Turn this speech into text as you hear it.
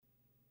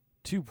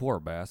Two Poor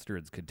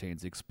Bastards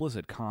contains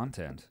explicit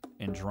content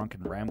and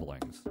drunken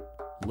ramblings.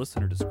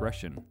 Listener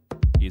discretion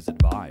is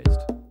advised.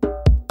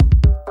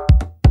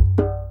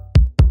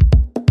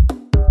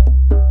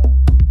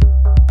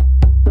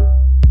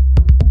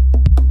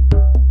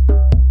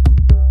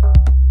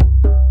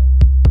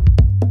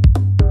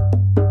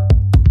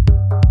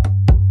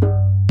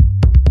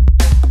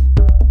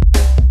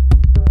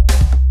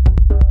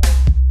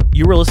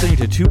 You were listening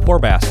to Two Poor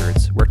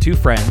Bastards, where two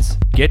friends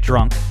get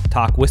drunk,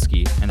 talk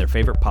whiskey, and their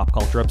favorite pop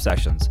culture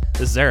obsessions.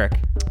 This is Eric.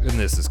 And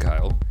this is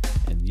Kyle.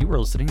 And you were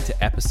listening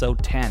to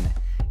episode 10.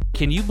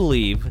 Can you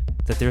believe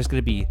that there's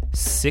going to be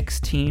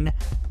 16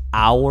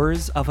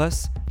 hours of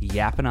us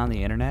yapping on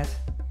the internet?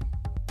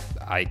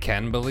 I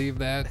can believe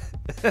that.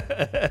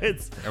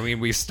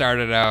 We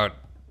started out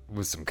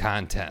with some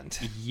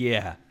content.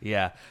 Yeah.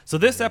 So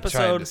this episode...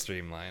 Trying to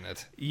streamline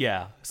it.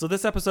 Yeah. So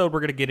this episode,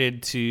 we're going to get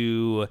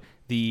into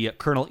the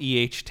Colonel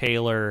E.H.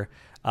 Taylor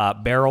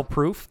barrel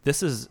proof.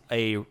 This is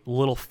a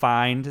little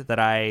find that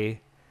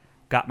I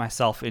got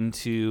myself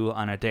into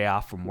on a day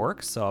off from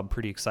work, so I'm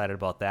pretty excited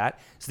about that.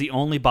 It's the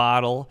only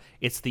bottle.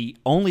 It's the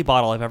only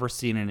bottle I've ever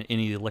seen in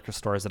any of the liquor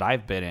stores that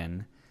I've been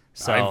in.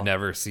 So I've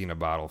never seen a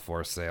bottle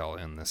for sale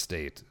in the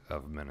state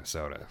of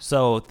Minnesota.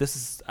 So this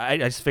is, I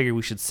just figured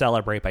we should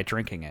celebrate by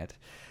drinking it.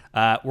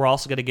 We're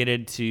also going to get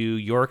into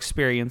your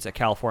experience at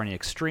California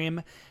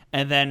Extreme.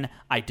 And then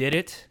I did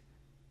it.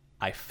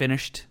 I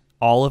finished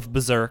all of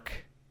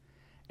Berserk.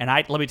 And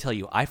let me tell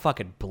you, I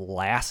fucking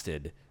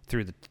blasted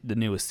through the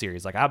newest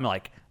series. I'm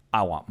like,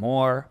 I want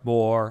more.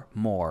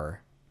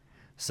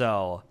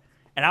 So,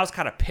 and I was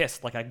kind of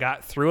pissed. I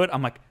got through it.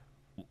 I'm like,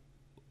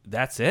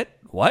 that's it?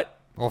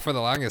 What? Well, for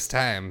the longest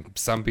time,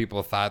 some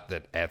people thought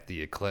that at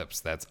the eclipse,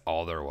 that's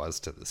all there was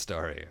to the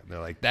story. They're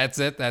like, that's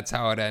it? That's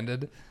how it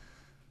ended?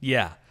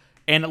 Yeah.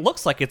 And it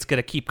looks like it's going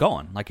to keep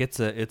going. It's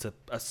a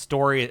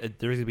story.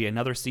 There's going to be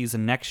another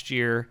season next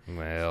year.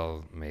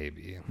 Well,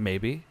 maybe.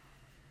 Maybe.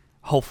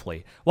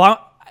 Hopefully.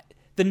 Well,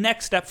 the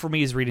next step for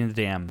me is reading the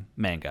damn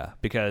manga,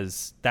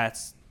 because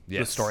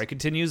the story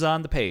continues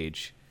on the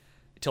page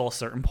till a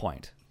certain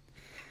point.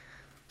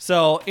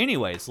 So,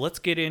 anyways, let's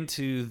get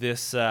into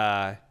this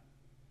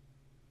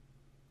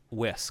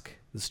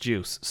this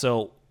juice.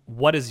 So,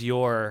 what do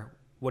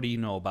you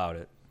know about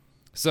it?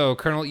 So,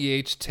 Colonel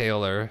E.H.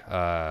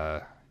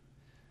 Taylor,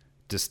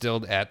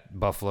 distilled at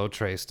Buffalo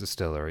Trace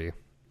Distillery.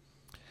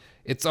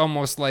 It's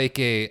almost like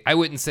I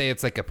wouldn't say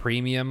it's like a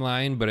premium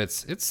line, but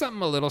it's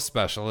something a little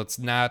special. It's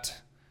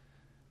not,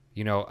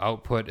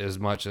 output as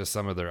much as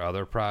some of their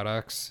other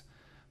products.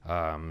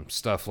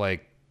 Stuff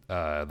like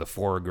the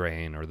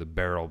 4-grain or the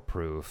barrel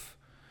proof,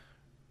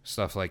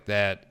 stuff like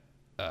that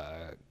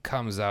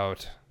comes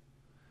out,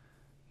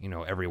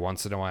 every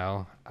once in a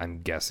while.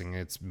 I'm guessing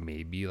it's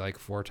maybe like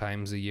 4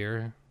 times a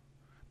year.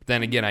 But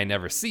then again, I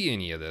never see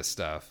any of this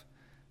stuff,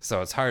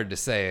 so it's hard to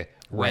say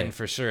when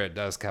for sure it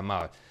does come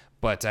out.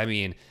 But,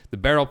 the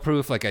barrel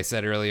proof, like I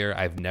said earlier,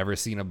 I've never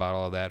seen a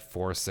bottle of that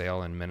for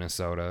sale in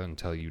Minnesota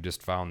until you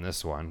just found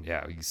this one.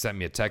 Yeah, you sent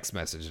me a text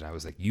message, and I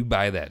was like, you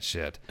buy that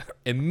shit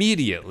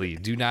immediately.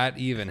 Do not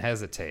even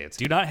hesitate.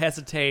 Do not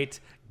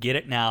hesitate. Get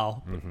it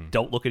now. Mm-hmm.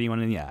 Don't look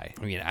anyone in the eye.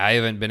 I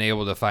haven't been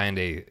able to find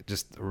a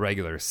just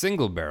regular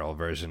single-barrel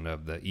version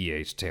of the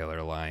E.H.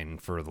 Taylor line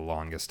for the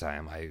longest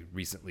time. I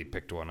recently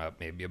picked one up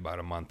maybe about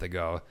a month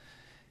ago,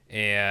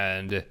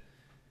 and...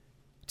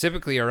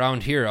 typically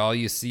around here, all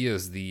you see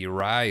is the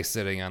rye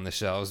sitting on the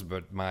shelves,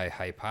 but my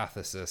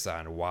hypothesis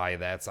on why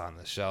that's on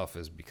the shelf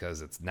is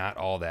because it's not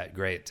all that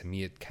great. To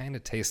me, it kind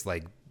of tastes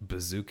like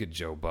Bazooka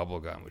Joe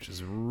bubblegum, which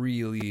is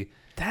really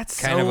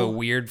kind of a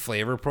weird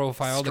flavor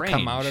profile to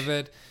come out of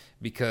it,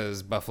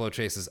 because Buffalo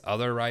Trace's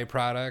other rye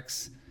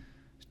products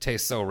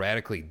taste so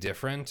radically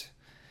different.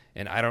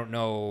 And I don't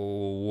know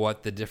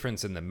what the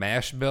difference in the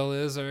mash bill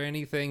is or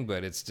anything,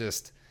 but it's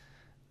just,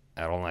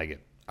 I don't like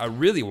it. I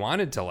really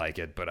wanted to like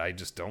it, but I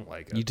just don't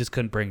like it. You just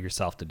couldn't bring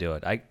yourself to do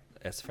it.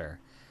 That's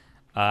fair.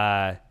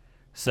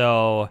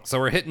 So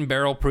we're hitting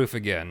barrel proof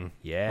again.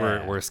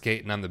 Yeah. We're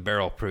skating on the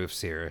barrel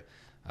proofs here.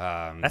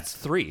 That's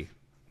 3.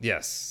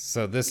 Yes.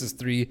 So this is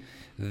 3.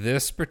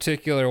 This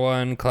particular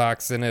one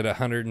clocks in at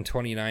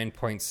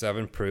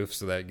 129.7 proof,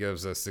 so that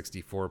gives us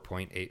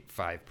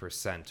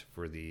 64.85%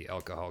 for the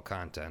alcohol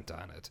content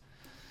on it.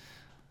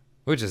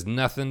 Which is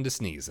nothing to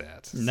sneeze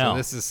at. No. So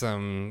this is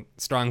some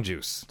strong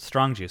juice.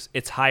 Strong juice.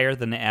 It's higher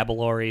than the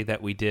Aberlour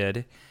that we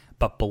did,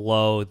 but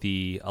below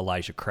the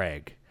Elijah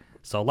Craig.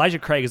 So Elijah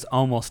Craig is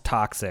almost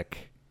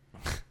toxic.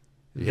 Yeah.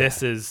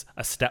 This is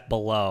a step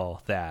below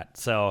that.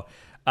 So,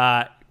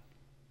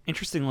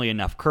 interestingly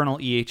enough,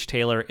 Colonel E.H.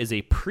 Taylor is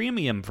a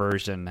premium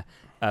version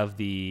of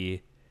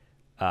the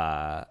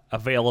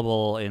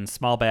available in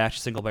small batch,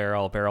 single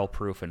barrel, barrel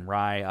proof, and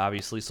rye,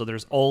 obviously. So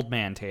there's Old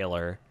Man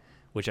Taylor,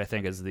 which I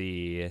think is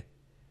the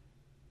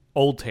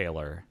Old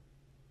Taylor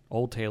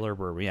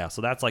bourbon. Yeah,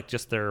 so that's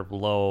just their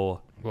low.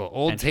 Well,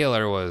 Old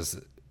Taylor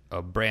was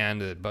a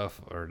brand at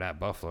not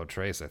Buffalo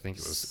Trace. I think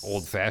it was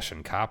Old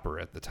Fashioned Copper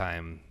at the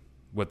time,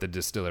 what the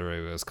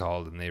distillery was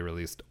called, and they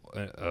released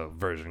a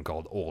version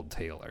called Old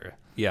Taylor.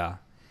 Yeah.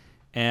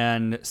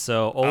 And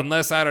so,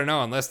 unless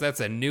that's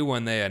a new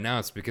one they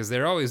announced, because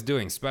they're always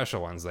doing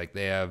special ones. Like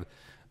they have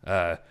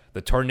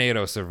the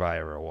Tornado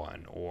Survivor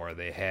one, or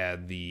they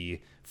had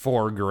the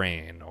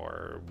 4-grain,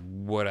 or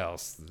what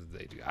else did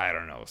they do? I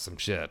don't know, some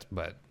shit.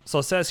 But so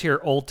it says here,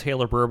 Old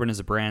Tailor Bourbon is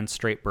a brand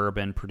straight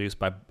bourbon produced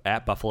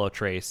at Buffalo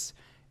Trace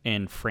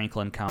in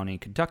Franklin County,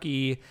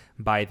 Kentucky,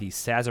 by the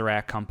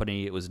Sazerac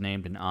Company. It was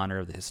named in honor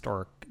of the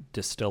historic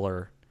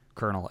distiller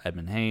Colonel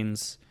Edmund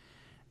Haynes.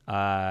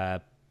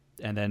 And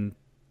then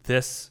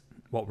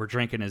what we're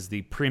drinking is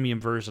the premium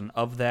version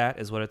of that,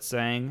 is what it's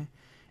saying.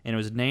 And it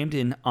was named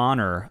in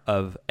honor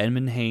of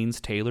Edmund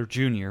Haynes Taylor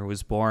Jr., who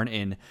was born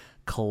in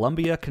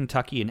Columbia,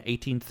 Kentucky in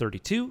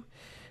 1832.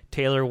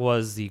 Taylor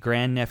was the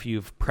grandnephew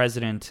of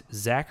President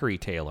Zachary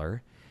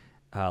Taylor.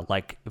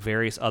 Like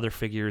various other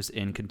figures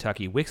in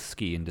Kentucky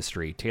whiskey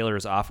industry, Taylor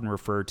is often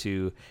referred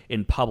to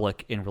in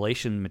public in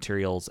relation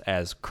materials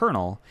as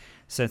Colonel,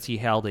 since he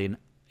held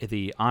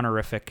the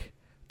honorific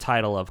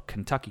title of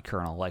Kentucky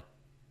Colonel, like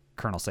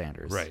Colonel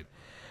Sanders. Right.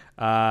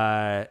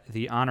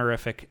 The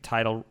honorific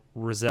title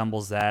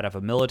resembles that of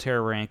a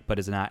military rank, but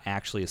is not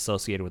actually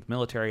associated with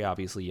military,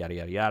 obviously, yada,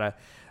 yada, yada.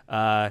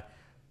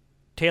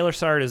 Taylor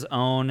started his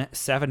own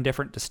 7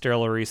 different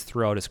distilleries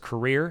throughout his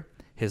career.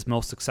 His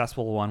most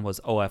successful one was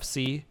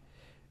OFC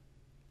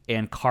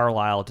and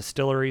Carlisle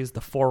Distilleries,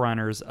 the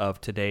forerunners of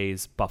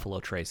today's Buffalo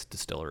Trace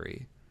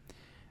Distillery.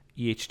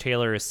 E.H.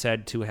 Taylor is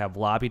said to have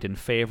lobbied in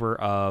favor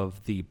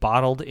of the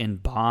Bottled in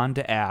Bond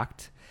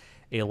Act,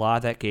 a law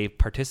that gave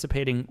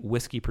participating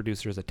whiskey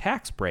producers a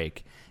tax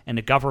break and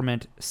a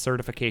government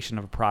certification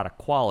of product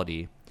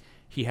quality.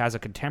 He has a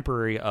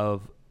contemporary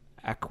of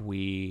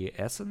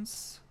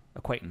acquaintance,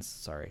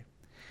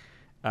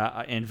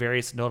 and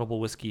various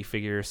notable whiskey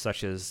figures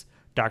such as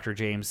Dr.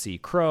 James C.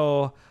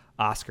 Crow,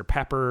 Oscar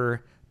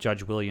Pepper,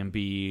 Judge William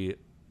B.,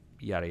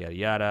 yada, yada,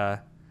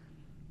 yada.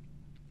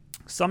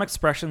 Some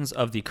expressions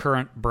of the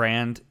current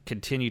brand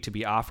continue to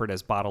be offered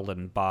as bottled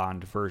and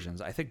bond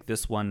versions. I think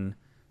this one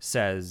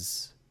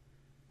says,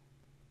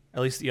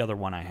 at least the other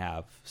one I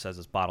have says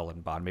it's bottled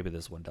and bond. Maybe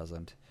this one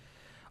doesn't.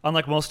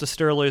 Unlike most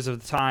distilleries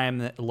of the time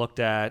that looked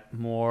like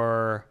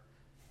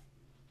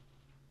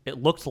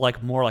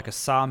more like a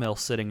sawmill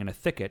sitting in a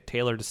thicket,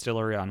 Taylor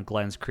Distillery on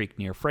Glens Creek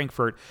near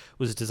Frankfort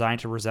was designed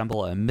to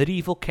resemble a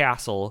medieval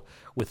castle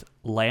with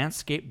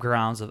landscape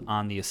grounds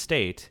on the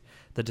estate.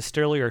 The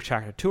distillery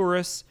attracted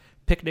tourists,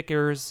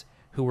 picnickers,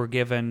 who were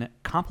given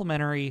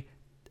complimentary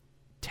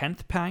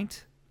 10th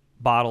pint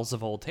bottles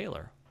of Old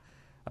Taylor.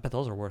 I bet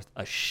those are worth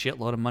a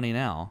shitload of money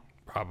now.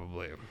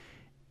 Probably.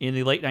 In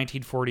the late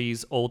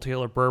 1940s, Old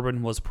Taylor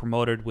Bourbon was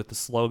promoted with the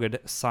slogan,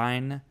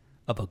 "Sign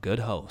of a Good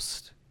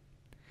Host."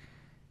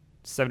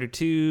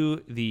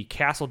 1972, the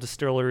Castle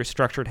Distillery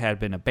structure had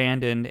been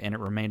abandoned, and it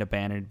remained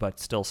abandoned but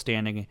still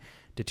standing,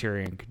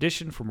 deteriorating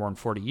condition for more than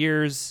 40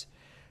 years.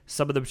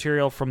 Some of the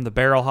material from the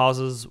barrel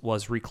houses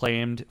was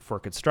reclaimed for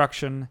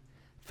construction,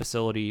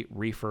 facility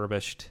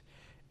refurbished.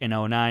 In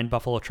 2009,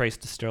 Buffalo Trace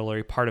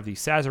Distillery, part of the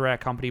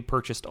Sazerac Company,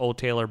 purchased Old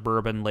Taylor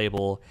Bourbon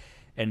label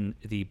and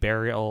the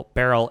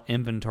barrel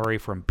inventory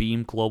from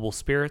Beam Global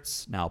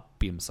Spirits, now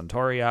Beam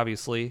Suntory,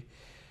 obviously.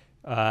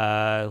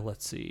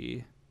 Let's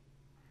see.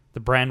 The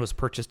brand was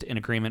purchased in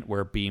agreement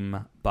where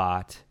Beam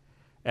bought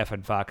F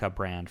and Vodka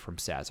brand from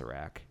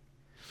Sazerac.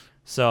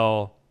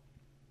 So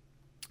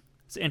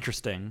it's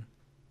interesting.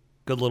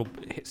 Good little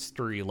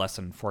history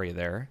lesson for you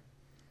there.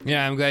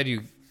 Yeah, I'm glad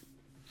you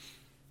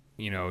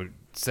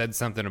said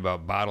something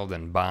about bottled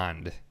and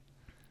bond.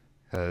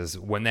 Because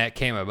when that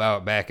came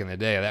about back in the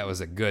day, that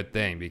was a good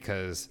thing.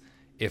 Because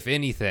if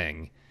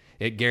anything,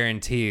 it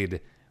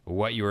guaranteed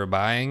what you were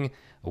buying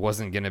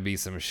wasn't going to be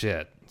some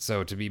shit.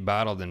 So to be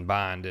bottled in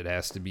bond, it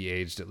has to be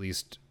aged at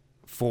least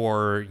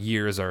 4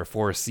 years or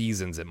 4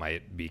 seasons. It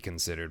might be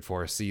considered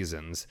 4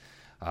 seasons.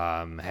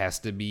 Has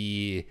to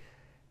be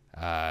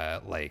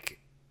I'm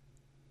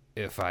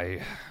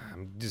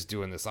just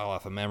doing this all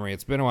off of memory.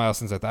 It's been a while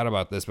since I thought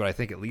about this, but I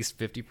think at least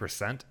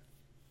 50%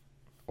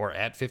 or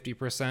at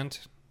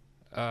 50%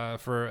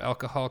 for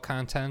alcohol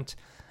content.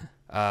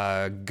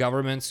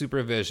 Government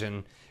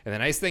supervision. And the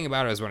nice thing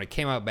about it is when it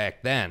came out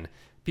back then,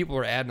 people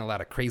were adding a lot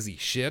of crazy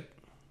shit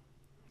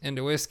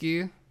into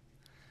whiskey,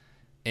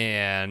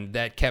 and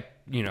that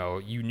kept,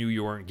 you knew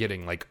you weren't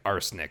getting like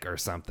arsenic or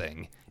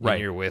something in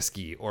your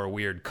whiskey, or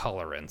weird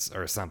colorants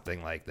or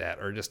something like that,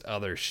 or just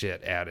other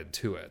shit added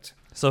to it.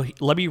 So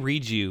let me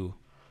read you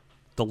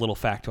the little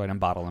factoid on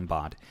Bottle and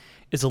Bond.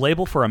 It's a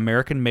label for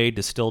American-made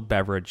distilled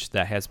beverage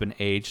that has been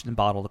aged and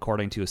bottled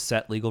according to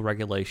set legal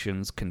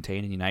regulations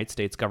contained in United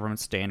States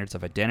government standards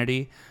of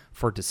identity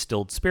for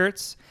distilled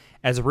spirits.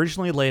 As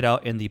originally laid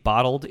out in the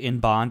Bottled in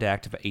Bond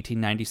Act of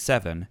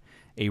 1897,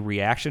 a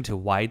reaction to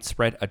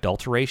widespread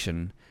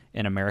adulteration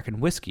in American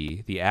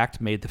whiskey, the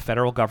act made the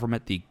federal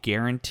government the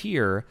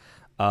guarantor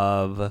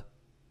of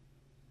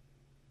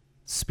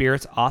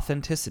spirits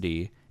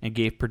authenticity and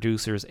gave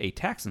producers a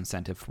tax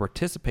incentive for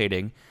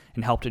participating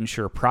and helped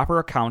ensure proper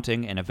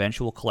accounting and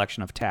eventual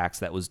collection of tax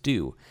that was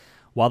due.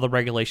 While the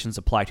regulations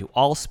apply to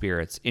all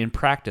spirits, in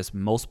practice,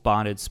 most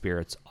bonded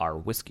spirits are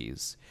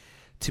whiskeys.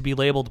 To be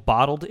labeled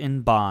bottled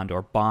in bond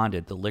or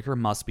bonded, the liquor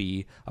must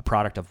be a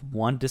product of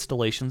one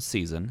distillation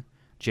season,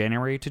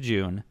 January to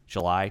June,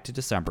 July to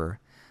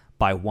December,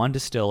 by one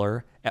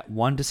distiller at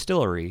one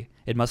distillery.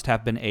 It must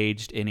have been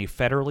aged in a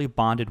federally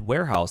bonded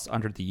warehouse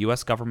under the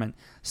U.S. government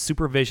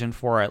supervision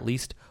for at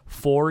least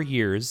 4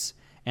 years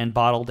and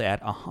bottled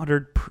at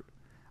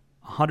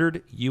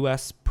 100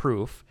 U.S.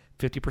 proof,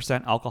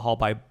 50% alcohol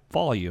by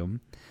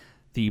volume.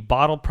 The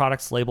bottled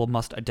products label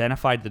must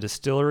identify the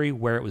distillery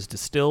where it was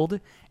distilled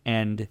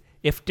and,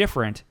 if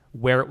different,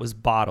 where it was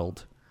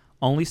bottled.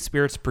 Only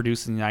spirits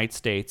produced in the United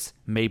States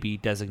may be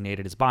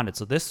designated as bonded.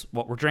 So this,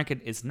 what we're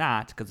drinking, is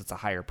not, because it's a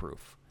higher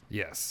proof.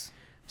 Yes.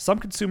 Some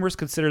consumers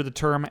consider the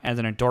term as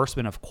an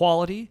endorsement of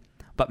quality,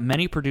 but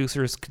many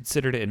producers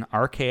consider it an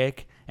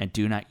archaic and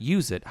do not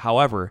use it.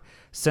 However,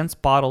 since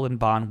bottled and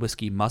bond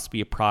whiskey must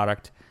be a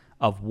product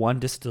of one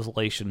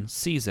distillation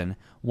season,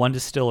 one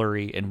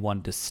distillery, and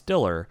one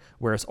distiller,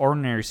 whereas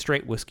ordinary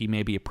straight whiskey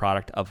may be a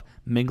product of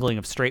mingling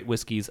of straight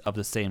whiskeys of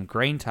the same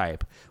grain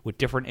type with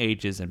different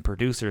ages and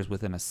producers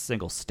within a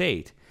single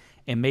state,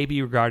 it may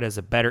be regarded as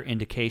a better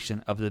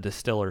indication of the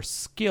distiller's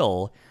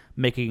skill,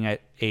 making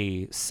it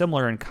a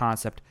similar in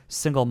concept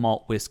single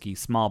malt whiskey,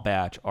 small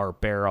batch, or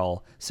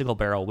single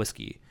barrel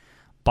whiskey.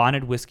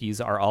 Bonded whiskeys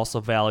are also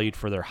valued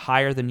for their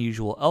higher than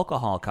usual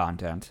alcohol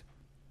content,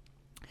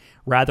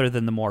 rather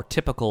than the more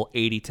typical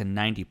 80 to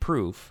 90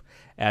 proof,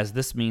 as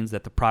this means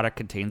that the product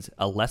contains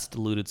a less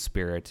diluted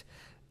spirit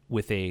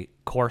with a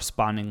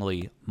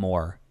correspondingly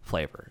more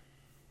flavor.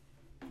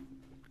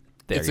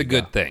 It's a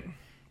good thing.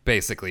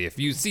 Basically, if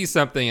you see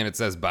something and it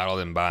says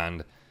bottled in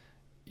bond,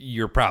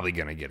 you're probably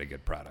going to get a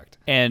good product.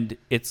 And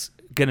it's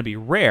going to be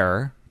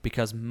rare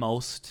because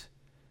most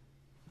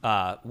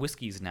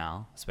whiskeys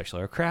now,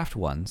 especially our craft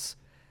ones,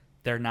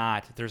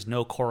 there's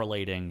no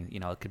correlating,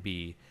 it could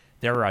be,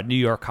 they're a New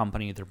York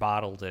company, they're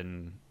bottled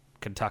in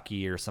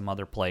Kentucky or some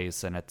other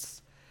place, and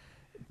it's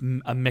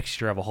a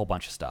mixture of a whole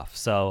bunch of stuff.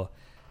 So,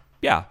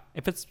 yeah,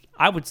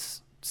 I would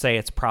say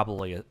it's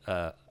probably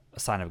a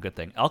sign of a good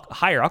thing.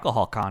 Higher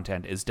alcohol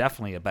content is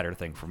definitely a better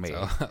thing for me.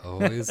 So,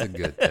 always a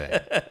good thing.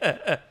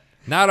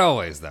 Not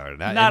always, though. In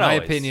my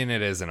opinion,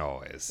 it isn't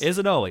always.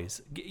 Isn't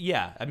always.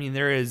 Yeah, I mean,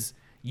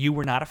 you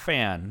were not a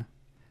fan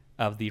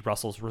of the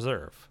Russell's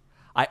Reserve.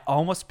 I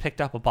almost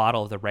picked up a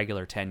bottle of the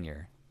regular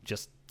 10-year.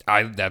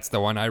 That's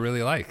the one I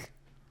really like.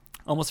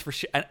 Almost for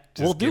sure.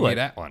 We'll do it.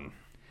 That one.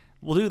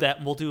 We'll do that,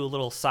 and we'll do a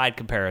little side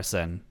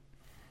comparison,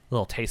 a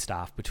little taste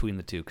off between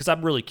the two, because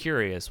I'm really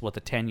curious what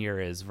the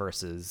 10-year is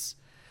versus.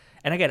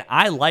 And again,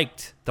 I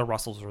liked the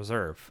Russell's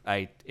Reserve.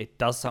 It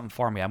does something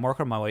for me. I'm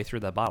working my way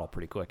through that bottle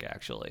pretty quick,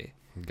 actually.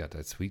 You got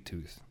that sweet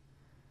tooth.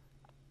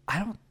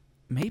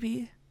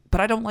 Maybe,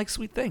 but I don't like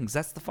sweet things.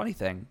 That's the funny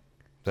thing.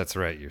 That's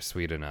right. You're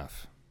sweet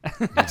enough.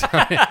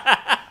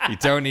 You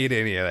don't need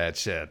any of that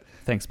shit.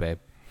 Thanks, babe.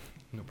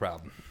 No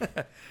problem.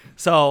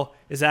 So,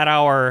 is that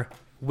our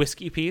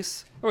whiskey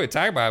piece? Oh, we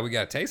talk about it. We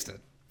got to taste it.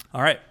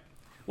 All right.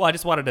 Well, I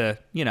just wanted to,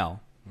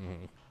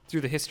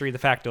 through the history of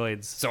the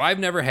factoids. So I've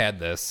never had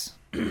this,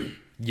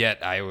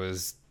 yet I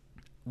was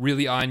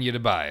really on you to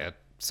buy it.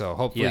 So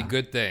hopefully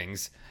good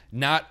things.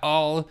 Not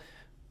all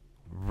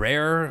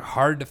rare,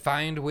 hard to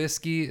find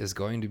whiskey is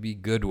going to be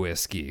good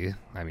whiskey.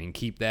 I mean,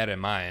 keep that in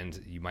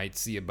mind. You might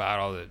see a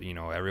bottle that,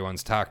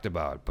 everyone's talked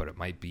about, but it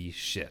might be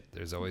shit.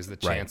 There's always the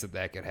chance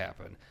that could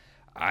happen.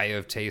 I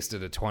have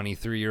tasted a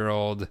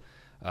 23-year-old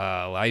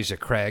Elijah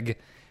Craig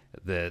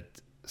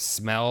that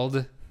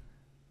smelled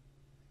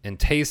and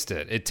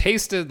tasted. It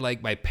tasted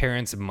like my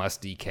parents'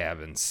 musty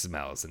cabin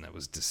smells, and it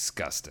was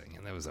disgusting,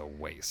 and it was a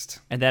waste.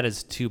 And that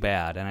is too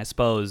bad. And I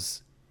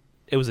suppose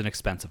it was an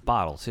expensive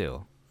bottle,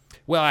 too.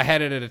 Well, I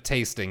had it at a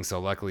tasting, so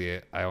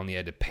luckily I only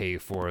had to pay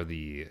for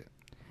the,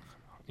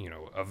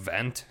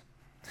 event.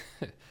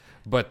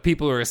 But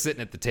people who were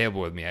sitting at the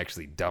table with me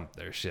actually dumped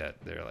their shit.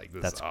 They're like,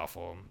 this is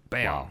awful.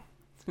 Bam. Wow.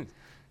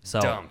 So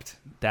dumped.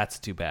 That's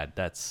too bad.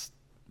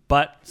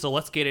 So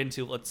let's get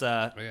into,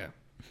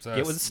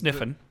 get with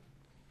sniffing.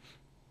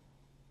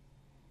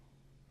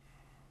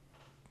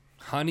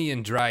 Honey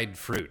and dried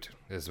fruit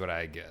is what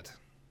I get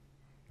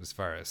as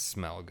far as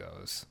smell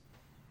goes.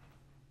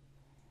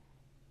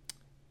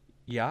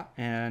 Yeah,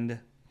 and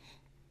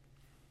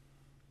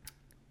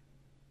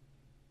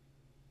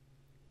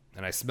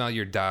I smell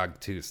your dog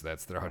too, so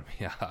that's throwing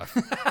me off.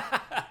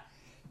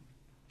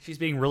 She's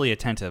being really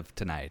attentive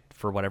tonight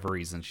for whatever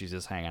reason. She's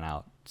just hanging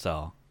out.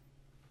 So,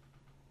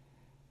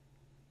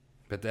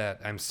 but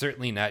I'm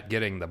certainly not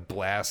getting the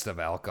blast of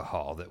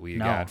alcohol that we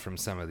got from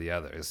some of the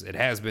others. It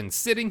has been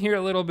sitting here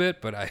a little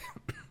bit, but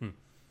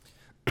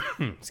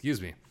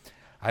excuse me,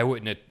 I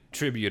wouldn't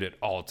attribute it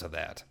all to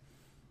that.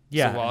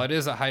 Yeah. So while it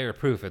is a higher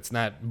proof, it's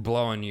not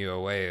blowing you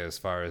away as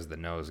far as the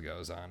nose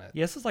goes on it.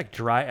 Yeah, this is like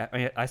dry. I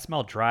mean, I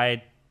smell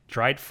dried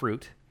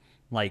fruit,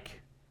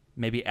 like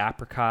maybe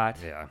apricot.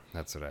 Yeah,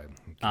 that's what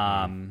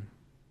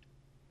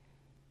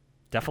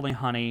definitely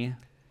honey.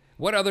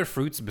 What other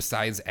fruits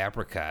besides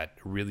apricot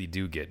really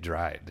do get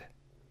dried?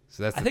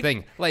 So that's I the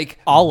think thing. Like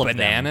all of them.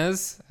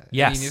 bananas.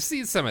 Yes. I mean, you've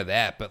seen some of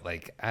that, but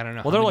like I don't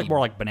know. Well, how they're many- like more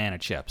like banana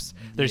chips.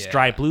 There's Yeah.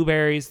 dried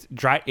blueberries,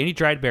 any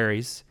dried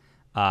berries,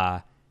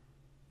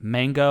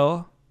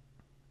 mango,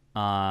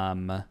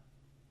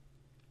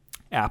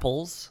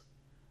 apples.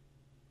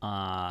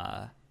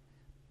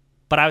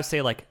 But I would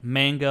say like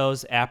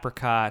mangoes,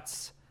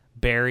 apricots,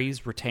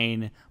 berries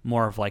retain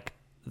more of like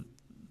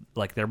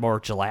they're more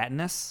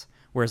gelatinous,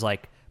 whereas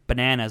like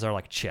bananas are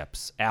like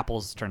chips.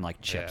 Apples turn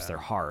like chips. Yeah. They're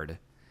hard.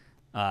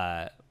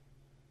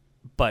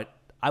 But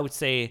I would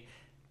say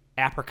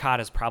apricot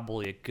is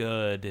probably a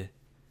good,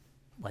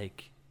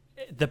 like,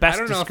 the best. I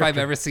don't know if I've descriptor.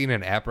 ever seen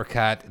an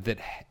apricot that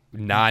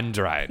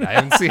non-dried. I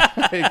haven't seen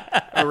like,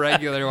 a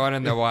regular one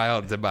in the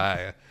wild to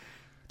buy.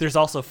 There's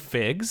also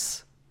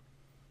figs.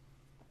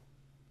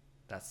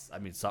 That's, I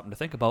mean, something to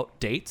think about.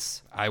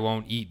 Dates. I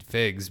won't eat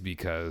figs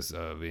because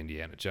of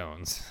Indiana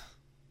Jones.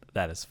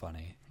 That is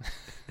funny.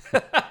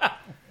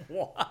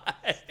 Why?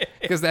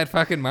 Because that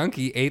fucking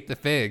monkey ate the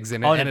figs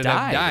and it Oh, and it ended up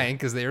died. dying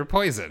because they were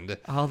poisoned.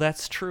 Oh,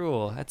 that's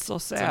true. That's so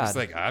sad. So I'm just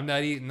like, I'm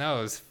not eating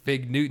those.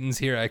 Fig Newtons,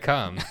 here I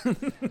come.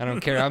 I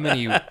don't care how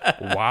many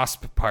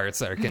wasp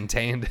parts are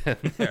contained in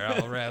there.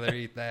 I'll rather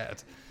eat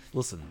that.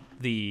 Listen,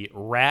 the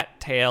rat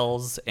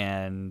tails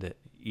and,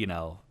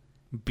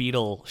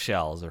 beetle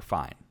shells are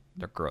fine.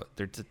 They're gross.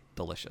 They're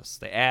delicious.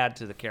 They add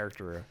to the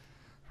character.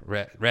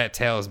 Rat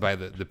tails by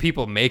the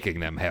people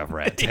making them have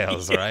rat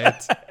tails,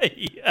 right?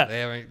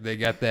 Yeah. They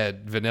got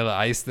that Vanilla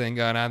Ice thing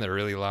going on, the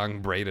really long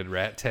braided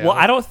rat tail. Well,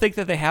 I don't think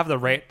that they have the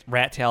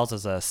rat tails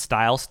as a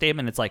style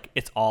statement. It's like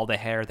it's all the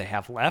hair they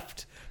have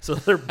left, so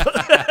they're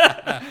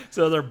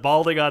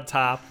balding on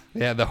top.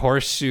 Yeah, the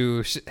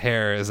horseshoe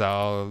hair is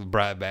all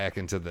brought back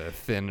into the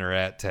thin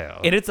rat tail.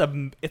 And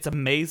it's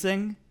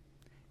amazing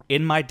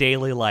in my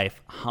daily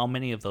life how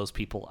many of those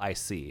people I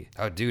see.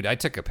 Oh, dude, I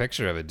took a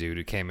picture of a dude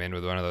who came in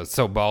with one of those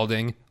so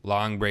balding,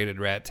 long braided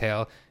rat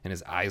tail, and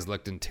his eyes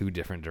looked in two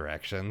different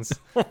directions.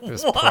 It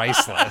was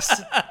priceless.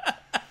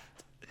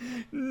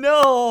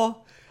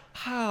 No.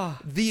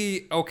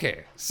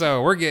 Okay,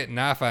 so we're getting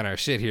off on our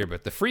shit here,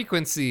 but the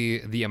frequency,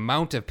 the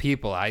amount of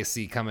people I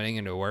see coming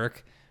into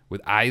work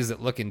with eyes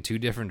that look in two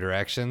different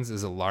directions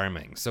is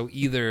alarming. So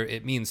either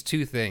it means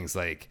two things,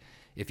 like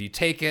if you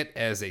take it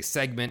as a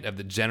segment of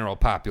the general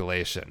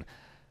population,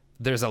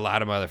 there's a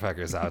lot of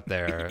motherfuckers out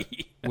there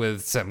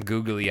with some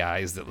googly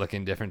eyes that look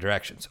in different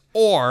directions.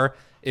 Or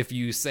if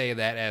you say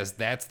that as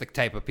that's the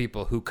type of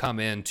people who come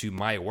into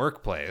my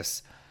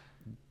workplace,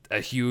 a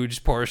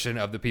huge portion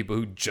of the people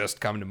who just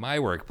come to my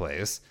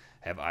workplace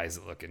have eyes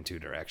that look in two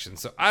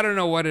directions. So I don't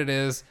know what it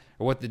is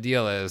or what the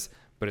deal is,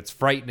 but it's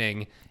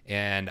frightening,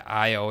 and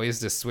I always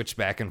just switch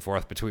back and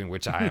forth between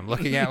which eye I'm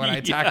looking at when I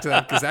talk to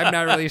them, because I'm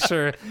not really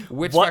sure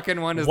which fucking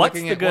one is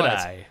looking at what.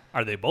 What's the good eye?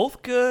 Are they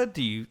both good?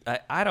 Do you?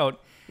 I don't.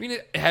 I mean,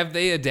 have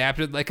they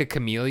adapted like a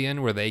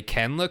chameleon where they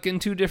can look in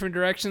two different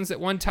directions at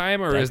one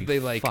time, or That'd is be they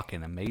like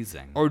fucking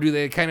amazing? or do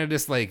they kind of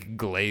just like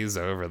glaze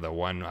over the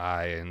one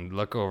eye and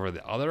look over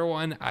the other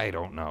one? I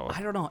don't know.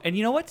 I don't know. And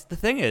you know what? The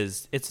thing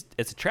is, it's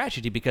a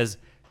tragedy because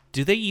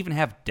do they even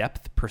have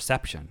depth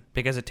perception?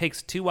 Because it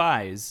takes two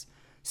eyes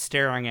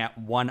staring at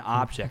one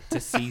object to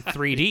see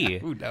 3D.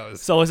 Who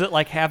knows? So is it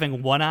like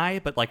having one eye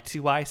but like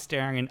two eyes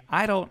staring? And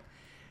I don't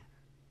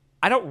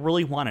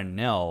really want to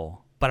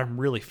know, but I'm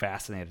really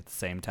fascinated at the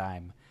same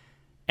time.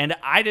 And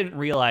I didn't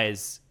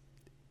realize,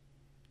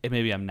 and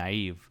maybe I'm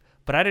naive,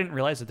 but I didn't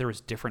realize that there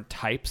was different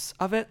types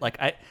of it. Like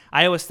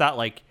I always thought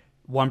like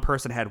one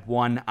person had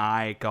one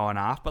eye going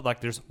off, but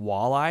like there's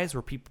wall eyes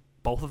where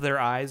both of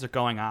their eyes are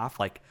going off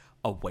like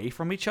away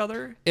from each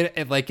other.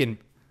 It like in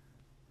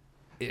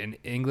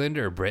England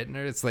or Britain,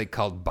 it's like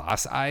called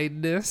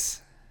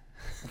boss-eyedness.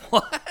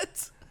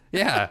 What?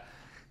 Yeah.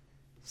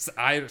 It's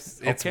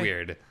Okay.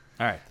 weird.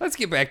 All right. Let's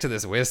get back to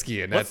this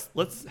whiskey, and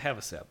Let's have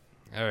a sip.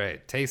 all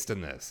right.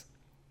 Tasting this.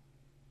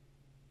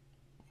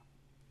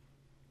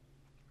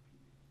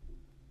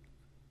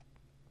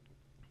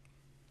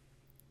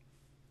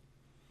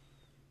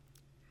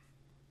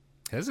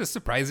 It has a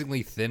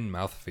surprisingly thin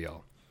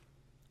mouthfeel.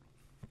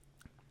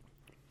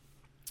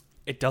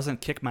 It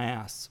doesn't kick my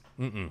ass.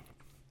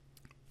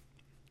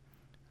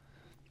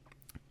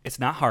 It's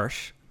not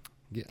harsh.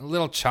 A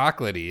little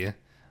chocolatey.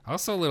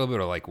 Also a little bit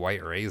of like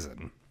white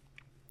raisin.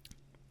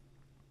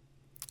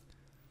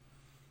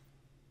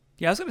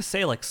 Yeah, I was gonna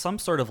say like some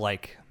sort of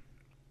like.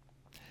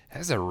 It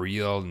has a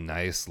real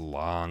nice,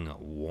 long,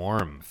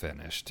 warm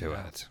finish to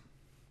it.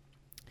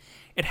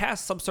 It has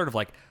some sort of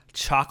like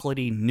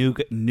chocolatey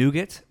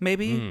nougat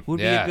maybe would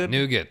be a good.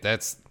 nougat.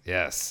 That's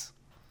yes.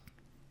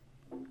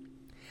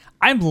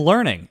 I'm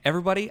learning,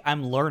 everybody.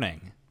 I'm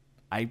learning.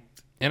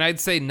 And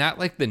I'd say not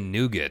like the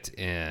nougat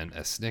in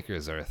a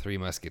Snickers or a Three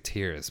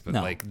Musketeers, but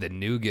No. like the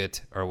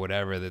nougat or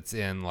whatever that's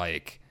in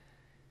like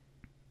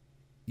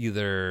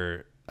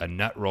either a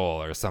nut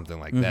roll or something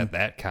like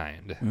that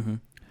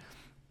kind.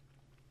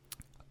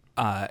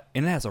 And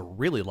it has a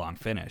really long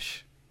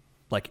finish.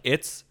 Like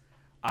it's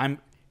not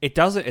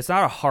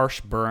a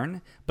harsh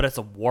burn, but it's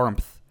a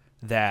warmth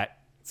that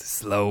It's a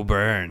slow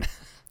burn.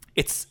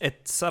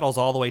 It settles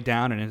all the way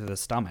down and into the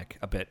stomach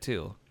a bit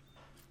too.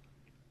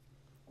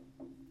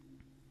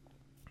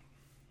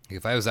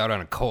 If I was out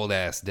on a cold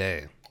ass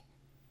day,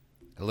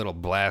 a little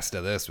blast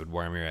of this would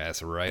warm your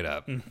ass right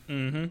up.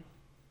 Mm-hmm.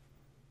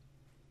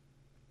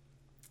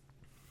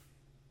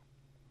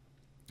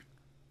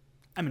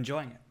 I'm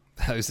enjoying it.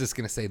 I was just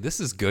gonna say,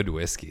 this is good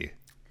whiskey,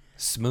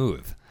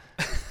 smooth.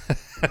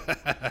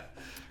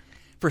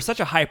 For such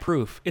a high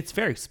proof, it's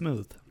very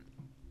smooth.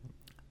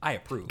 I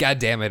approve. God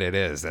damn it, it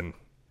is, and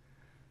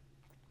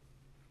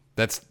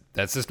that's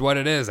just what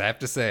it is. I have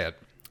to say it.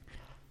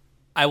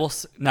 I will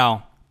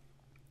now.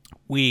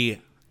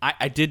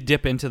 I did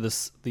dip into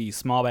the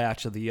small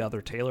batch of the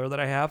other Taylor that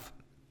I have.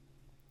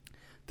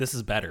 This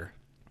is better.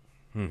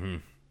 Mm-hmm.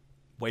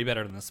 Way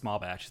better than the small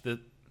batch.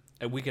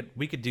 We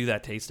could do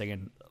that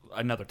tasting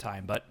another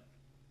time, but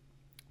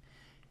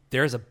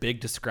there's a big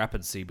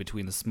discrepancy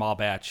between the small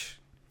batch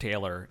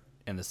Taylor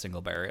and the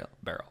single barrel.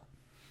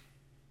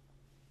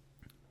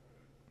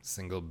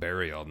 Single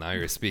burial. Now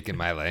you're speaking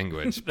my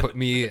language. Put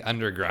me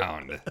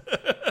underground.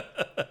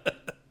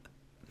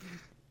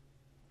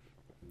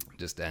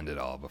 Just end it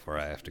all before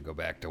I have to go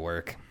back to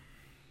work.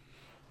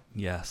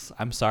 Yes,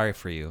 I'm sorry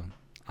for you.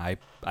 I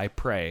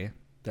pray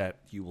that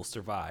you will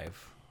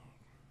survive.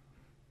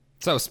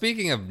 So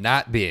speaking of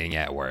not being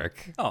at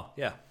work, Oh,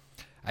 yeah.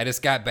 I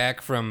just got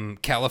back from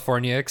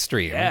California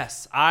Extreme.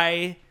 Yes,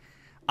 I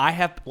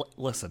have.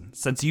 Listen,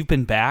 since you've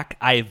been back,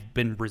 I've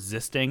been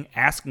resisting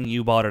asking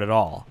you about it at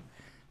all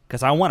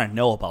because I want to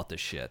know about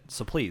this shit.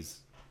 So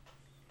please.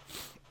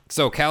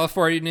 So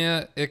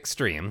California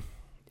Extreme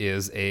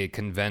is a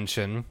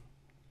convention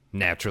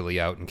naturally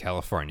out in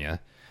California.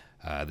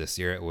 This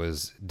year it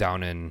was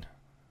down in,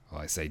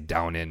 well, I say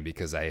down in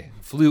because I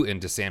flew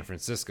into San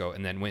Francisco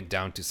and then went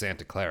down to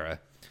Santa Clara,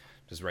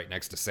 just right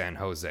next to San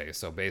Jose.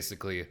 So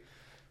basically,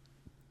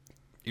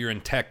 you're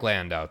in tech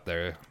land out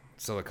there,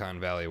 Silicon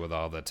Valley with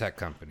all the tech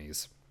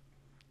companies.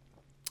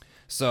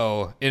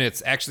 So, and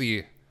it's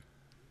actually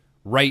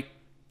right,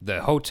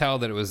 the hotel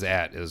that it was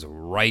at is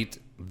right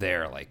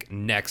there, like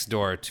next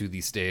door to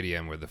the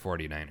stadium where the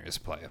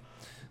 49ers play.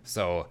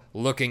 So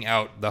looking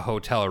out the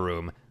hotel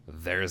room,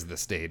 there's the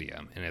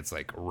stadium, and it's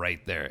like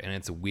right there. And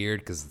it's weird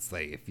because it's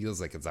like, it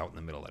feels like it's out in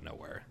the middle of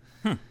nowhere.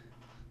 And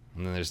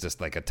then there's just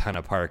like a ton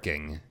of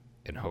parking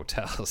in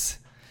hotels.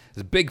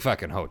 It's a big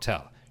fucking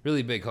hotel,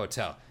 really big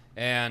hotel.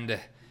 And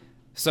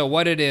so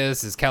what it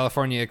is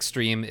California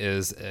Extreme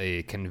is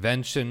a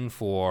convention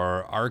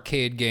for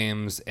arcade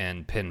games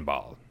and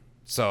pinball.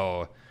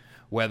 So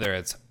whether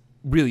it's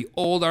really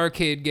old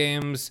arcade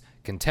games,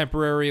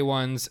 contemporary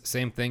ones,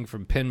 same thing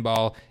from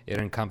pinball, it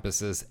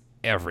encompasses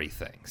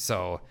everything.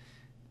 So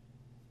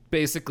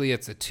basically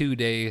it's a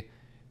 2-day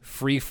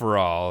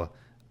free-for-all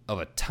of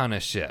a ton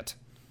of shit.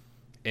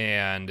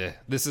 And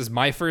this is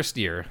my first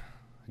year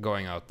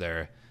going out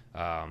there.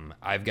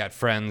 I've got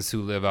friends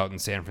who live out in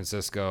San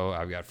Francisco.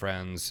 I've got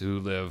friends who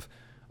live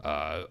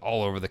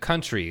all over the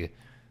country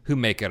who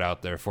make it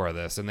out there for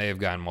this, and they've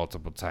gone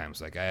multiple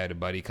times. Like I had a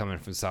buddy coming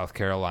from South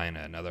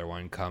Carolina, another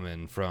one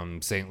coming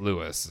from St.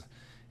 Louis,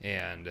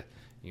 and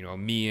you know,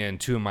 me and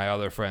two of my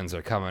other friends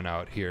are coming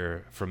out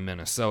here from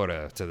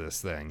Minnesota to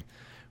this thing.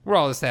 We're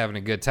all just having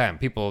a good time.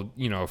 People,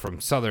 you know, from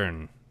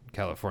Southern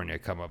California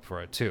come up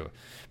for it too.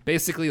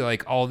 Basically,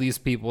 like all these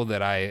people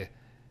that I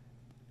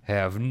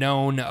have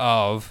known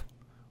of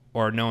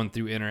or known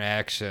through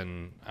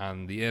interaction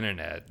on the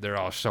internet, they're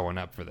all showing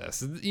up for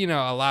this. You know,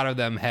 a lot of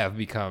them have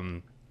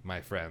become my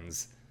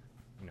friends,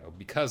 you know,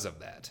 because of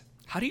that.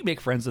 How do you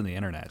make friends on the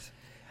internet?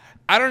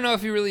 I don't know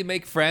if you really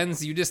make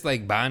friends. You just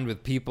like bond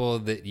with people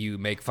that you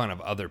make fun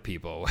of other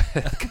people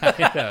with,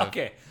 kind of.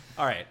 Okay,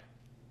 all right.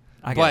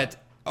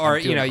 Or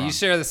you know, you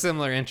share the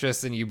similar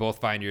interests and you both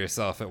find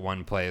yourself at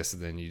one place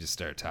and then you just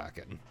start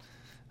talking.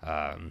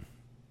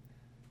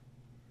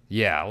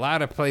 Yeah, a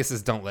lot of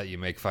places don't let you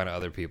make fun of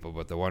other people,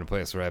 but the one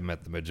place where I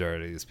met the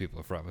majority of these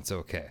people from, it's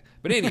okay.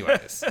 But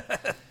anyways,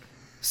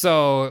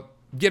 so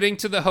getting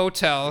to the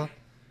hotel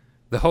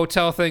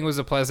thing was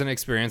a pleasant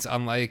experience.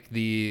 Unlike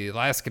the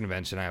last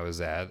convention I was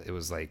at, it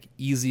was like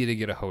easy to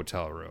get a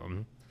hotel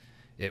room.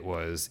 It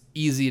was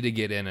easy to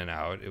get in and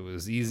out. It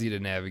was easy to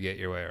navigate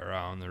your way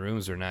around. The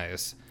rooms were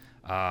nice.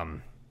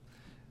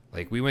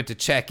 Like we went to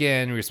check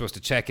in. We were supposed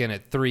to check in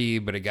at 3,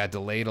 but it got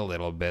delayed a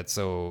little bit.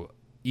 So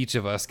each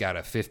of us got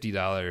a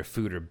 $50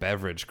 food or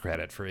beverage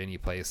credit for any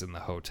place in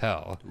the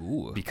hotel.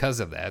 Ooh. Because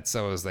of that.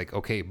 So it was like,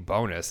 okay,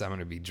 bonus. I'm going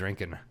to be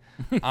drinking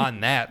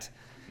on that.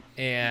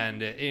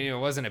 And it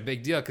wasn't a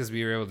big deal because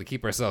we were able to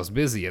keep ourselves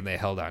busy and they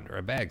held on to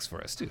our bags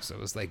for us too. So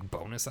it was like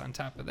bonus on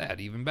top of that,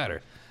 even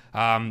better.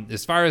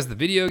 As far as the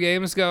video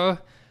games go,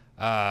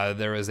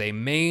 there was a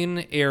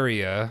main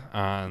area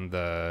on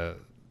the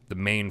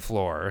main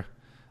floor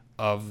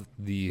of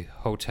the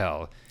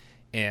hotel.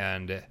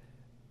 And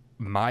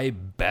my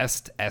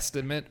best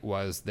estimate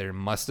was there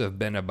must have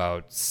been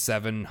about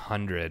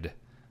 700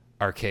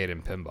 arcade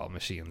and pinball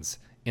machines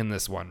in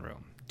this one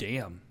room.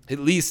 Damn.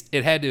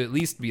 It had to at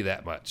least be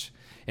that much.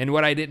 And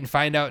what I didn't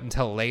find out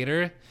until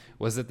later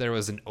was that there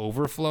was an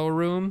overflow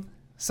room.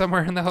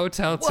 somewhere in the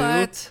hotel too,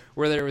 What?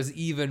 where there was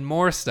even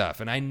more stuff,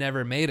 and I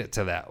never made it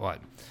to that one.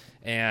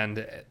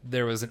 And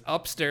there was an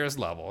upstairs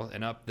level,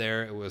 and up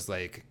there it was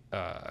like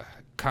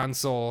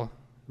console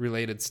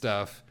related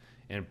stuff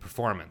and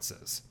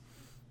performances.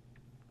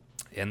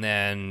 And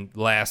then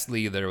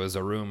lastly, there was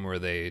a room where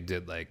they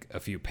did like a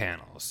few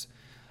panels.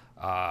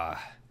 I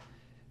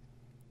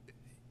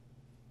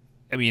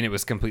mean, it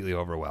was completely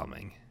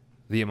overwhelming,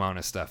 the amount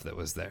of stuff that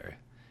was there.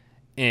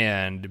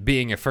 And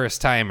being a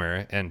first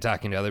timer and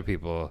talking to other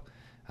people,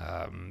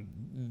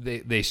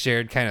 they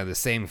shared kind of the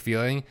same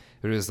feeling.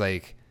 It was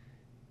like,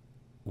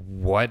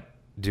 what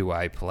do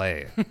I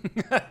play?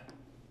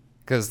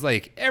 Because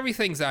like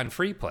everything's on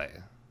free play.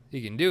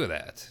 You can do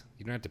that.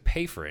 You don't have to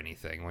pay for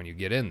anything when you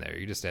get in there.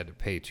 You just had to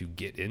pay to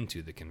get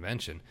into the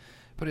convention.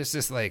 But it's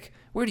just like,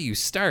 where do you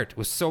start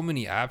with so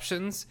many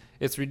options?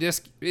 It's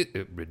ridiculous.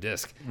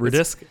 It's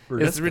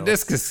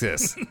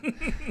ridiculous.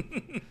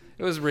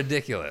 It was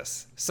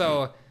ridiculous.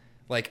 So,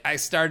 like, I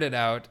started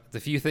out, the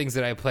few things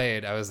that I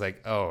played, I was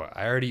like, oh,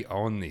 I already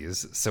own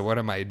these. So what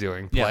am I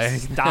doing playing?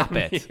 Yes, stop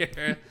it.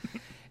 Here?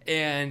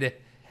 And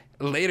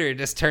later it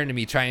just turned to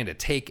me trying to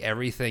take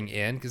everything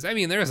in. Because, I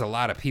mean, there was a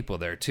lot of people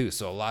there, too.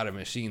 So a lot of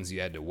machines you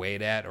had to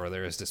wait at, or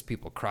there was just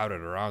people crowded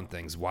around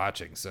things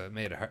watching. So it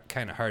made it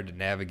kind of hard to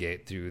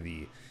navigate through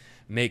the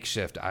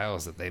makeshift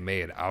aisles that they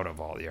made out of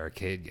all the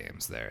arcade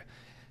games there.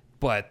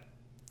 But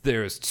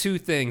there's two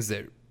things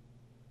that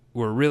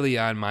were really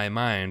on my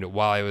mind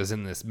while I was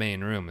in this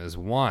main room. Is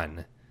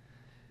one,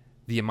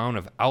 the amount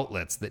of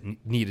outlets that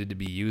needed to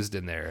be used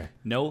in there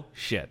No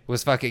shit.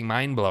 was fucking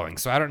mind-blowing.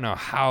 So I don't know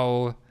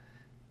how,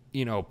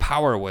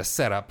 power was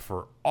set up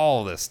for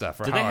all this stuff.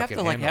 Or Did how they I have could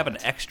to like handle have an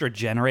it. extra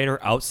generator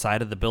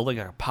outside of the building,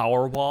 like a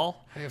power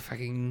wall? I have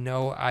fucking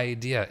no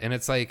idea. And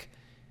it's like,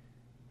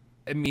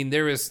 I mean,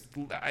 there is.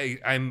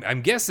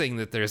 I'm guessing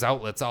that there's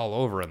outlets all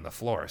over on the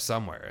floor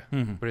somewhere,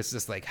 but it's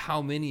just like,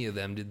 how many of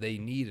them did they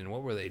need, and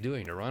what were they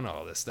doing to run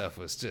all this stuff?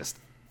 Was just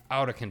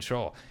out of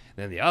control.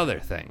 And then the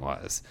other thing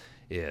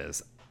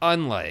is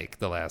unlike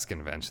the last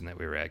convention that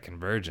we were at,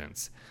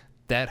 Convergence,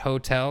 that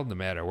hotel, no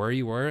matter where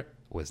you were,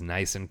 was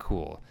nice and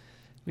cool.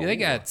 I mean, they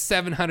got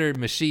 700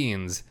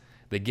 machines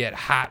that get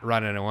hot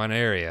running in one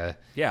area,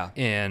 Yeah.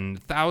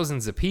 and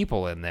thousands of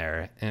people in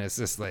there, and it's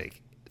just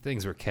like,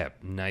 things were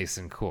kept nice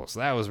and cool. So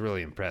that was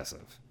really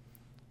impressive.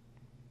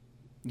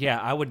 Yeah,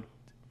 I would.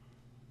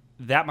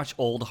 That much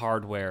old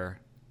hardware,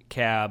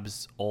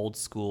 cabs, old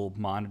school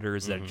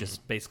monitors that are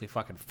just basically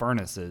fucking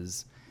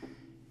furnaces,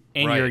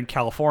 and Right. you're in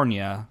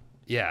California.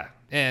 Yeah.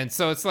 And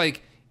so it's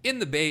like in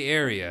the Bay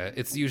Area,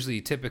 it's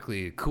usually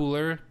typically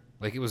cooler.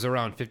 Like it was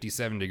around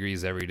 57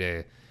 degrees every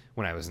day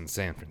when I was in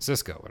San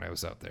Francisco when I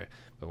was out there.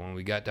 But when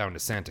we got down to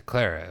Santa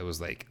Clara, it was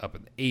like up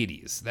in the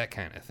 80s, that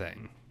kind of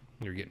thing.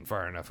 You're getting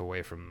far enough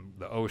away from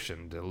the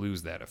ocean to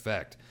lose that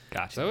effect.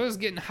 Gotcha. So it was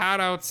getting hot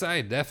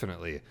outside,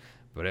 definitely.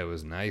 But it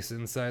was nice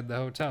inside the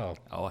hotel.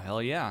 Oh,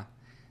 hell yeah.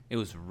 It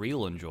was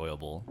real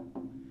enjoyable.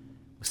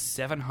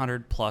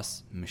 700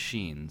 plus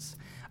machines.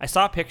 I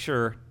saw a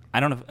picture.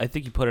 I don't know. I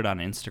think you put it on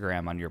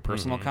Instagram on your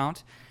personal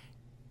account.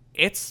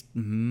 It's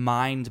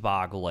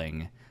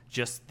mind-boggling,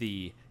 just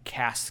the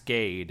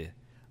cascade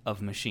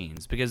of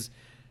machines. Because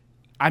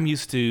I'm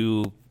used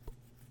to,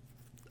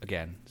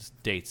 again, this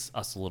dates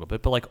us a little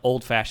bit, but like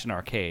old-fashioned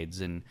arcades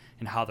and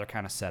how they're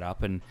kind of set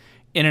up. And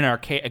in an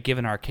arcade, a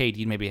given arcade,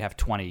 you'd maybe have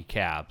 20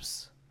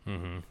 cabs,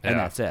 and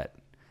that's it.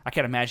 I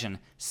can't imagine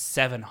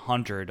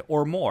 700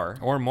 or more.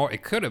 Or more.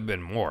 It could have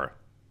been more.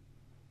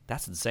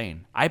 That's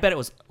insane. I bet it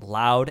was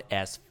loud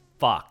as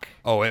fuck.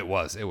 Oh, it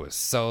was. It was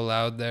so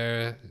loud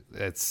there.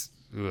 It's,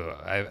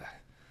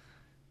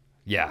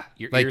 yeah.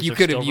 Your Like ears you are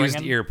could have still used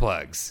ringing?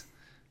 earplugs.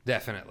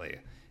 Definitely.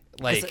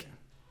 Like,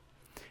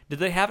 Did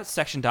they have it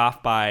sectioned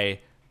off by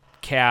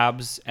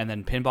cabs and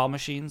then pinball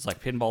machines?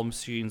 Like pinball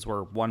machines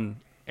were one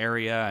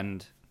area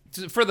and...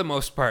 for the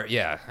most part,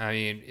 yeah. I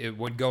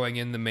mean, going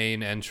in the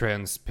main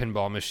entrance,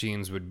 pinball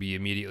machines would be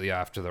immediately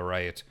off to the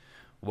right,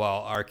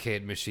 while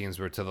arcade machines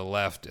were to the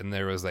left, and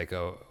there was like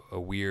a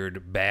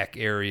weird back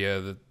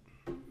area that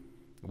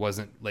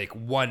wasn't like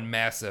one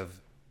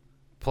massive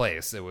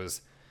place. It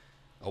was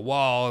a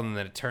wall, and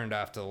then it turned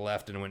off to the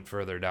left and went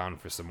further down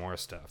for some more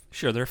stuff.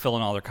 Sure, they're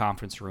filling all their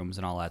conference rooms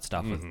and all that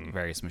stuff with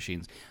various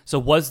machines. So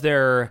was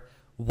there...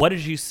 What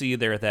did you see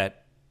there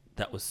that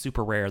was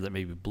super rare that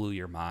maybe blew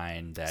your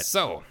mind?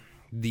 So,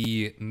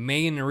 the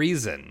main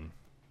reason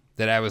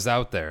that I was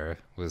out there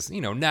was,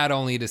 not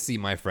only to see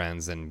my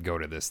friends and go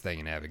to this thing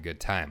and have a good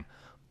time,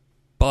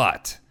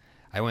 but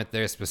I went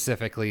there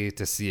specifically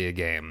to see a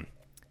game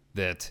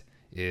that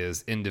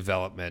is in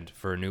development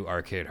for new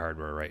arcade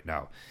hardware right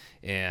now.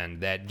 And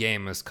that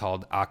game is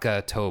called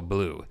Aka to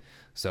Blue.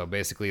 So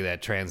basically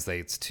that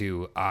translates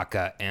to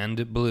Aka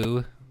and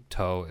Blue.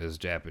 To is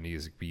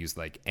Japanese, we use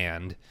like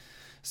and.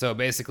 So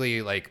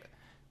basically like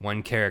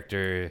one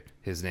character,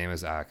 his name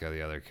is Aka,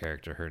 the other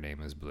character, her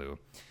name is Blue.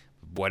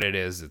 What it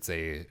is, it's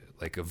a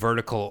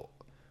vertical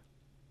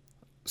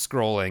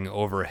scrolling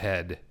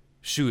overhead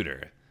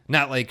shooter.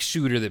 Not like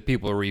shooter that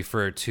people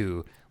refer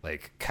to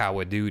like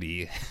Call of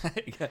Duty,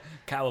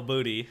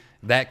 Kawabuti.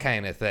 that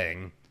kind of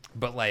thing.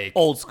 But like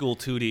Old school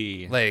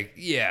 2D. like,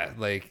 yeah,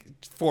 like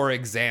for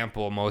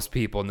example, most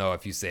people know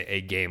if you say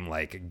a game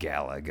like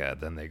Galaga,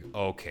 then they go,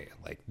 okay,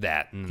 like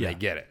that, and they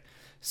get it.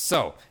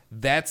 So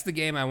that's the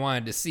game I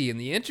wanted to see. And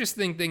the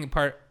interesting thing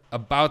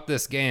about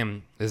this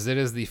game is it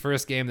is the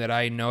first game that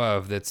I know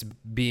of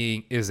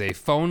is a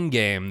phone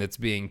game that's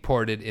being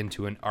ported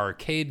into an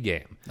arcade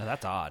game. Now,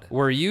 that's odd.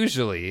 Where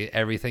usually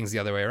everything's the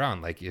other way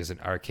around. Like there's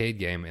an arcade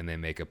game and they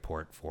make a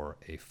port for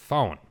a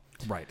phone.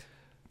 Right.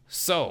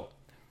 So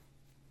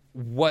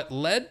what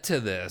led to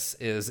this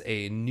is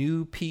a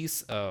new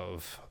piece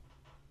of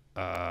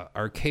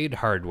arcade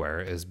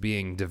hardware is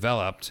being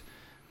developed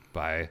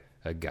by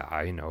a guy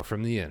I know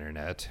from the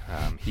internet.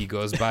 He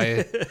goes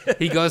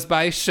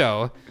by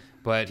Show,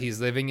 but he's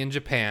living in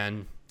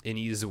Japan and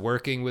he's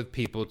working with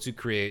people to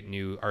create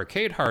new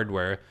arcade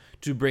hardware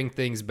to bring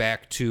things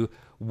back to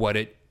what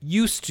it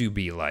used to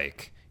be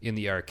like in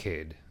the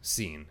arcade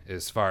scene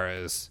as far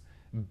as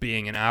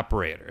being an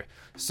operator.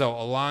 So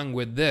along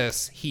with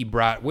this, he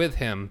brought with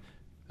him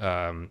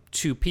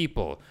two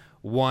people.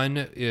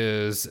 One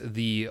is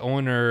the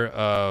owner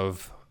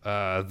of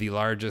the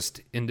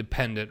largest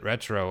independent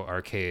retro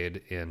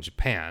arcade in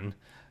Japan.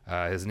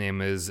 His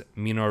name is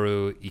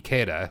Minoru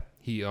Ikeda.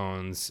 He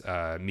owns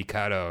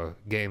Mikado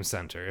Game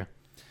Center.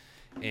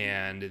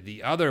 And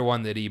the other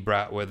one that he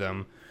brought with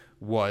him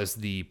was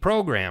the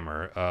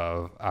programmer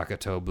of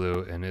Akato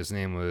Blue, and his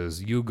name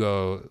was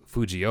Yugo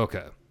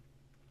Fujioka.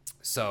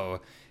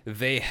 So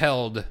they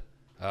held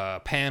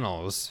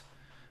panels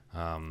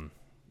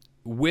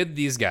with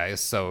these guys.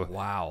 So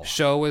wow.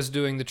 Sho was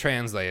doing the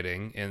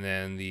translating, and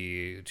then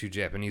the two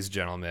Japanese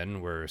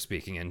gentlemen were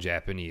speaking in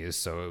Japanese.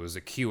 So it was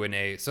a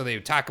Q&A. So they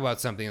would talk about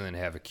something and then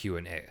have a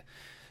Q&A.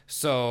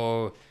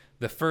 So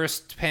the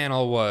first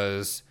panel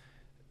was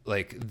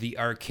like the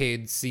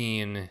arcade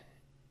scene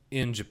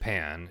in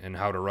Japan and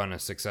how to run a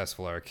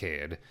successful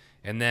arcade.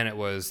 And then it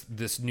was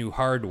this new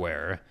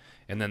hardware.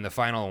 And then the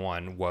final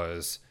one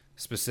was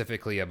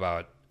specifically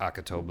about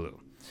Akato Blue.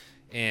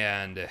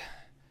 And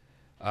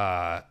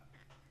I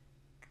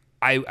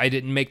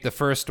didn't make the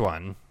first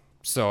one,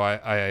 so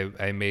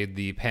I made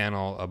the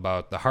panel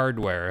about the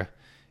hardware,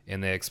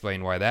 and they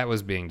explained why that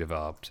was being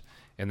developed,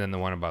 and then the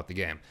one about the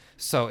game.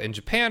 So in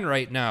Japan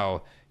right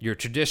now, your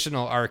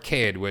traditional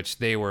arcade, which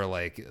they were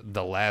like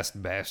the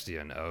last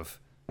bastion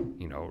of,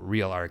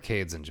 real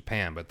arcades in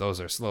Japan, but those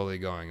are slowly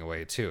going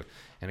away too.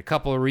 And a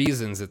couple of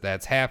reasons that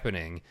that's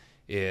happening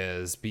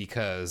is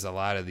because a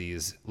lot of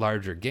these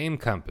larger game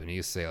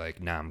companies, say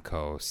like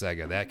Namco,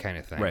 Sega, that kind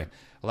of thing, right.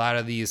 A lot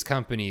of these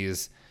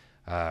companies,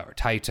 or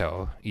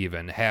Taito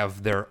even,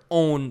 have their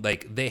own,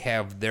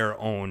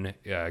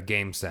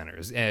 game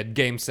centers. And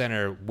game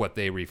center, what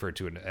they refer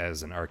to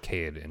as an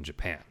arcade in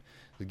Japan,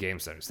 the game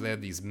center. So they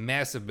have these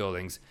massive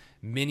buildings,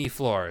 mini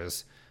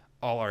floors,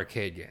 all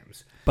arcade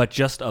games. But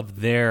just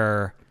of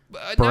their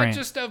not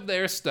just of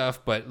their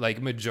stuff, but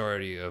like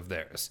majority of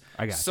theirs.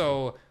 I got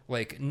so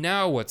like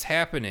now what's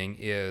happening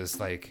is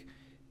like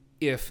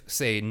if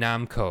say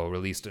Namco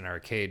released an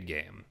arcade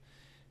game,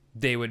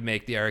 they would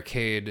make the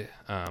arcade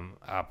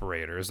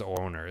operators,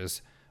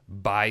 owners,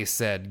 buy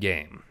said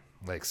game.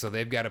 Like, so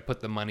they've got to put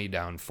the money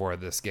down for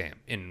this game.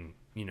 And,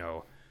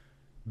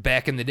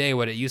 back in the day,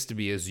 what it used to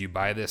be is you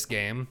buy this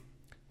game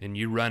and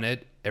you run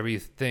it.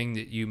 Everything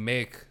that you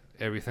make,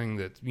 everything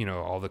that,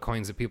 all the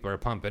coins that people are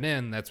pumping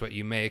in, that's what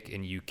you make,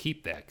 and you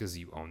keep that because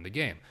you own the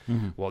game.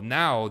 Mm-hmm. Well,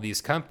 now these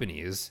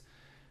companies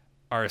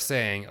are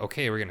saying,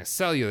 okay, we're going to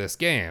sell you this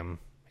game.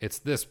 It's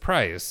this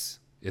price.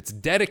 It's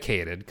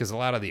dedicated, because a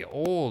lot of the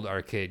old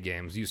arcade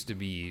games used to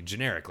be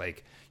generic.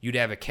 Like, you'd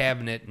have a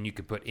cabinet and you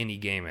could put any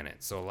game in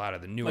it. So a lot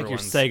of the newer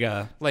ones, like your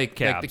Sega, like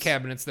the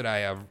cabinets that I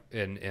have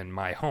in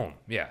my home.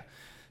 Yeah.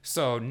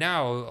 So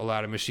now a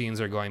lot of machines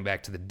are going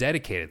back to the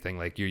dedicated thing,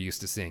 like you're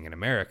used to seeing in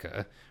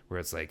America, where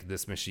it's like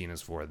this machine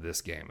is for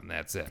this game and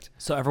that's it.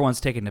 So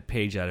everyone's taking a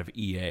page out of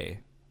EA.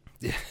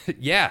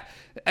 Yeah,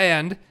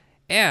 and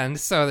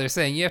so they're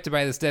saying you have to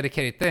buy this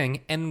dedicated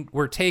thing, and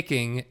we're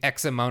taking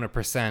X amount of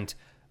percent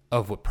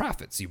of what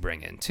profits you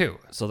bring in too.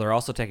 So they're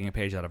also taking a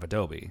page out of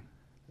Adobe.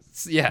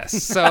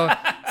 Yes. So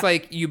it's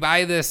like you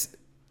buy this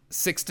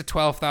 $6,000 to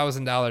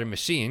 $12,000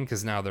 machine,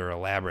 because now they're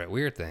elaborate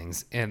weird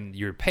things, and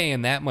you're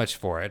paying that much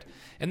for it,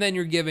 and then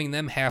you're giving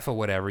them half of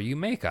whatever you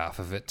make off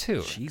of it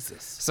too.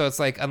 Jesus. So it's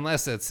like,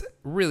 unless it's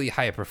really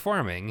high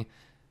performing,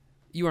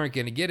 you aren't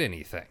going to get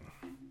anything.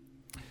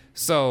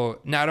 So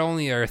not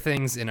only are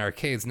things in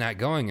arcades not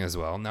going as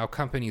well, now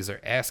companies are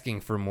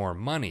asking for more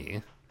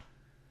money.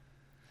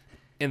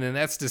 And then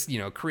that's just,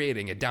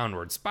 creating a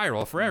downward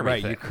spiral for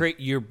everything.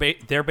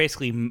 Right. They're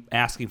basically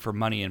asking for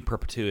money in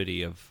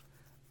perpetuity of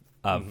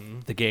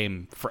the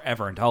game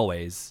forever and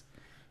always.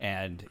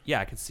 And yeah,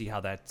 I can see how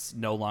that's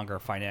no longer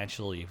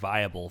financially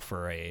viable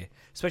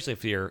especially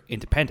if you're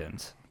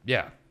independent.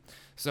 Yeah.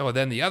 So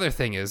then the other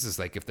thing is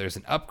like if there's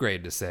an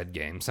upgrade to said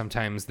game,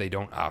 sometimes they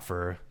don't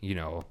offer,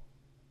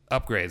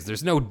 upgrades.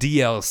 There's no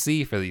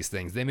DLC for these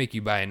things. They make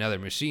you buy another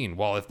machine.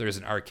 Well, if there's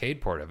an arcade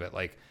port of it,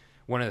 like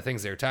one of the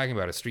things they were talking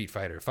about is Street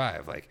Fighter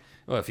V. Like,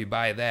 well, if you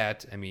buy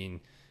that, I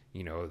mean,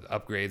 the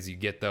upgrades, you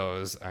get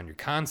those on your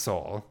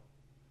console,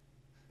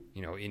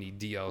 any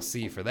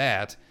DLC for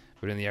that.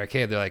 But in the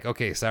arcade, they're like,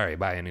 okay, sorry,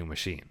 buy a new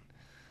machine.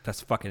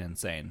 That's fucking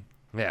insane.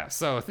 Yeah,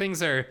 so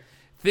things are,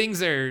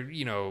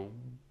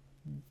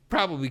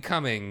 probably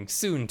coming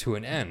soon to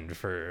an end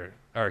for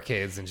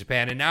arcades in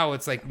Japan. And now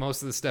it's like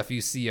most of the stuff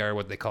you see are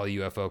what they call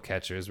UFO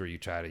catchers, where you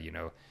try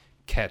to,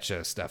 catch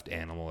a stuffed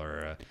animal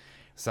or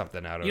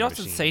something out of a machine. You know what's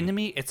insane to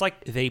me? It's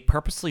like they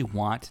purposely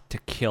want to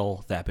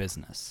kill that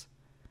business.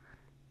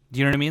 Do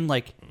you know what I mean?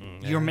 Like,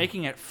 you're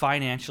making it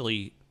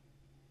financially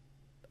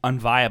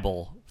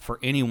unviable for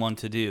anyone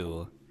to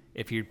do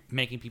if you're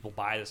making people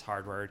buy this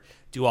hardware,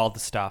 do all the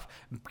stuff,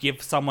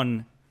 give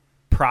someone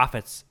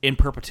profits in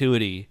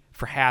perpetuity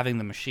for having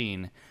the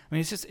machine. I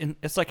mean,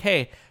 it's like,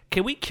 hey,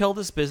 can we kill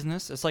this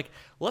business? It's like,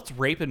 let's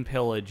rape and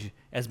pillage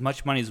as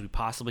much money as we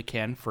possibly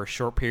can for a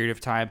short period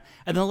of time,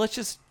 and then let's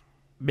just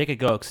make it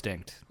go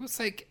extinct. Well, it's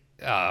like,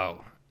 I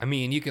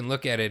mean, you can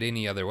look at it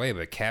any other way,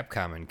 but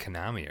Capcom and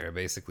Konami are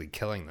basically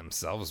killing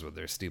themselves with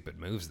their stupid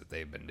moves that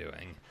they've been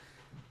doing.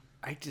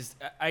 I guess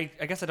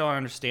I don't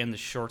understand the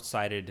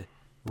short-sighted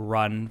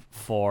run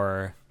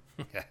for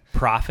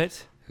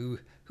profit. Who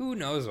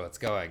knows what's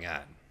going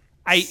on?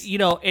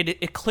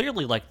 It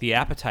clearly, like, the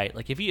appetite,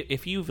 like,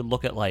 if you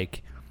look at,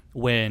 like,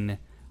 when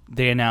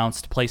they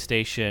announced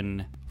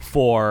PlayStation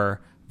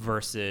 4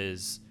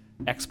 versus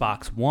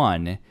Xbox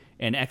One,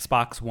 and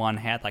Xbox One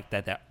had like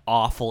that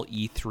awful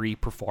E3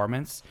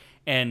 performance,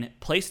 and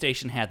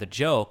PlayStation had the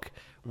joke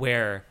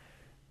where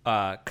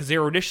because they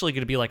were initially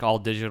going to be like all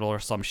digital or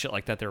some shit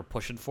like that, they were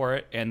pushing for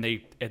it, and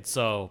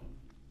so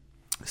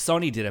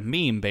Sony did a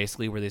meme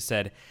basically where they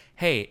said,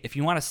 hey, if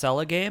you want to sell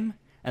a game,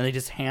 and they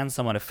just hand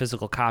someone a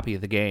physical copy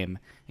of the game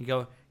and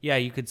go, yeah,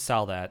 you could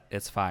sell that,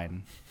 it's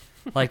fine.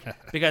 Like,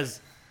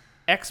 because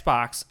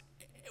Xbox,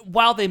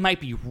 while they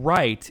might be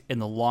right in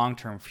the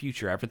long-term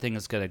future, everything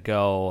is going to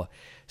go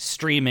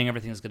streaming,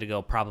 everything is going to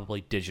go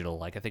probably digital.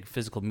 Like, I think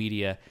physical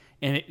media,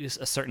 in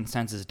a certain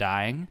sense, is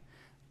dying.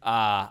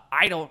 I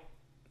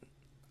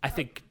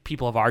think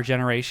people of our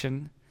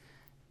generation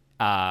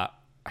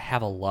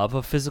have a love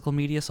of physical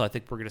media, so I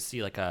think we're going to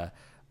see like a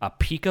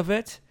peak of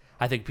it.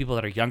 I think people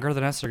that are younger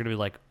than us are going to be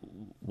like,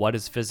 what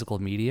is physical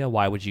media?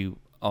 Why would you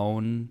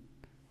own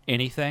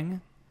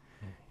anything?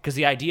 Because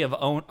the idea of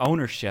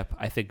ownership,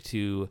 I think,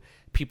 to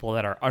people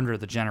that are under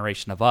the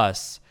generation of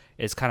us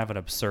is kind of an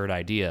absurd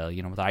idea, with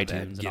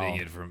iTunes and all. Getting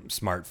it from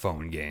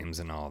smartphone games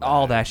and all that.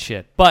 All that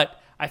shit.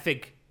 But I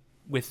think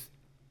with,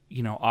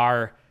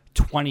 our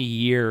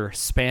 20-year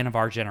span of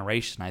our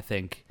generation, I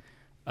think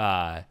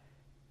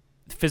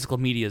physical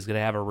media is going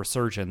to have a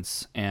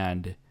resurgence,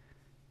 and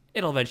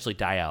it'll eventually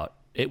die out.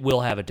 It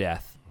will have a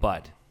death.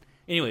 But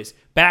anyways,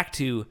 back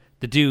to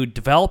the dude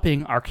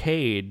developing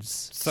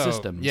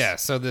systems. Yeah,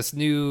 so this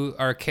new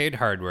arcade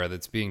hardware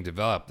that's being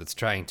developed that's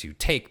trying to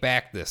take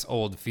back this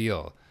old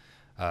feel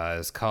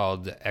is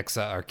called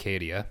Exa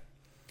Arcadia.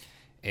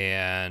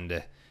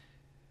 And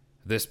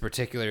this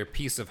particular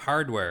piece of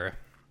hardware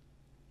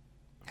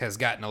has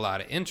gotten a lot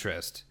of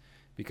interest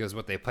because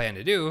what they plan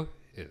to do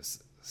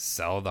is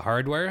sell the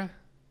hardware,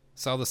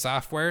 sell the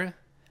software.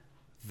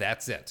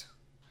 That's it.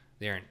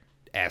 They aren't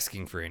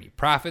asking for any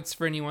profits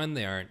for anyone.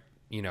 They aren't,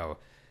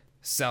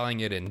 selling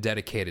it in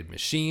dedicated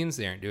machines.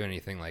 They aren't doing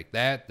anything like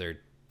that. They're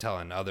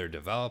telling other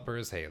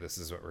developers, hey, this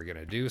is what we're going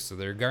to do. So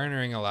they're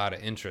garnering a lot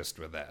of interest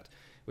with that,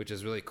 which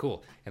is really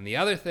cool. And the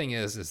other thing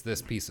is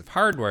this piece of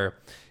hardware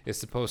is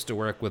supposed to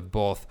work with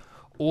both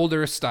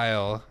older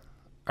style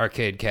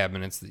arcade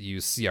cabinets that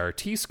use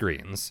CRT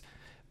screens,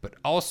 but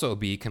also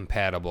be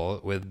compatible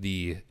with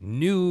the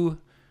new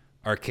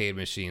arcade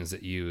machines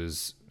that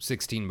use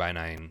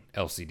 16:9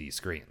 LCD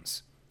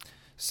screens.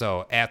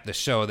 So at the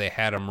show, they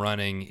had them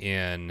running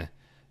in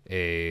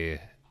a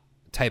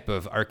type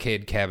of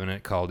arcade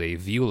cabinet called a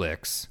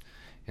Vulix,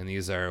 and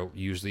these are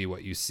usually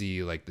what you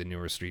see like the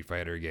newer Street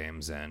Fighter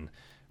games and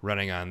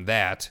running on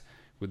that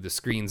with the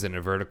screens in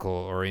a vertical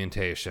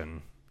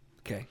orientation.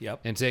 Okay,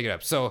 yep. And take it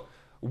up. So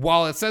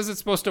while it says it's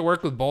supposed to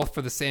work with both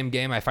for the same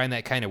game, I find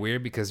that kind of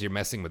weird because you're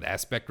messing with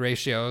aspect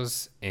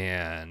ratios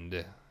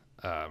and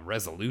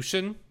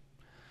resolution.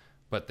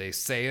 But they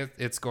say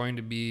it's going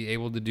to be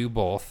able to do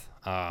both.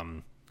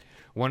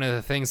 One of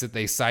the things that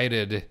they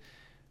cited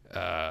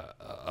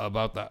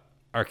about the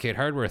arcade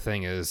hardware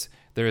thing is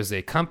there is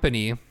a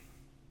company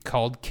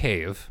called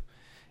Cave,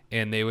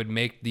 and they would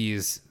make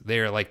these.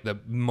 They're like the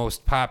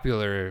most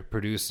popular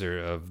producer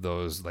of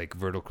those like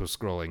vertical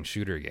scrolling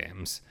shooter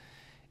games.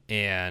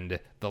 And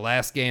the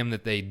last game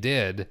that they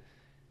did,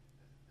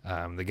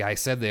 the guy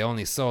said they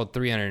only sold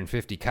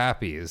 350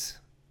 copies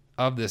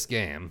of this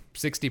game.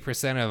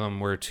 60% of them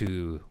were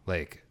to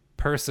like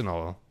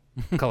personal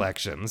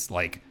collections,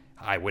 like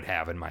I would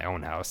have in my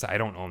own house. I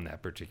don't own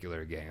that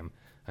particular game,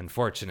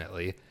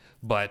 unfortunately,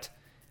 but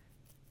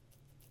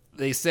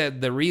they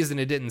said the reason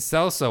it didn't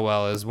sell so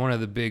well is one of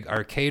the big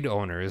arcade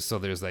owners. So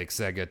there's like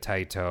Sega,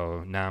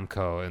 Taito,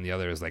 Namco, and the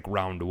other is like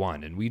Round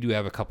One. And we do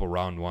have a couple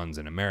Round Ones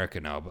in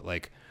America now, but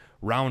like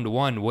Round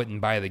One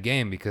wouldn't buy the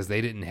game because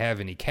they didn't have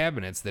any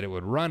cabinets that it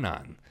would run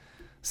on.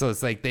 So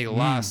it's like they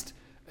lost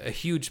a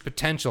huge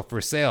potential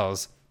for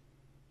sales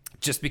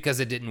just because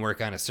it didn't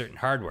work on a certain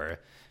hardware.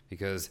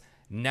 Because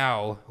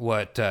now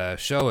what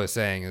Sho is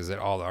saying is that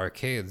all the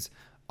arcades,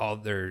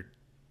 they're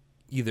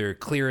either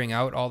clearing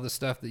out all the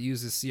stuff that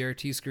uses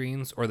CRT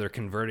screens or they're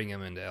converting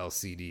them into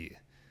LCD,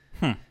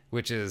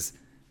 which is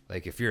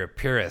like, if you're a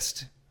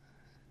purist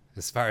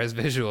as far as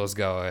visuals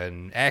go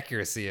and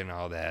accuracy and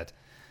all that,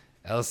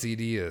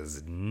 LCD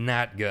is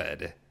not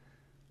good.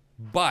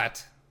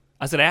 But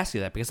I was going to ask you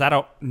that because I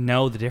don't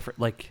know the difference.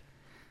 Like,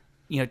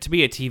 to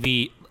be a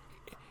TV,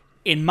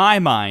 in my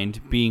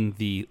mind, being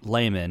the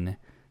layman,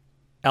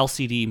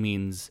 LCD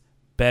means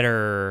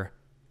better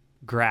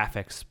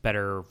graphics,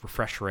 better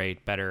refresh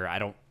rate,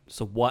 better.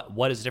 So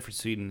what is the difference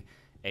between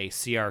a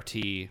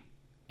CRT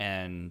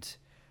and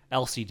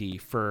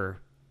LCD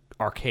for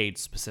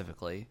arcades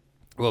specifically?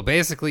 Well,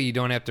 basically, you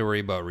don't have to worry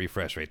about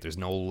refresh rate. There's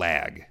no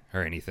lag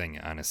or anything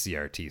on a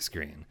CRT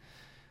screen.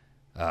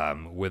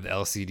 With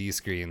LCD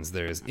screens,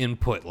 there's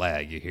input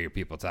lag. You hear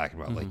people talking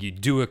about, like you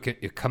do a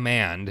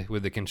command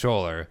with the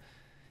controller,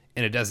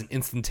 and it doesn't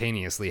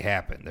instantaneously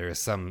happen. There is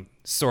some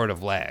sort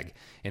of lag.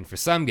 And for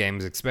some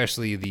games,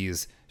 especially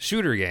these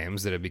shooter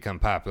games that have become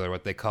popular,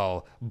 what they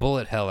call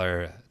Bullit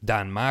Heller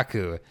Don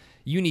Maku,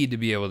 you need to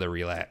be able to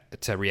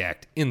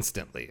react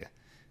instantly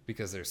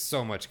because there's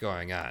so much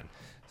going on.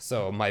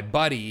 So my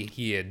buddy,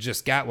 he had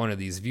just got one of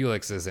these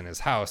Vulixes in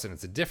his house, and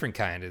it's a different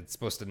kind. It's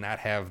supposed to not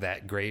have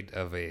that great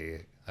of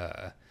a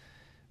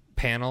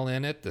panel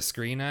in it, the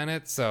screen on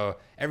it. So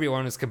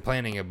everyone was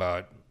complaining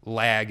about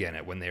lag in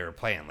it when they were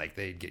playing. Like,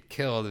 they'd get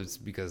killed. It's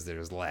because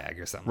there's lag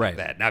or something like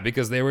that. Not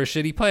because they were a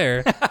shitty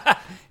player.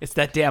 It's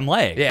that damn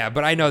lag. Yeah,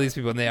 but I know these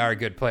people, and they are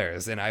good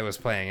players, and I was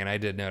playing, and I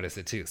did notice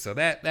it too. So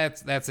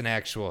that's an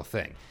actual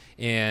thing.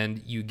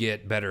 And you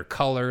get better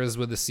colors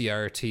with the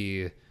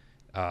CRT.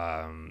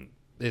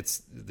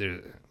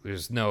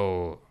 There's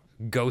no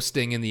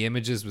ghosting in the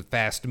images with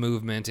fast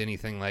movement,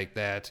 anything like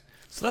that.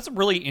 So that's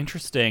really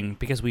interesting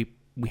because we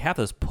have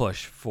this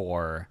push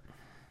for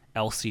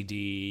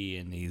LCD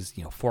and these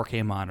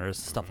 4K monitors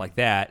and stuff like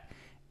that,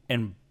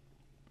 and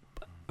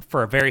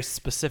for a very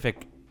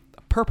specific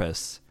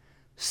purpose,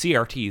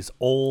 CRT's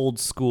old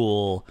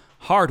school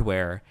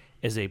hardware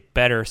is a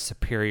better,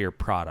 superior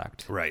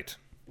product. Right.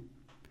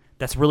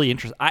 That's really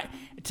interesting.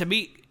 To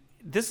me,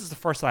 this is the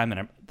first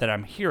time that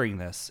I'm hearing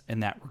this in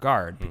that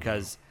regard,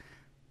 because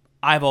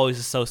I've always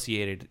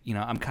associated,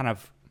 I'm kind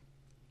of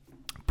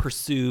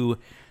pursue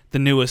the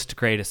newest,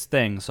 greatest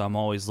thing, so I'm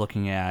always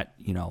looking at,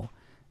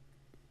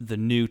 the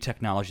new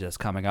technology that's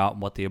coming out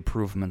and what the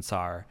improvements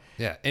are.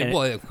 Yeah, and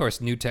well, of course,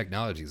 new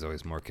technology is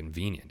always more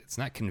convenient. It's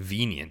not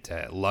convenient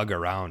to lug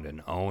around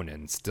and own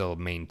and still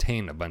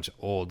maintain a bunch of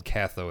old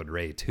cathode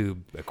ray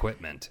tube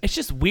equipment. It's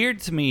just weird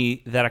to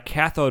me that a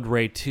cathode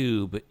ray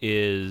tube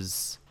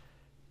is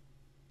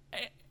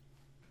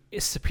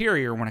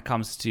superior when it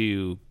comes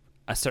to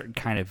a certain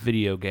kind of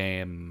video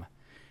game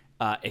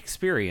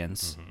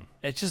experience.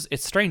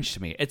 It's strange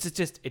to me.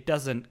 It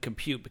doesn't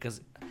compute because.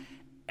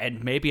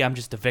 And maybe I'm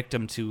just a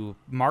victim to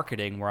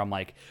marketing where I'm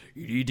like,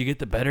 you need to get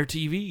the better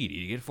TV, you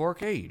need to get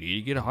 4K, you need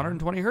to get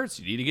 120 hertz,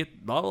 you need to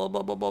get blah, blah,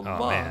 blah, blah, blah, blah.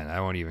 Oh, man,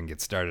 I won't even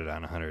get started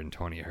on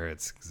 120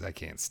 hertz because I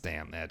can't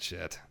stand that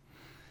shit.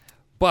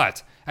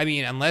 But, I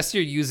mean, unless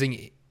you're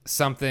using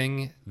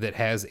something that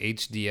has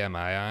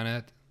HDMI on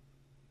it,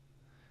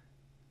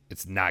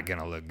 it's not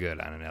going to look good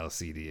on an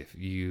LCD. If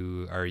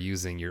you are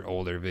using your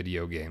older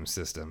video game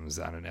systems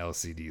on an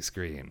LCD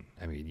screen,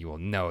 I mean, you will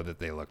know that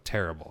they look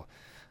terrible.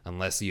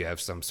 Unless you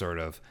have some sort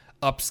of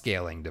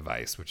upscaling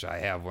device, which I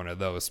have one of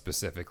those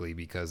specifically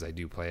because I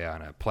do play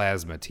on a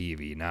plasma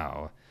TV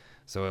now.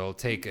 So it'll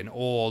take an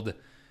old,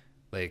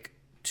 like,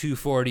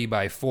 240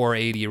 by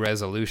 480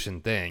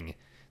 resolution thing,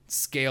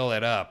 scale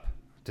it up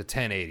to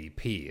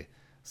 1080p.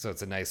 So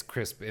it's a nice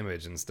crisp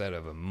image instead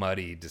of a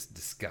muddy, just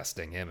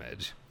disgusting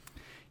image.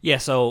 Yeah,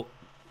 so,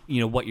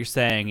 what you're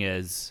saying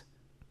is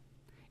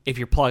if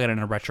you're plugging in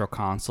a retro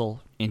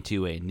console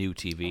into a new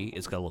TV,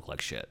 it's going to look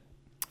like shit.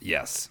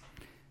 Yes.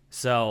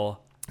 So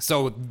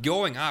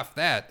going off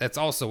that, that's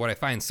also what I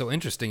find so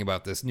interesting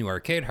about this new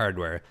arcade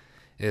hardware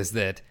is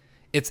that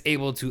it's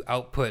able to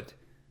output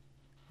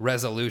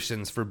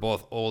resolutions for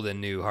both old and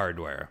new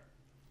hardware.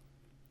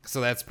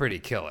 So that's pretty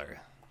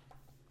killer.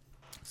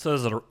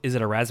 So is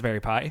it a Raspberry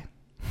Pi?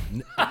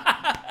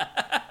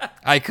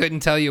 I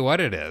couldn't tell you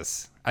what it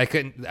is.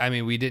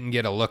 We didn't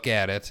get a look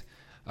at it.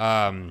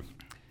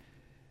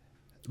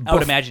 I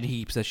would imagine he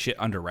keeps that shit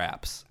under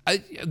wraps.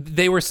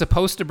 They were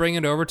supposed to bring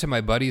it over to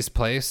my buddy's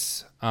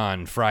place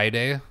on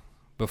Friday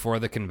before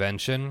the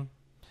convention,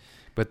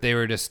 but they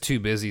were just too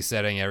busy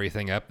setting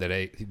everything up that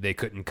they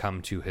couldn't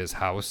come to his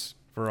house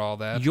for all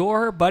that.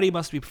 Your buddy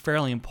must be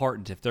fairly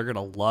important if they're going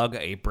to lug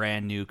a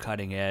brand new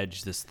cutting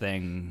edge this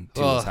thing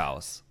to his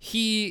house.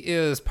 He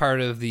is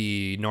part of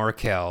the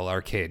NorCal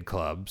Arcade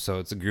Club, so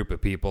it's a group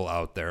of people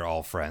out there,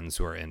 all friends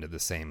who are into the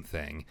same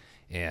thing.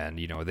 And,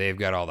 you know, they've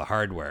got all the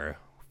hardware.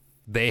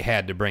 They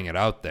had to bring it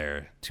out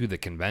there to the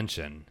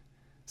convention.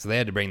 So they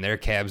had to bring their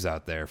cabs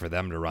out there for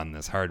them to run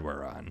this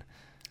hardware on.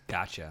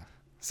 Gotcha.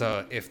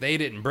 So if they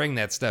didn't bring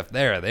that stuff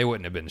there, they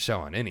wouldn't have been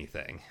showing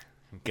anything.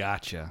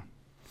 Gotcha.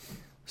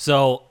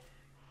 So,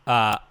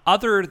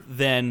 other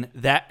than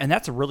that, and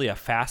that's really a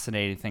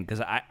fascinating thing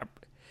because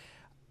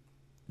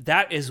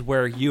that is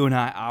where you and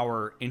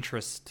our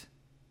interest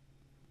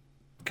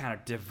kind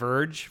of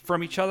diverge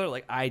from each other.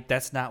 Like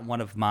that's not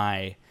one of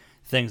my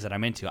things that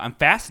I'm into. I'm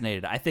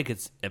fascinated. I think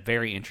it's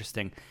very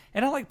interesting,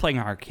 and I like playing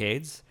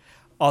arcades.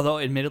 Although,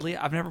 admittedly,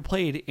 I've never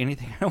played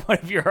anything in one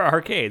of your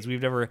arcades.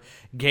 We've never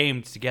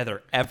gamed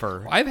together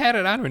ever. I've had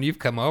it on when you've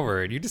come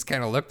over, and you just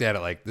kind of looked at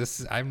it like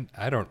this. I'm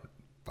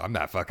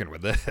not fucking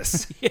with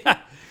this. Yeah.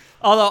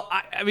 Although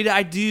I mean,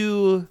 I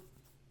do.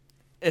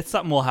 It's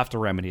something we'll have to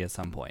remedy at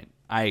some point.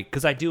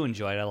 Because I do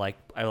enjoy it.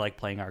 I like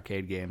playing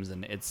arcade games,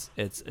 and it's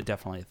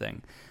definitely a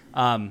thing.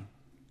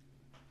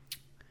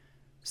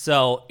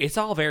 So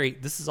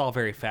this is all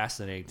very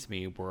fascinating to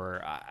me.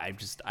 Where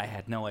I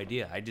had no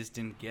idea. I just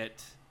didn't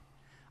get.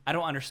 I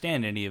don't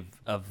understand any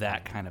of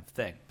that kind of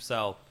thing.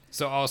 So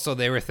also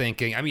they were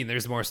thinking, I mean,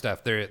 there's more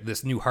stuff.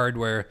 This new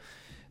hardware,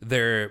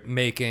 they're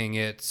making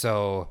it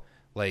so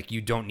like you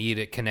don't need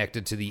it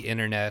connected to the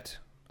internet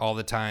all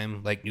the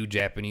time. Like new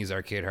Japanese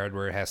arcade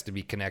hardware has to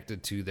be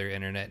connected to their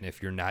internet, and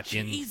if you're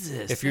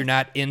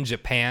not in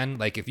Japan,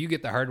 like if you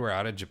get the hardware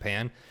out of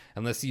Japan,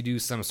 unless you do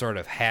some sort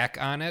of hack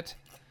on it,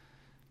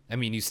 I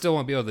mean, you still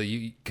won't be able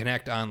to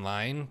connect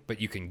online, but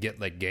you can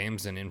get like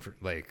games and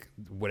like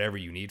whatever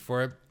you need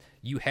for it.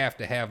 You have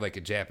to have like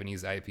a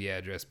Japanese IP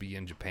address be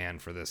in Japan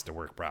for this to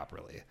work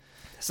properly.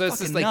 So it's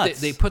just like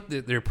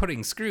they're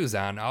putting screws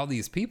on all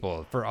these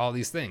people for all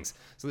these things.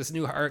 So this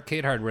new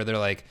arcade hardware, they're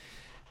like,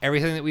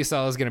 everything that we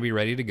sell is going to be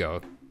ready to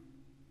go.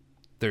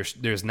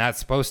 There's not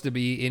supposed to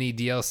be any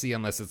DLC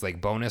unless it's like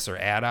bonus or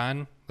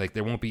add-on. Like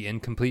there won't be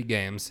incomplete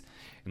games,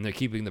 and they're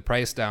keeping the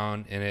price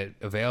down and it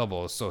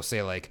available. So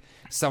say like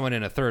someone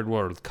in a third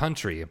world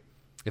country,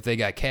 if they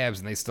got cabs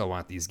and they still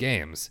want these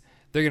games,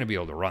 they're going to be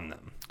able to run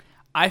them.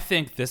 I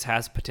think this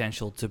has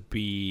potential to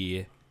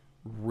be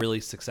really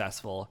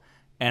successful.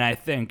 And I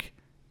think,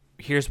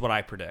 here's what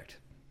I predict.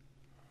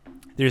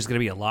 There's going to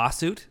be a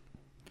lawsuit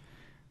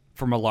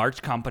from a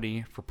large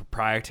company for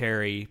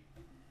proprietary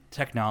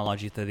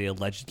technology that they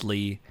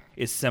allegedly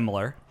is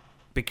similar.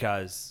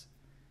 Because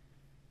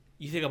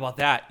you think about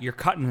that, you're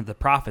cutting into the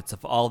profits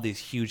of all these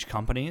huge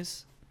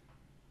companies.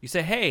 You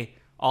say, hey,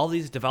 all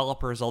these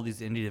developers, all these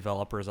indie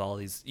developers,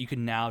 you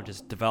can now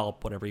just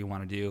develop whatever you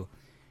want to do,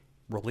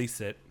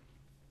 release it,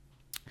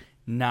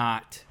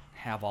 not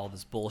have all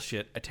this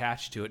bullshit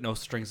attached to it, no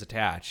strings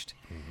attached.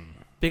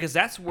 Mm-hmm. Because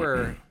that's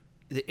where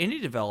the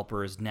indie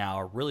developers now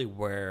are really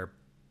where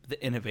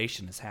the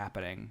innovation is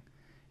happening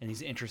and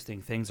these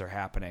interesting things are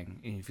happening.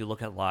 And if you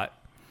look at a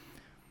lot,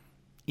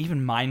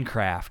 even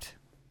Minecraft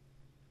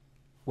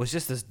was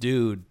just this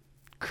dude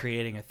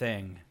creating a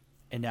thing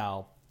and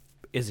now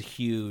is a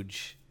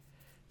huge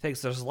thing.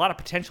 So there's a lot of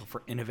potential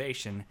for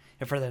innovation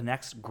and for the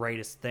next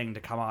greatest thing to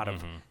come out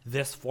of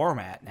this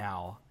format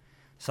now.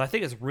 So I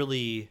think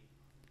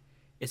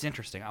it's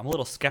interesting. I'm a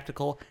little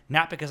skeptical,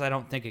 not because I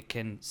don't think it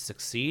can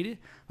succeed,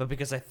 but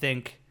because I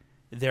think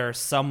there's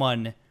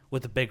someone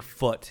with a big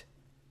foot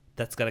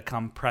that's going to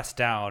come press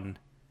down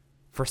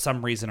for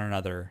some reason or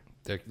another.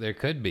 There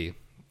could be,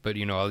 but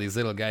you know, all these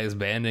little guys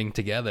banding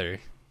together,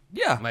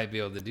 might be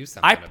able to do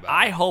something about it.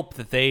 I hope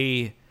that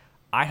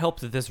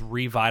this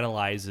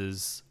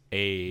revitalizes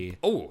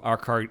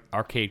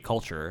arcade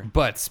culture.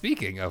 But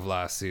speaking of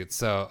lawsuits,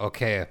 so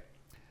okay.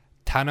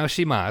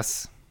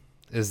 Tanoshimas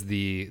is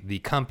the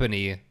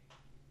company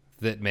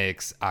that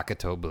makes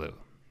Akato Blue,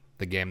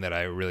 the game that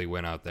I really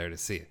went out there to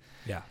see.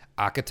 Yeah.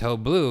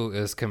 Akato Blue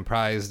is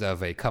comprised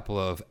of a couple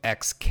of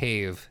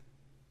ex-Cave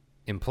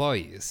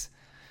employees.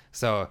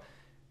 So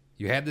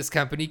you had this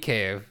company,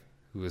 Cave,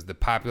 who was the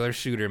popular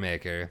shooter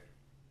maker.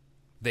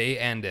 They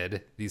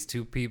ended. These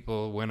two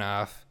people went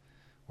off,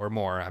 or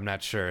more, I'm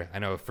not sure. I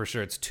know for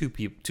sure it's two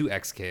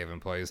ex-Cave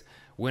employees.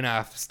 Went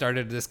off,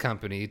 started this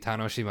company,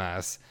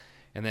 Tanoshimas,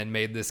 and then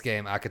made this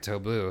game, Akato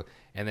Blue,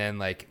 and then,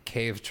 like,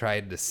 Cave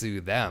tried to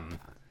sue them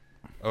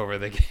over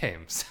the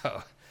game.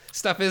 So,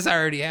 stuff is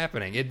already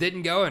happening. It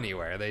didn't go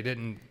anywhere. They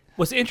didn't...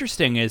 What's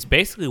interesting is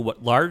basically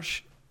what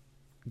large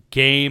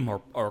game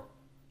or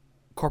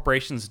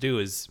corporations do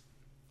is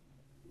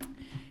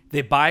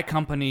they buy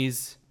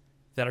companies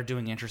that are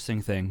doing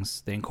interesting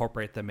things. They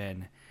incorporate them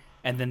in,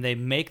 and then they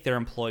make their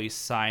employees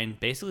sign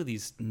basically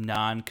these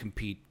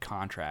non-compete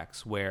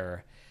contracts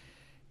where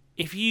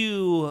if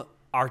you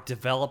are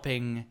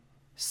developing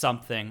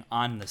something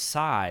on the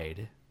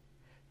side,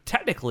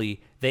 technically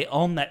they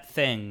own that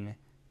thing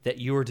that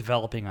you are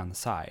developing on the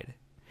side.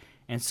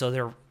 And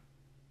so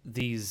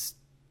these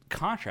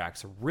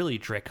contracts are really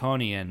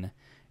draconian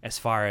as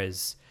far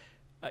as,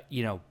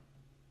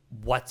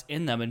 what's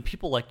in them. And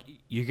people like,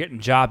 you're getting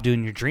a job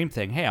doing your dream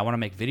thing. Hey, I want to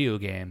make video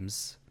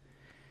games.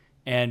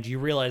 And you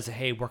realize,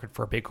 hey, working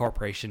for a big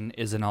corporation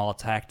isn't all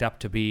it's hacked up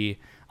to be.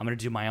 I'm going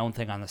to do my own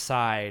thing on the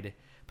side.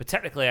 But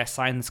technically, I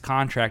signed this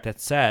contract that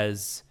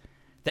says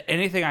that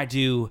anything I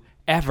do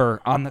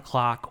ever on the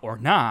clock or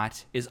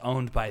not is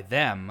owned by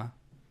them.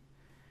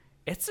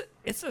 It's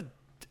a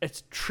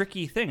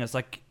tricky thing. It's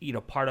like,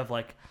 part of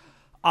like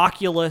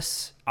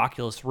Oculus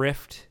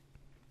Rift,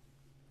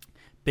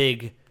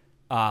 big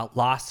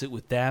lawsuit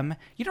with them.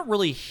 You don't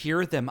really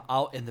hear them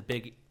out in the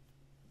big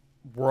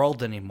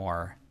world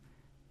anymore.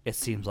 It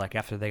seems like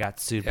after they got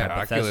sued by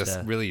Bethesda. Oculus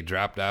really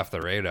dropped off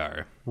the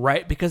radar.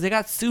 Right, because they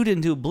got sued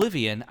into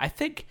oblivion. I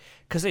think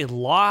because they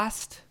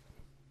lost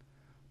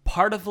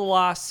part of the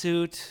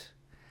lawsuit.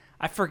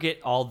 I forget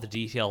all the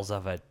details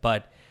of it,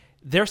 but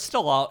they're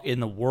still out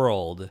in the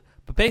world.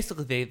 But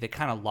basically, they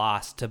kind of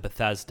lost to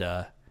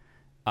Bethesda.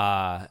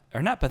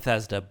 Or not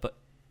Bethesda,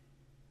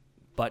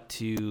 but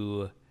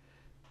to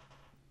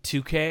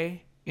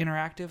 2K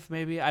Interactive,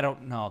 maybe? I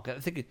don't know.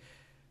 I think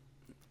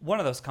one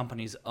of those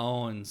companies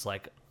owns,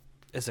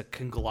 is a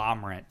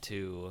conglomerate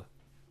to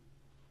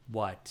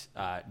what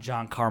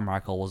John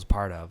Carmichael was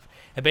part of.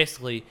 And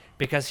basically,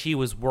 because he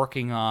was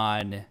working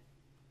on...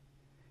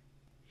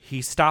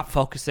 He stopped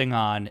focusing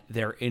on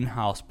their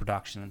in-house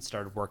production and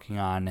started working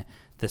on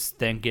this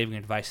thing, giving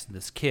advice to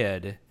this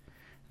kid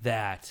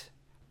that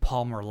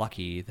Palmer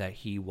Luckey, that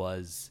he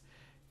was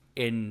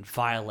in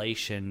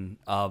violation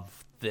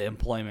of the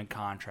employment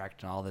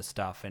contract and all this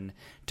stuff, and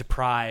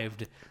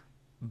deprived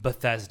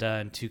Bethesda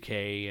and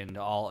 2K and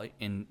all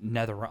in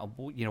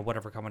NetherRealm,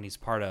 whatever company's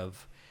part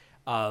of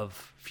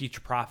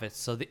future profits.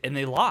 So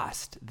they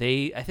lost.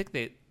 I think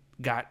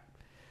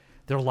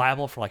they're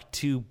liable for like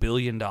 $2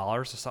 billion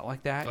or something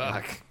like that.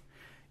 Fuck.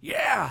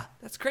 Yeah,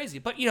 that's crazy.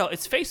 But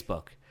it's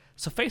Facebook.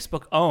 So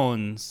Facebook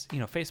owns,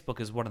 Facebook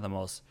is one of the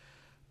most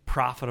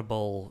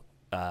profitable,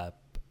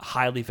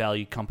 highly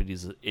valued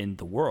companies in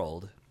the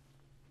world.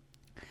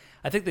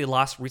 I think they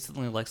lost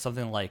recently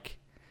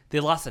they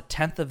lost a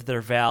tenth of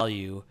their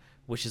value,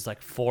 which is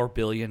like $4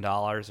 billion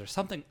or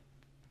something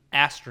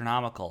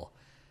astronomical.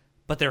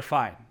 But they're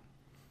fine.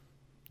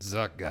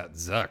 Zuck got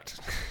zucked.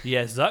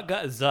 Yeah, Zuck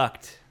got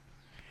zucked.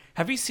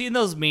 Have you seen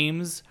those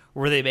memes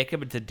where they make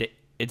them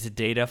into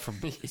data from...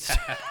 it's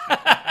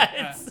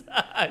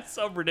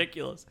so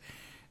ridiculous.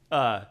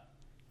 Can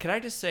I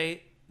just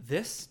say,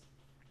 this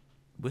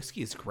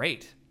whiskey is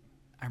great.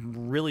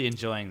 I'm really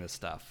enjoying this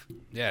stuff.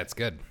 Yeah, it's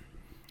good.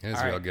 It's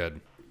All real right. good.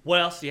 What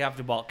else do you have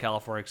about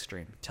California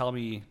Extreme? Give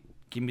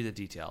me the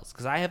details,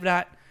 because I've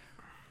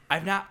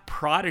not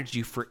prodded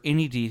you for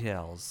any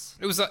details.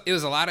 It was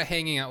a lot of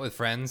hanging out with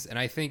friends, and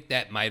I think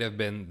that might have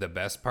been the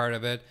best part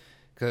of it,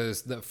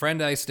 because the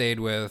friend I stayed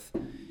with,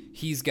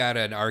 he's got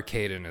an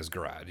arcade in his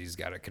garage. He's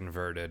got it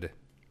converted,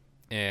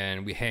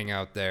 and we hang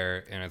out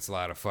there, and it's a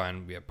lot of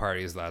fun. We have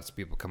parties, lots of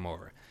people come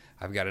over.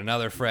 I've got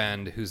another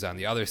friend who's on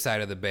the other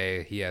side of the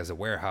bay. He has a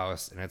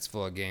warehouse, and it's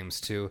full of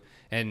games too.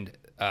 And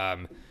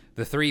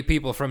the three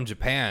people from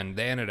Japan,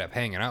 they ended up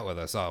hanging out with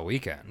us all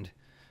weekend.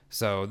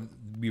 So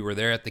we were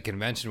there at the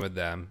convention with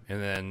them, and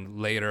then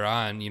later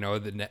on,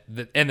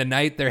 the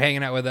night they're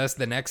hanging out with us.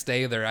 The next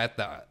day, they're at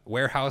the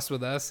warehouse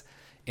with us,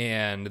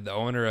 and the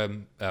owner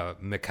of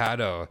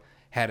Mikado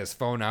had his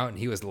phone out, and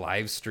he was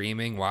live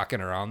streaming, walking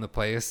around the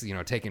place,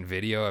 taking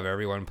video of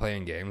everyone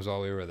playing games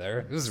while we were there.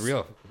 It was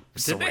real.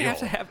 Did they have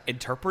to have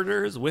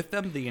interpreters with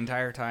them the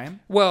entire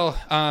time? Well,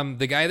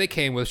 the guy that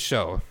came with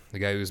Sho, the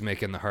guy who's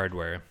making the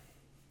hardware,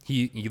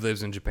 he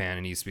lives in Japan,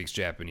 and he speaks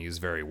Japanese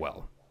very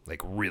well.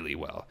 Like, really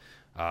well.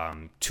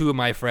 Two of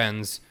my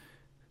friends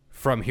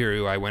from here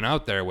who I went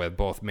out there with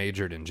both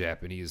majored in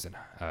Japanese in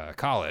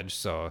college,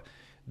 so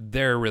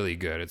they're really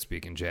good at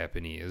speaking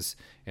Japanese.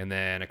 And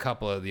then a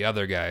couple of the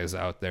other guys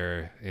out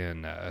there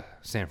in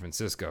San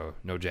Francisco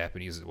know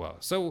Japanese as well.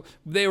 So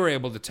they were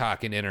able to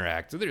talk and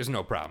interact. So there's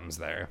no problems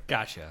there.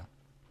 Gotcha.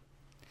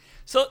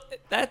 So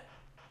that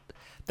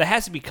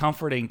has to be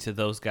comforting to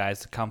those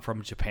guys to come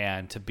from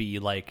Japan, to be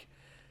like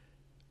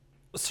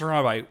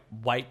surrounded by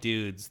white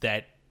dudes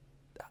that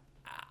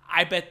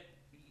I bet,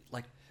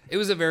 like... It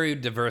was a very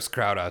diverse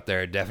crowd out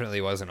there. It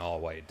definitely wasn't all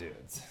white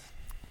dudes.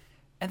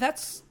 And that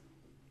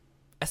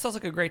sounds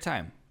like a great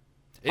time.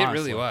 It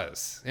honestly really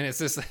was. And it's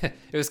just, it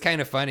was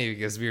kind of funny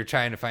because we were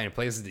trying to find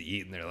places to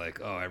eat, and they're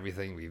like, oh,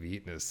 everything we've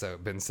eaten has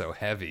been so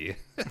heavy.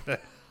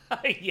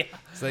 Yeah.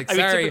 It's like,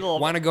 sorry,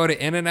 want to go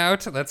to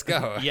In-N-Out? Let's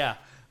go. Yeah.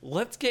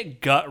 Let's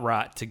get gut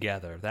rot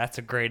together. That's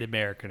a great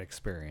American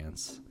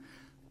experience.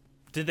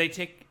 Did they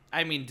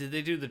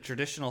do the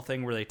traditional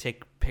thing where they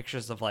take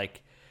pictures of,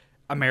 like,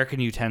 American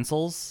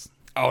utensils?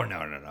 Oh,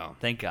 no.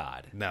 Thank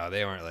God. No,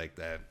 they weren't like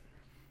that.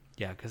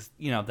 Yeah, because,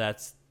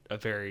 that's a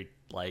very,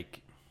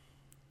 like,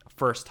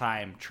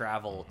 first-time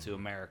travel to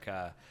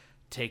America.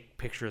 Take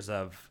pictures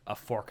of a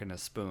fork and a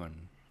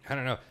spoon. I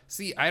don't know.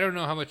 See, I don't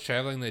know how much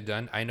traveling they've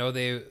done. I know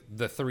the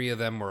three of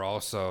them were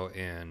also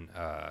in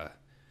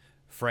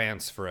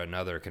France for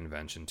another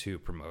convention, too,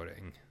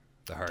 promoting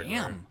the hardware.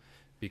 Damn.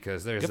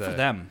 because Good for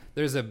them.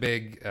 There's a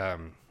big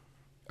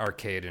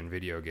arcade and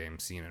video game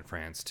scene in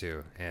France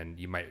too, and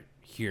you might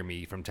hear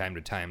me from time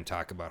to time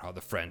talk about how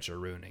the French are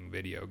ruining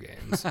video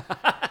games,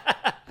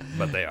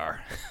 but they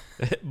are.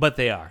 But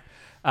they are.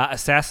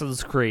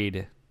 Assassin's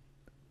Creed,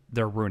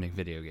 they're ruining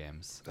video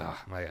games. Oh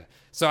my God.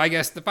 So I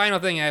guess the final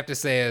thing I have to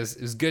say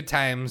is good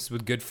times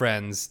with good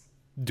friends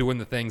doing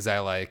the things I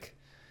like.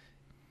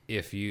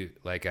 If you,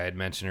 like I had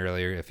mentioned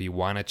earlier, if you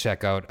want to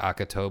check out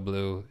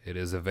Akatoblu, it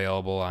is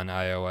available on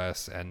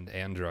iOS and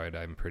Android,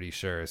 I'm pretty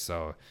sure.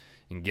 So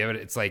you can give it,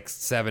 it's like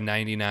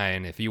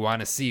 $7.99. If you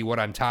want to see what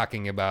I'm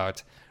talking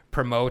about,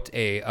 promote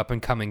a up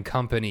and coming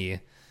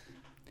company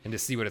and to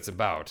see what it's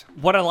about.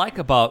 What I like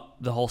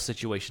about the whole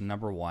situation,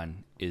 number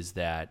one, is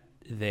that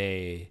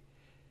they're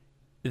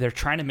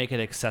trying to make it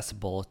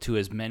accessible to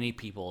as many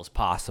people as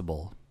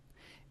possible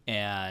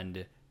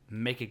and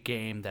make a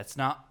game that's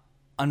not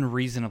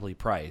unreasonably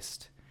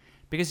priced.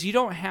 Because you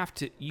don't have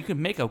to, you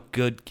can make a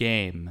good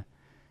game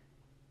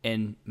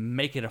and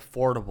make it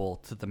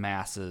affordable to the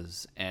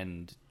masses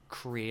and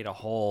create a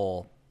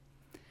whole,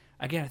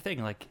 again, I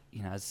think like,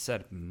 as I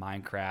said,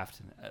 Minecraft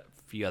and a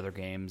few other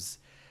games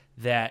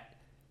that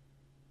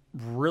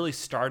really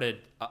started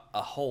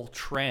a whole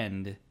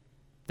trend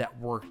that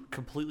were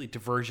completely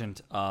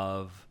divergent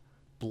of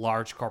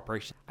large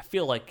corporations. I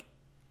feel like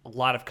a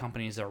lot of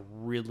companies are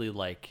really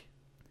like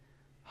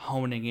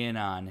honing in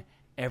on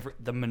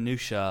the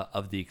minutia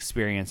of the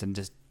experience and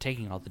just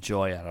taking all the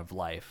joy out of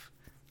life,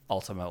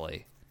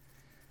 ultimately.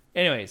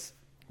 Anyways.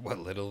 What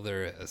little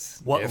there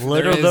is. What if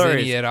little there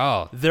is any at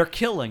all. They're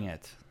killing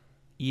it.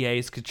 EA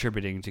is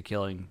contributing to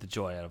killing the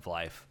joy out of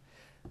life.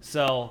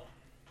 So,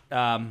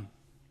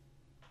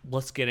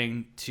 let's get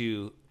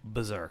into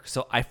Berserk.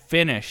 So I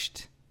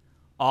finished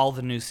all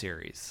the new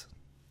series.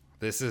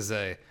 This is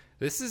a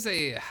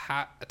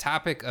hot a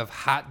topic of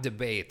hot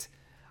debate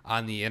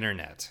on the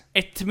internet.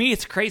 To me,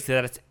 it's crazy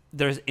that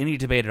there's any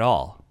debate at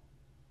all.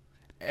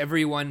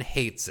 Everyone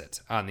hates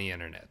it on the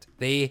internet.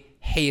 They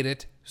hate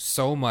it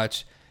so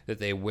much that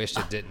they wish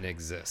it didn't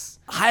exist.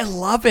 I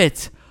love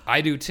it.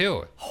 I do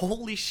too.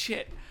 Holy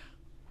shit.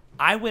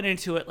 I went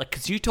into it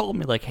because you told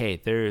me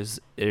hey, there's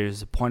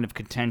a point of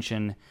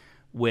contention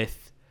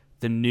with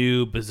the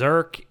new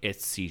Berserk.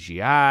 It's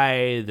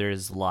CGI.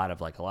 There's a lot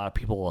of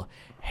people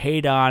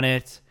hate on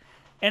it.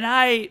 And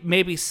I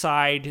maybe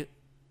I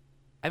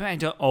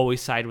don't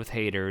always side with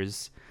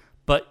haters,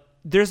 but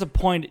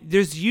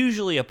there's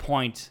usually a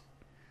point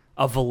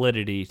of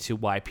validity to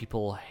why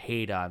people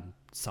hate on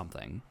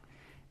something.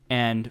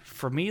 And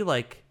for me,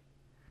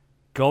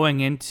 going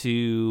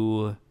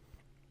into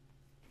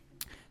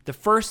the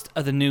first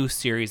of the new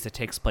series that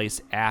takes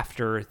place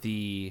after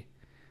the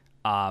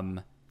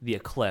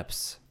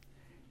eclipse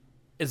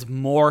is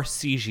more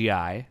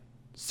CGI,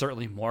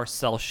 certainly more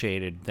cel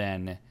shaded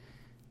than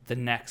the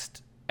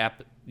next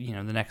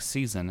the next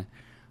season,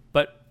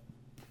 but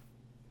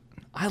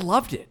I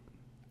loved it.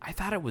 I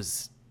thought it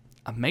was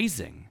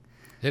amazing.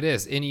 It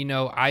is,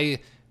 and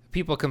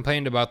people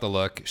complained about the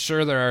look.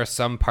 Sure, there are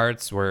some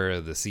parts where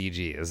the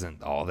CG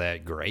isn't all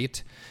that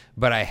great,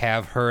 but I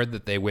have heard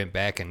that they went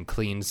back and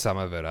cleaned some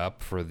of it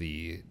up for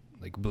the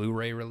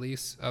Blu-ray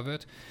release of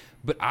it.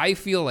 But I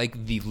feel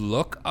like the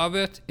look of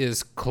it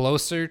is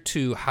closer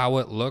to how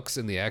it looks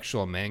in the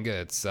actual manga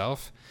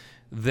itself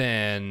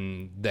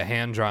than the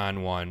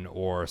hand-drawn one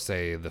or,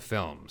 say, the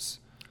films.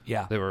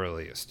 Yeah, they were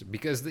released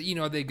because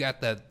they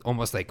got that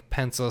almost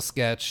pencil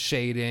sketch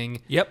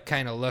shading,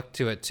 kind of look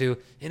to it too,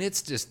 and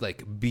it's just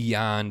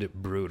beyond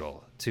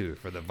brutal too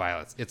for the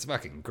violence. It's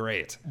fucking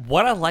great.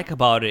 What I like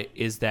about it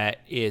is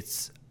that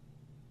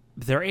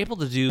they're able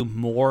to do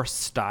more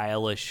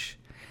stylish,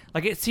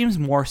 it seems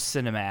more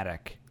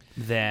cinematic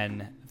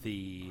than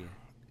the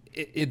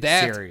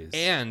series.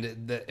 And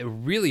the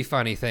really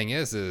funny thing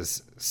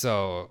is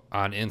so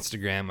on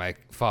Instagram I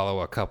follow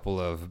a couple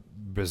of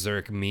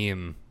Berserk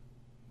meme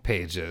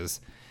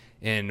pages,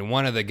 and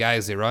one of the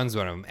guys who runs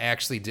one of them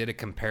actually did a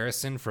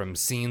comparison from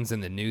scenes in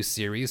the new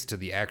series to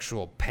the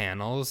actual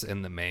panels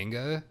in the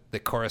manga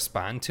that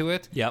correspond to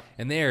it. Yep.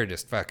 And they are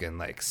just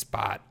fucking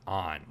spot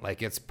on.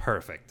 It's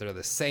perfect. They're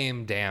the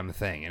same damn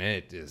thing, and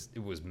it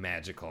was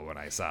magical when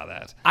I saw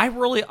that. I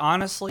really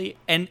honestly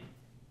and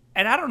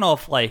I don't know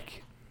if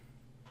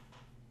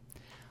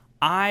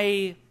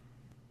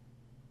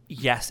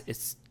yes,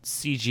 it's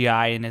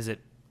CGI, and is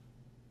it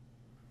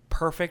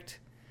perfect?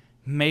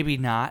 Maybe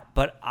not,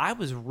 but I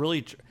was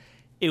really...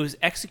 It was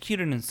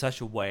executed in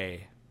such a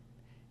way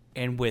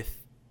and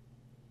with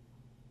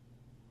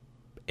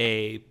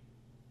a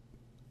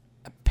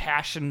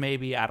passion,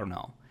 maybe, I don't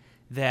know,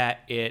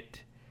 that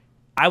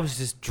I was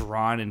just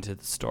drawn into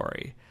the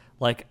story.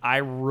 I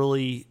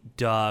really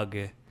dug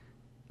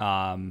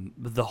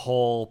the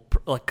whole...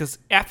 because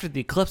after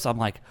the eclipse, I'm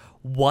like,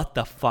 what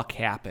the fuck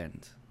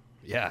happened?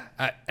 Yeah,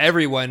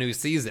 everyone who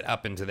sees it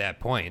up until that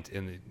point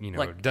and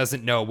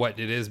doesn't know what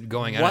it is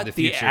going on in the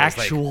future. What the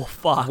actual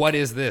fuck? What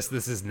is this?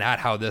 This is not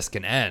how this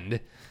can end.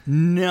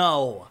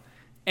 No.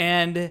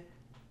 And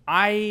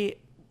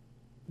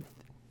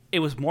it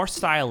was more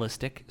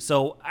stylistic.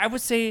 So I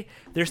would say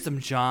there's some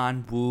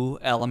John Woo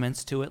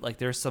elements to it. Like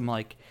there's some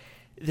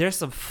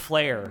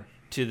flair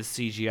to the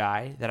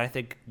CGI that I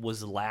think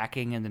was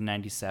lacking in the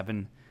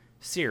 97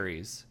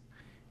 series.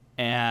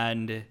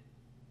 But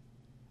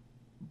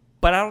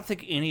I don't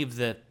think any of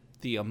the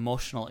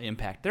emotional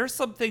impact. There's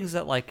some things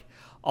that like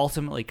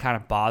ultimately kind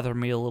of bother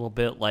me a little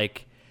bit,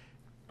 like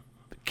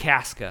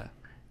Casca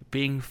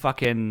being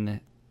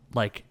fucking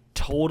like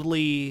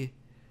totally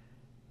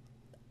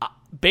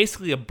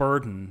basically a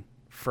burden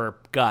for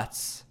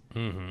Guts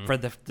for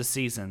the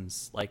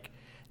seasons. Like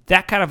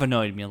that kind of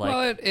annoyed me. Like,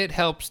 well, it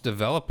helps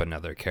develop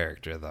another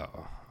character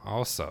though,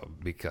 also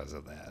because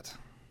of that.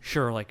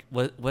 Sure, like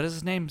what is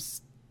his name?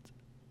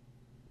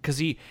 Because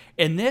he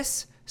in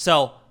this.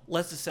 So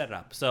let's just set it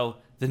up. So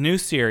the new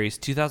series,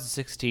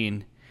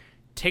 2016,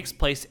 takes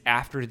place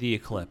after the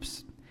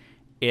eclipse.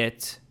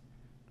 It's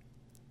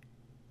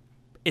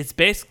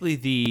basically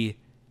the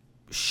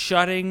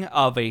shutting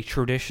of a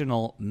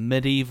traditional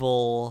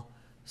medieval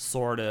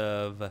sort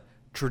of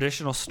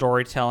traditional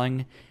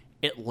storytelling.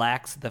 It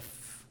lacks the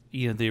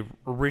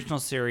original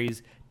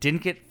series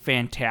didn't get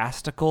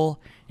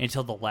fantastical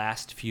until the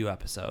last few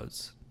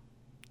episodes.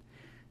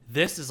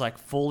 This is like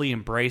fully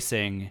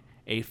embracing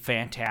a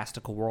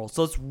fantastical world.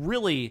 So it's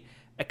really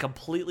a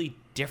completely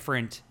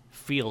different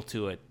feel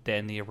to it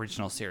than the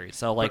original series.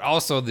 So like, but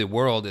also the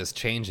world is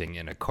changing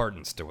in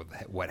accordance to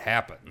what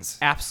happens.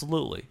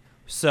 Absolutely.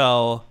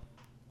 So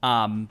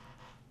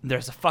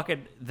there's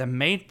the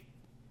main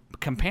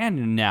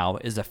companion now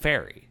is a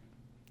fairy.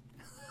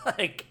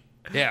 Like,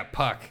 yeah,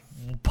 Puck.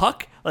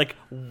 Like,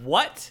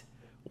 what?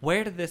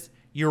 Where did this?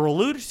 You're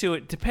alluded to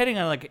it depending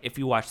on like if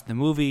you watch the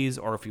movies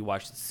or if you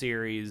watch the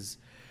series.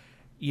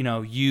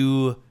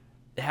 You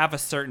have a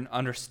certain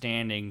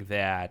understanding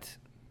that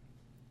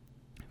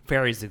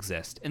fairies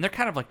exist, and they're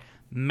kind of like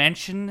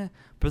mentioned,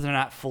 but they're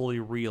not fully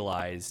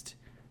realized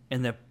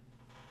in the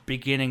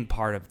beginning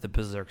part of the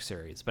Berserk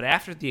series. But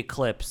after the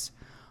eclipse,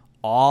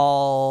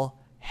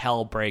 all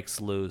hell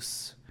breaks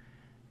loose.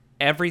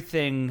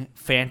 Everything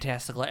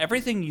fantastical,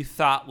 everything you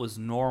thought was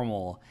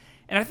normal,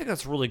 and I think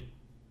that's really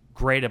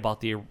great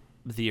about the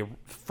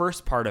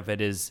first part of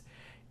it is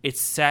it's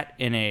set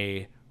in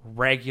a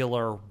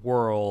regular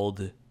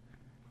world,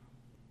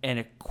 and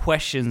it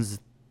questions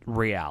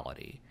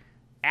reality.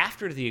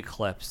 After the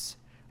eclipse,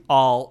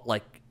 all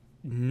like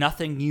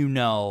nothing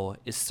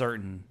is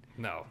certain.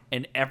 No.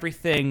 And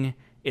everything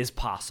is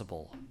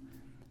possible.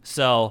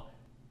 So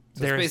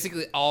it's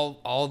basically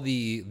all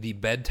the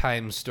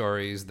bedtime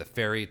stories, the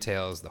fairy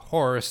tales, the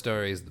horror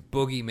stories, the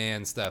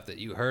boogeyman stuff that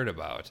you heard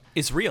about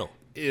is real.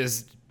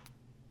 Is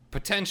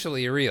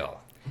potentially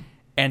real.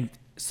 And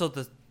so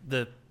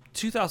the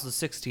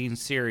 2016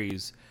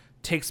 series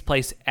takes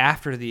place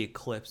after the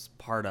eclipse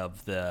part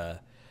of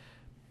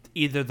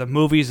either the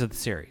movies or the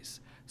series.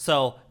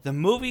 So the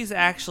movies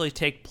actually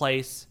take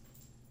place,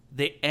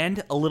 they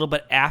end a little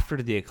bit after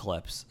the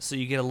eclipse, so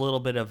you get a little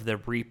bit of the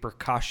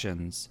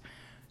repercussions.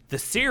 The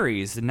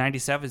series, the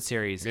 97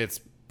 series, it's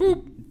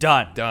boop,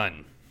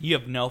 done. You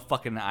have no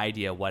fucking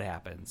idea what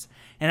happens.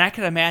 And I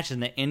can imagine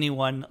that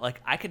anyone, like,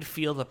 I could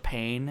feel the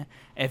pain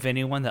if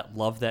anyone that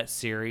loved that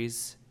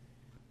series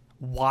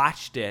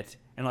watched it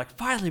and, like,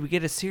 finally we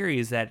get a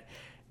series that,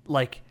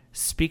 like,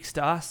 speaks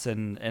to us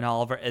and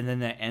all of it, and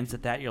then it ends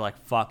at that. You're like,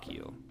 fuck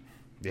you.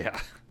 Yeah.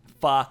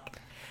 Fuck.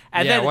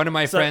 And yeah, then, one of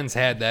my friends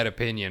had that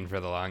opinion for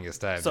the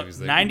longest time. So, he was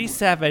like,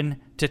 97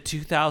 to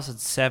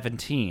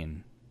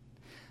 2017.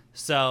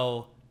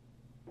 So,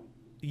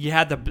 you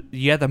had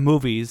the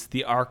movies,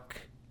 the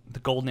arc, the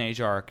Golden Age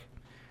arc,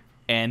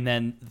 and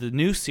then the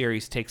new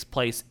series takes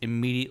place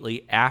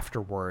immediately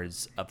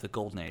afterwards of the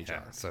Golden Age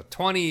arc. So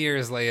 20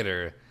 years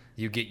later,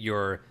 you get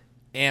your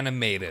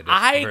animated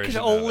I version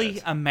can of only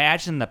it.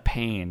 imagine the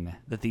pain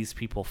that these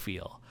people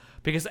feel.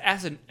 Because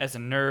as a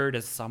nerd,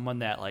 as someone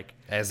that like...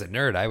 As a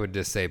nerd, I would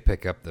just say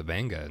pick up the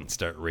manga and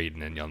start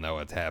reading and you'll know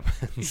what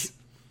happens.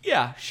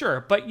 Yeah,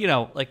 sure. But,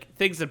 like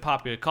things in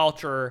popular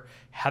culture,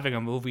 having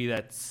a movie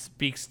that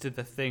speaks to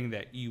the thing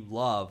that you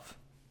love,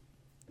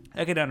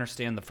 I can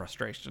understand the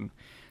frustration.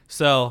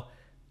 So,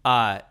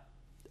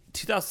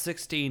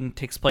 2016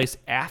 takes place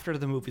after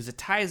the movies. It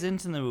ties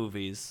into the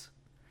movies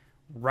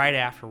right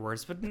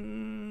afterwards, but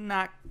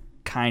not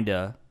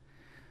kinda.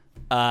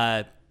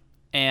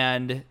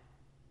 And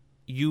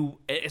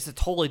it's a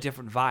totally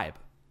different vibe.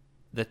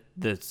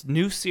 The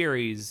new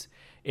series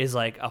is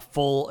like a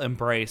full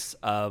embrace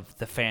of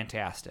the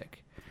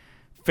fantastic.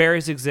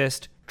 Fairies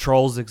exist,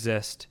 trolls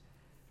exist,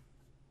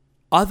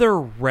 other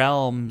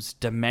realms,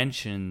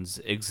 dimensions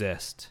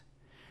exist.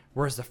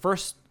 Whereas the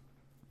first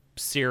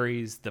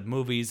series, the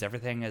movies,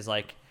 everything is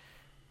like,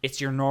 it's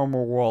your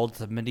normal world,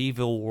 it's a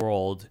medieval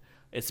world,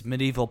 it's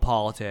medieval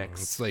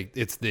politics. It's like,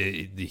 it's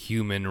the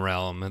human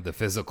realm, the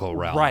physical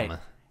realm. Right.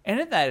 And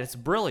in that, it's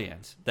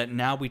brilliant that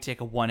now we take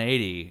a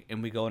 180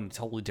 and we go in a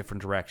totally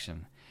different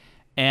direction.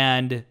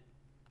 And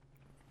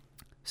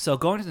so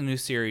going to the new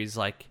series,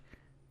 like,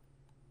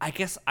 I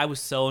guess I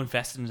was so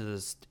invested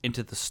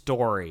into the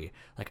story.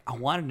 Like, I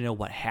wanted to know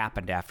what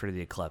happened after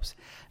the eclipse.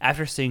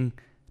 After seeing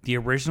the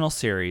original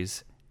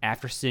series,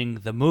 after seeing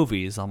the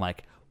movies, I'm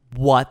like,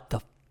 what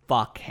the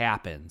fuck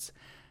happens?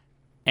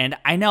 And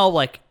I know,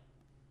 like,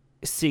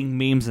 seeing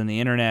memes on the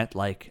internet,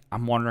 like,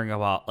 I'm wondering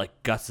about,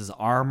 like, Gus's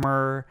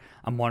armor.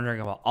 I'm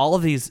wondering about all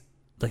of these,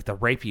 like, the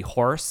rapey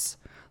horse.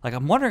 Like,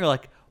 I'm wondering,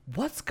 like,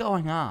 what's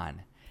going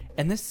on?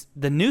 And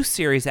the new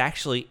series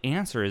actually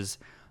answers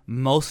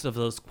most of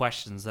those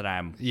questions that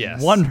I'm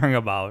wondering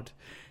about.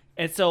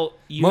 And so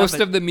most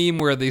of the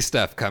meme-worthy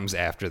stuff comes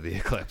after the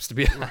eclipse, to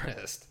be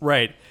honest.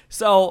 Right.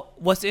 So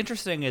what's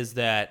interesting is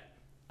that,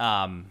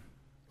 not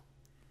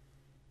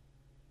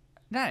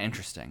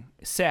interesting,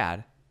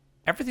 sad.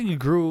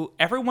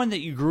 Everyone that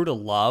you grew to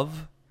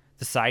love,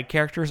 the side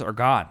characters are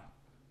gone.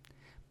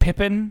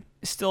 Pippin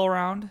is still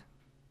around,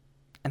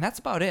 and that's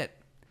about it.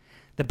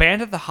 The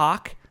Band of the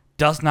Hawk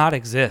does not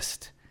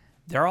exist.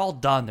 They're all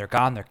done. They're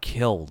gone. They're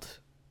killed.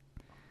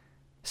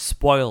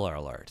 Spoiler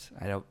alert.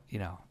 I don't,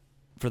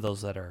 for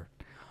those that are,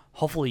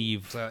 hopefully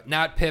you've... So,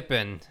 not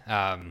Pippin.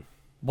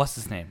 What's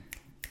his name?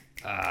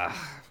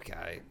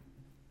 Guy.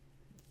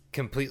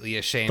 Completely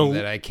ashamed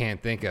that I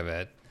can't think of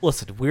it.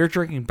 Listen, we're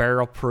drinking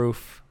barrel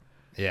proof.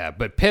 Yeah,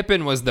 but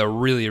Pippin was the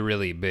really,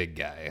 really big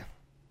guy.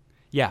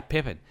 Yeah,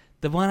 Pippin.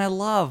 The one I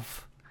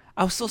love.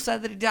 I was so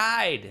sad that he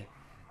died.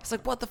 It's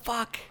like, what the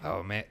fuck?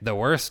 Oh, man. The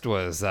worst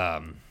was...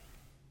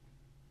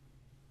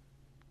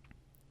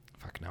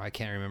 Fuck, no, I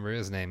can't remember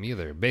his name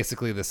either.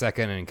 Basically the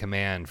second in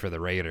command for the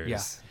Raiders.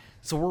 Yeah.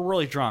 So we're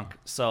really drunk,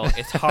 so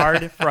it's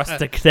hard for us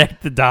to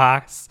connect the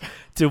dots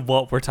to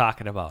what we're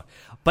talking about.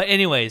 But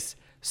anyways,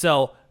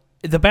 so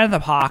the Band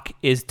of the Hawk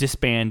is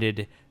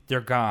disbanded.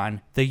 They're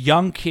gone. The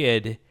young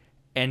kid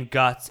and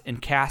Guts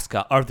and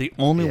Casca are the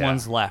only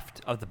ones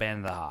left of the Band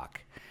of the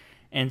Hawk.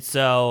 And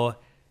so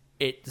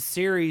the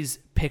series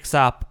picks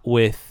up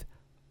with,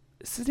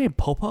 is his name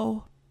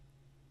Popo?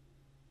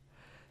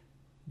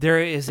 There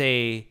is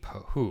a...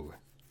 Who?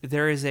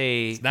 There is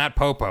a... It's not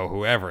Popo,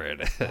 whoever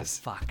it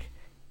is. Oh, fuck.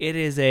 It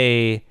is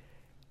a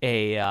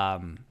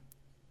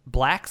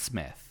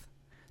blacksmith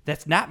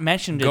that's not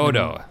mentioned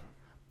Godo.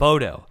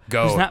 Bodo.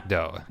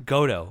 Godo.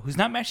 Godo, who's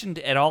not mentioned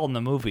at all in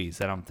the movies,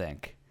 I don't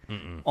think.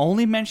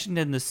 Only mentioned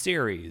in the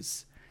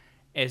series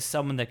as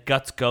someone that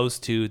Guts goes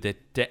to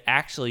that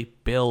actually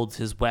builds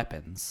his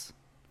weapons.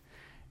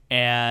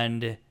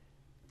 And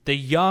the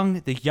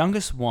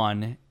youngest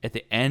one at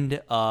the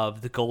end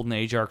of the Golden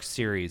Age arc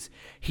series,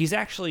 he's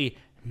actually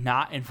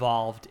not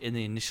involved in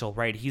the initial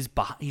raid.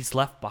 He's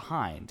left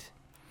behind.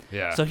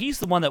 Yeah. So he's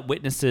the one that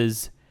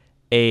witnesses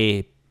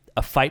a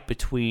fight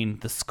between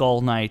the Skull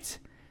Knight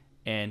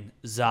and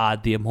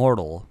Zod the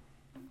Immortal.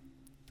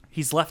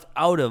 He's left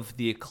out of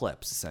the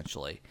eclipse,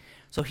 essentially.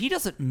 So he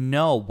doesn't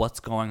know what's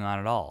going on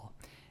at all.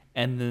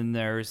 And then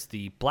there's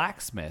the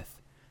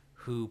blacksmith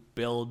who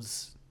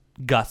builds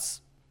Guts'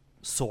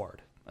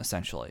 sword,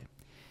 essentially.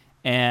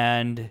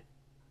 And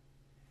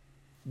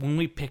when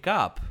we pick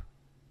up,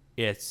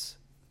 it's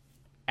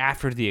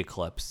after the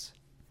eclipse.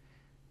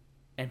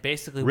 And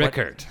basically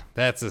Rickert.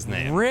 That's his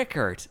name.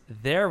 Rickert.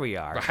 There we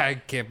are. I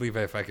can't believe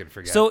if I could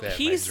forget so that.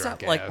 He's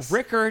like,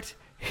 Rickert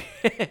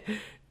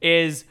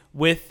is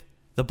with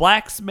the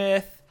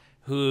blacksmith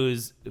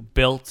who's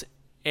built,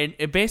 and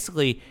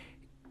basically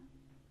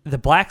the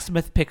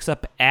blacksmith picks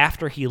up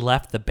after he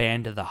left the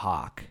Band of the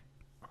Hawk,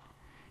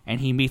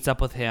 and he meets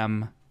up with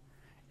him,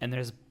 and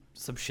there's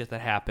some shit that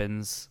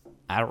happens.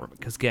 I don't remember,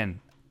 because again,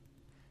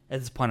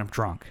 at this point I'm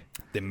drunk.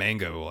 The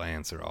manga will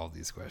answer all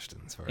these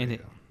questions for you.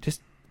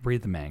 Just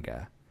read the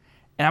manga.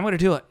 And I'm going to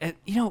do it. And,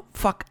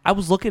 I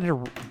was looking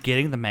at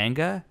getting the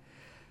manga.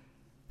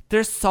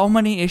 There's so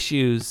many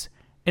issues,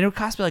 and it would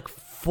cost me like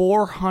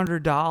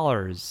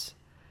 $400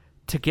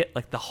 to get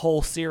like the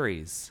whole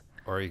series.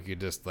 Or you could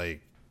just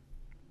like...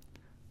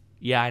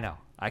 Yeah, I know.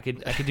 I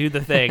could do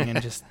the thing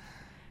and just...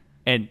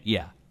 And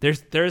yeah,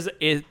 there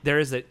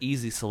is an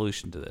easy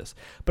solution to this.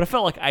 But I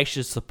felt like I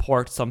should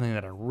support something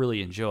that I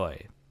really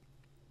enjoy.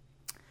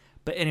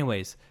 But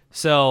anyways,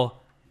 so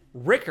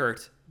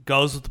Rickert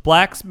goes with the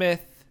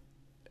blacksmith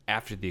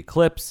after the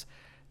eclipse.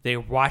 They're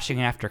watching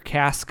after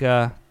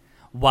Casca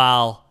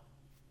while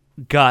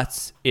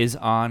Guts is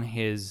on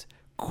his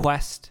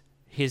quest,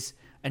 his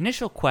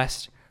initial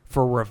quest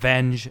for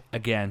revenge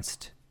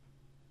against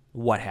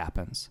what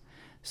happens.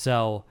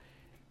 So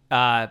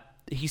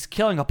he's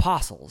killing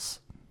apostles.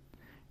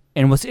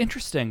 And what's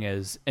interesting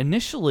is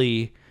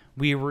initially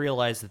we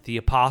realize that the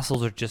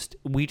apostles are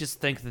we just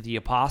think that the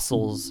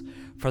apostles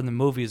from the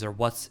movies are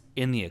what's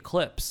in the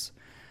eclipse.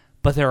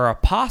 But there are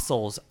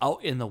apostles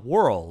out in the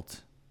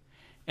world,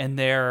 and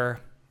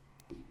they're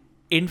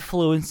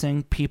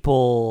influencing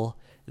people.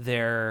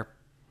 They're,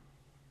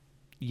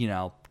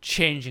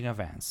 changing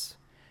events.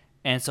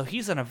 And so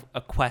he's on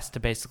a quest to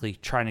basically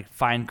try to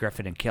find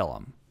Griffin and kill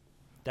him.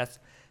 That's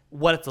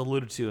what it's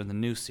alluded to in the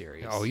new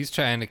series. Oh, he's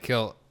trying to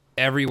kill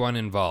everyone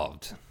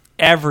involved.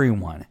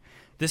 Everyone.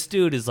 This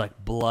dude is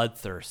like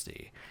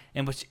bloodthirsty.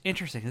 And what's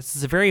interesting, this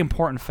is a very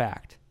important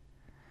fact.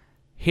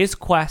 His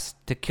quest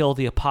to kill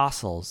the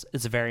apostles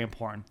is a very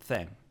important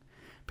thing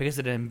because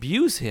it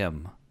imbues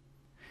him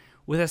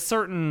with a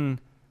certain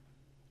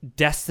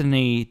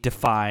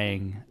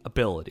destiny-defying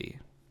ability.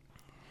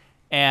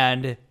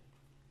 And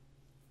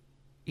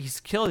he's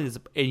killing these,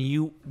 and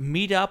you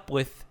meet up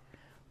with,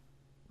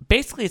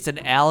 basically it's an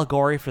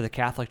allegory for the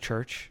Catholic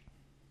Church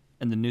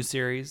in the new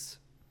series.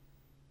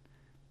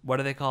 What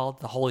are they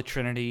called? The Holy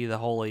Trinity, the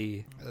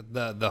Holy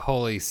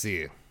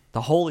See.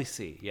 The Holy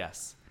See,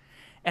 yes.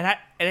 And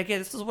again,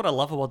 this is what I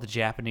love about the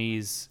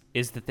Japanese,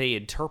 is that they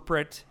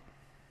interpret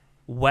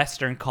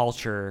Western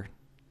culture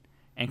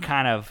and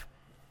kind of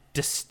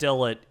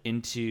distill it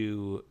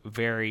into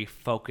very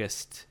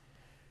focused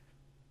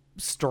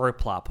story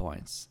plot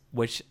points,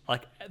 which,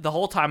 like, the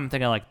whole time I'm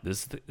thinking, like,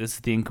 this is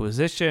the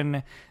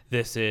Inquisition,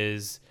 this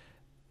is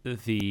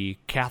the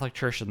Catholic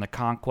Church and the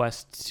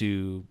conquest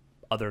to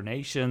other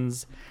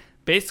nations.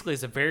 Basically,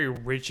 it's a very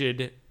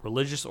rigid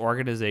religious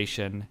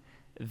organization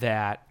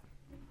that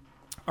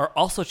are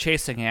also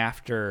chasing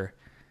after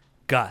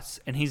Gus,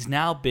 and he's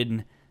now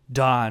been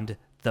donned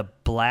the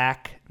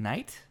Black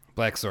Knight?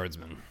 Black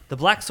Swordsman. The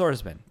Black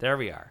Swordsman. There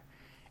we are.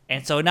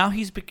 And so now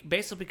he's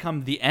basically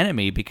become the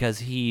enemy because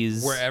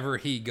he's... Wherever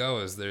he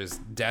goes, there's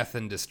death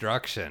and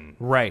destruction.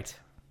 Right.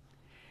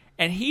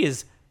 And he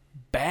is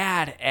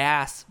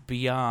badass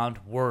beyond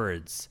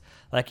words.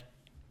 Like,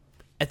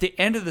 at the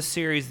end of the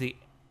series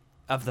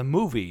of the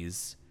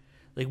movies,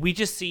 like, we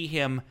just see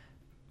him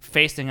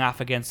facing off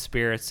against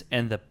spirits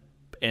and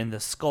the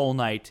Skull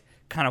Knight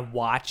kind of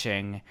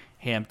watching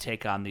him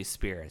take on these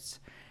spirits.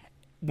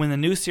 When the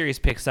new series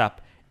picks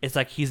up, it's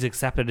like he's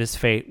accepted his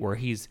fate, where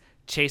he's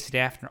chasing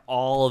after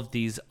all of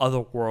these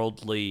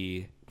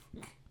otherworldly...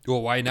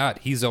 Well, why not?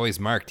 He's always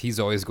marked. He's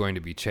always going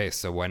to be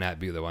chased, so why not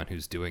be the one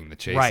who's doing the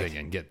chasing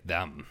and get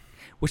them?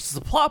 Which is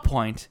a plot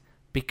point,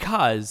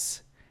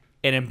 because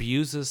it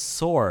imbues his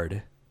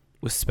sword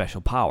with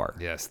special power.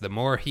 Yes, the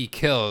more he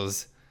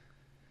kills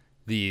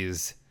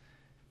these,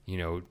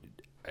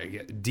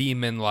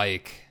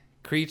 demon-like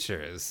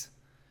creatures,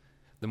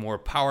 the more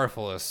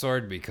powerful a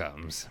sword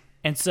becomes.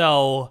 And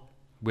so...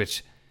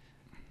 Which...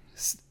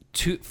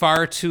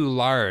 far too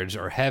large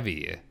or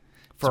heavy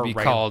to be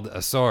called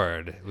a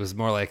sword. It was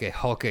more like a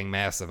hulking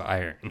mass of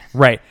iron.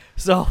 Right.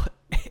 So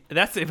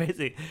that's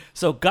amazing.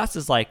 So Gus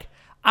is like,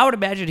 I would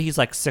imagine he's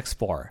like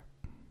 6'4".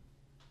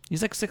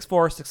 He's like 6'4",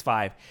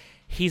 6'5".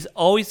 He's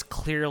always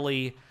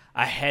clearly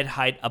a head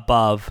height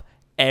above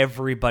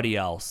everybody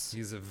else.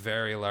 He's a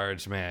very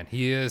large man.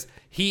 He is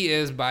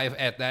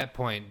at that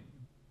point,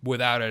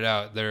 without a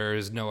doubt, there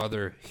is no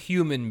other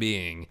human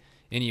being,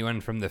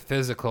 anyone from the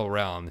physical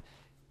realm,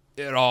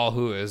 at all,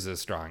 who is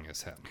as strong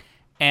as him.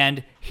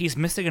 And he's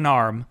missing an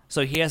arm,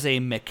 so he has a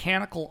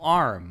mechanical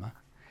arm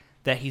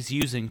that he's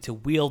using to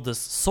wield this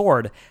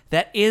sword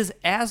that is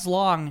as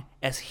long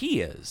as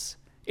he is.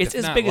 It's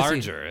as big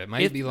larger. as he, it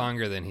might be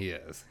longer than he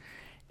is.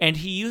 And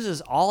he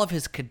uses all of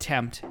his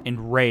contempt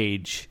and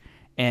rage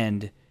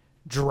and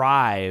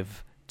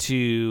drive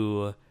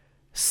to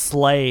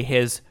slay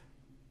his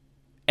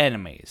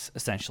enemies,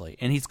 essentially.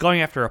 And he's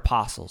going after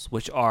apostles,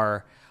 which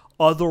are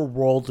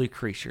otherworldly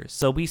creatures.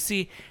 So we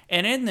see,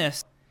 and in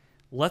this,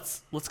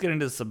 let's get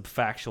into some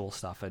factual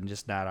stuff and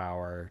just not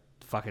our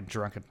fucking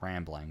drunken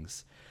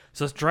ramblings.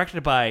 So it's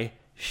directed by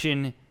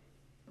Shin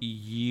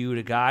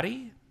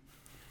Yudagati,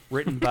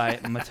 written by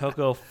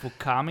Motoko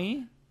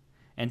Fukami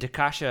and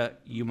Takasha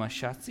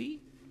Yumashatsu.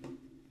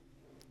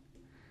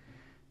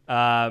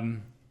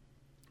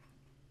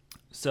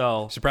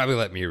 So should probably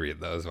let me read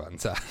those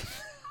ones.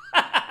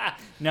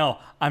 No,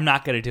 I'm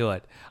not going to do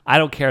it. I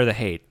don't care the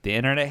hate. The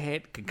internet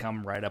hate can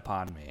come right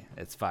upon me.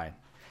 It's fine.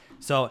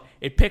 So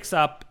it picks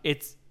up.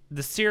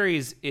 The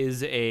series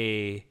is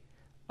a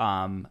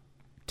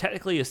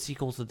technically a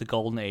sequel to the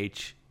Golden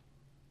Age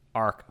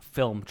arc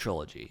film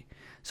trilogy.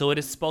 So it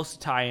is supposed to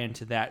tie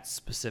into that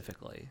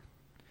specifically,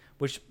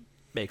 which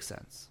makes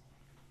sense.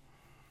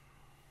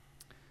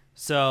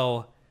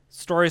 So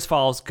stories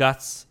follows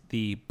Guts,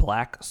 the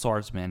Black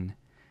Swordsman,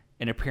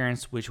 an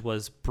appearance which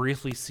was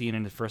briefly seen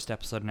in the first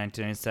episode of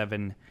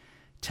 1997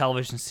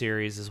 television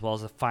series, as well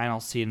as the final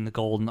scene in the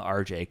Golden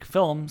Age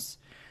films.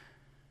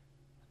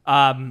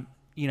 And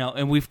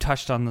we've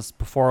touched on this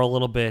before a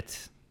little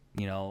bit,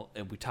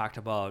 and we talked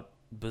about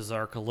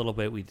Berserk a little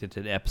bit. We did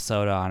an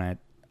episode on it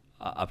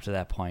up to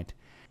that point.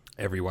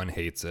 Everyone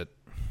hates it.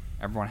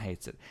 Everyone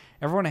hates it.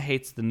 Everyone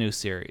hates the new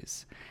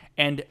series.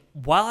 And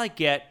while I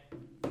get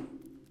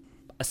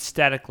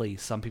aesthetically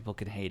some people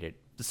can hate it,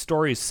 the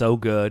story is so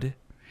good.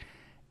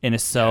 And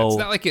it's so... it's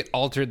not like it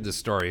altered the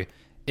story.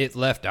 It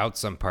left out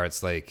some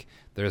parts, like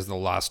there's the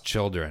Lost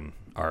Children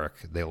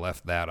arc. They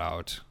left that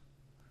out.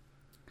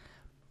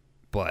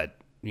 But,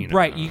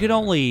 Right, you can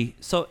only...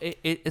 So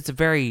it's a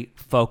very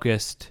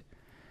focused...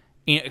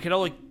 It can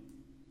only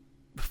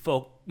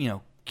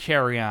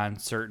carry on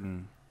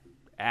certain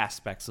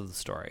aspects of the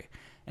story.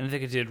 And I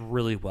think it did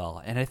really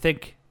well. And I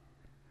think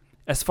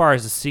as far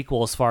as the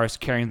sequel, as far as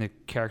carrying the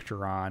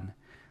character on,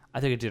 I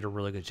think it did a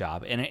really good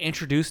job. And it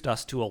introduced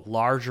us to a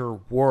larger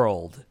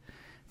world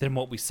than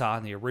what we saw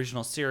in the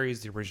original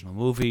series, the original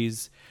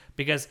movies.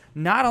 Because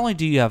not only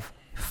do you have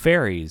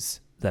fairies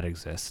that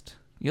exist,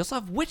 you also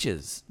have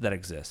witches that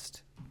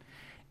exist.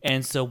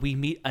 And so we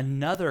meet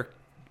another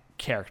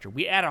character.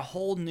 We add a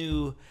whole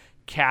new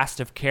cast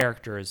of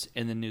characters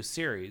in the new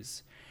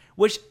series,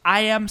 which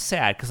I am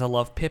sad because I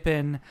love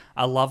Pippin.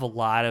 I love a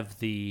lot of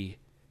the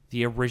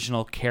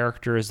original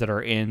characters that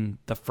are in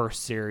the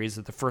first series,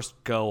 the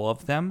first go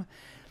of them.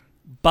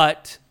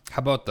 But how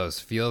about those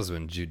feels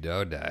when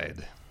Judo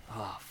died?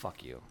 Oh,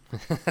 fuck you.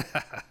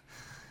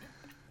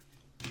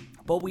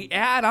 But we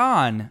add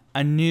on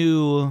a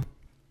new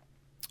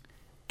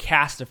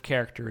cast of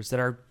characters that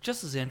are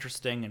just as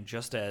interesting and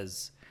just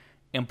as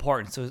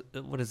important. So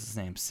what is his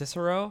name?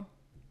 Cicero?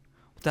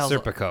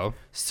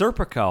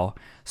 Serpico.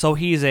 So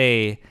he's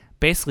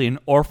basically an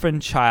orphan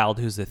child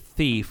who's a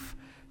thief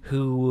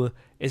who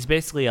is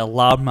basically a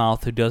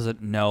loudmouth who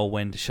doesn't know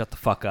when to shut the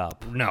fuck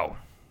up. No.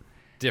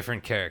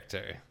 Different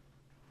character.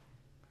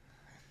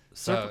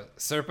 So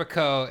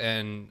Serpico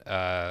and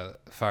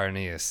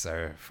Farnese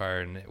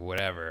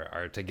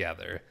are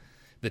together.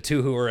 The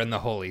two who are in the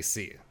Holy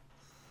See.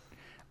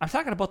 I'm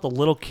talking about the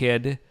little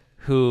kid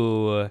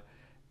who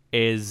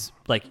is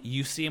like,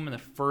 you see him in the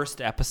first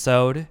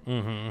episode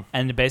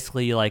and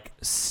basically like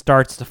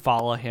starts to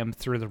follow him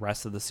through the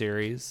rest of the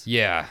series.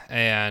 Yeah,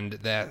 and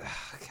that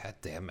God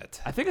damn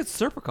it. I think it's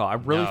Serpico. I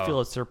really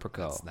feel it's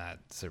Serpico. It's not.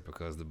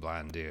 Serpico's the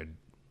blonde dude.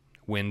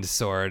 Wind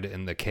sword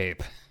in the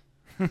cape.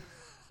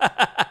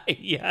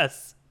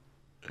 Yes.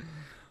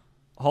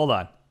 Hold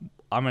on.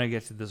 I'm going to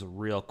get to this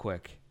real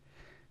quick.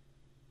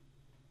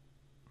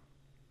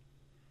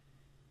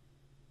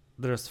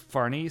 There's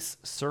Farnese,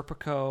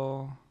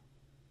 Serpico,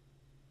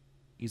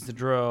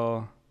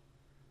 Isidro,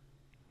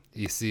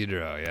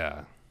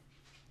 yeah.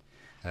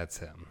 That's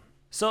him.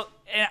 So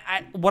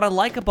what I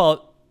like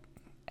about,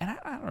 and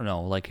I don't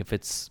know, like if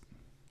it's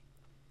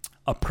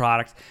a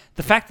product,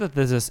 the fact that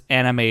there's this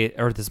anime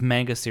or this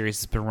manga series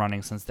has been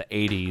running since the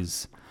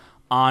 80s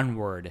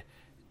onward,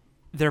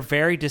 they're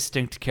very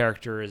distinct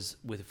characters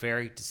with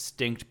very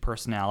distinct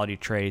personality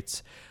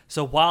traits.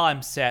 So while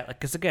I'm sad,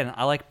 because again,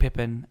 I like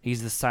Pippin.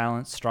 He's the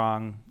silent,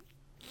 strong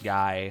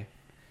guy.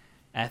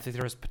 And I think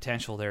there was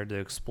potential there to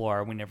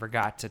explore. We never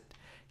got to.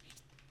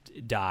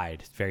 He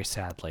died, very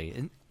sadly.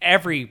 And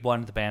everyone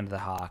in the Band of the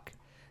Hawk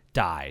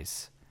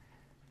dies.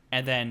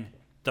 And then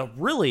the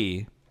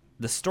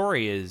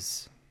story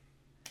is,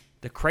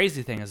 the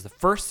crazy thing is the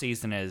first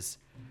season is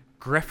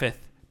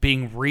Griffith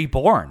being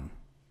reborn,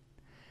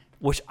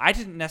 which I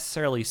didn't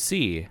necessarily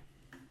see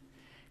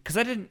because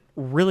I didn't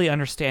really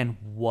understand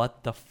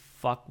what the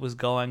fuck was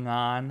going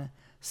on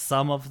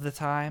some of the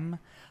time.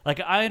 Like,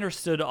 I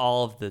understood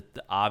all of the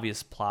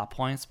obvious plot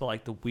points, but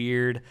like the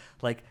weird,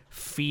 like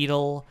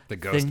fetal the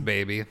ghost thing,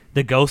 baby,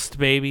 the ghost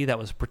baby that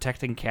was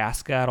protecting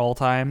Casca at all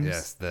times.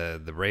 Yes, the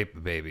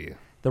rape baby.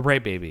 The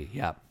rape baby,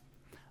 yeah.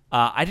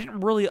 I didn't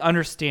really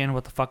understand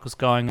what the fuck was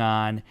going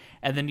on.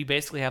 And then you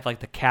basically have like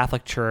the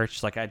Catholic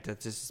Church, like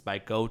this is my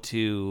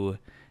go-to,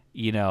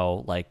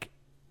 like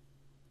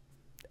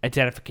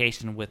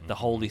identification with the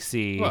Holy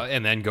See. Well,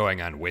 and then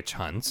going on witch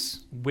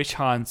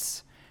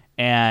hunts.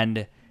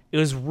 And it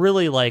was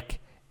really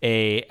like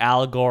a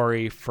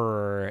allegory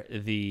for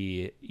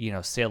the,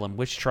 Salem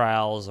witch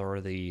trials or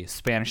the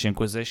Spanish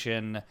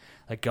Inquisition,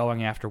 like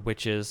going after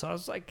witches. So I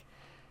was like,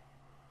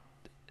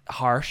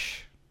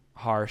 harsh.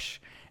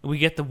 And we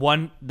get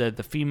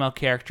the female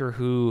character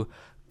who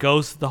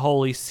goes to the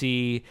Holy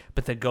See,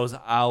 but then goes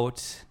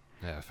out.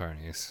 Yeah,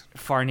 Farnese,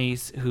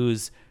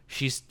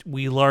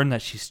 we learn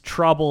that she's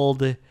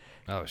troubled.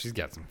 Oh, she's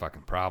got some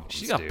fucking problems.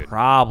 She's got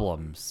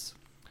problems.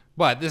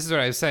 But this is what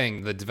I was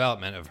saying. The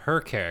development of her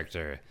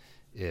character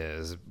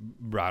is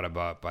brought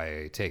about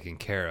by taking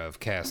care of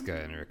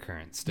Casca in her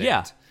current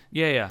state.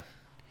 Yeah.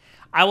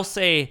 I will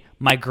say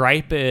my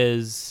gripe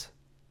is,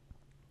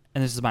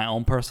 and this is my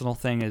own personal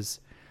thing, is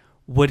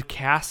would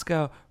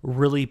Casca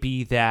really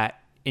be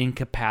that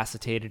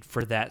incapacitated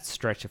for that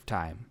stretch of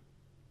time?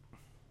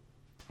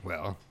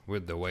 Well,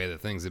 with the way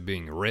that things are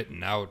being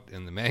written out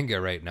in the manga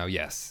right now,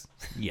 yes.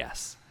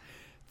 Yes.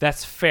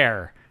 That's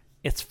fair.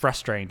 It's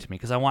frustrating to me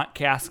because I want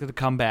Casca to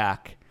come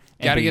back.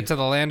 Got to get to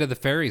the land of the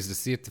fairies to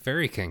see if the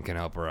fairy king can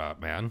help her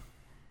out, man.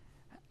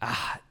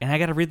 And I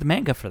got to read the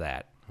manga for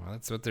that. Well,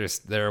 that's what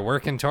they're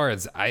working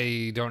towards.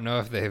 I don't know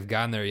if they've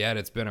gone there yet.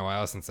 It's been a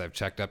while since I've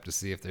checked up to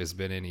see if there's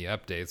been any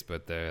updates,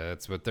 but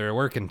that's what they're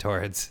working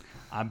towards.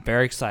 I'm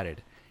very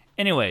excited.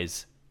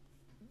 Anyways,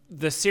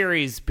 the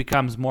series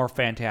becomes more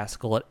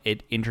fantastical.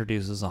 It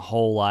introduces a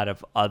whole lot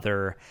of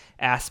other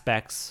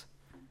aspects.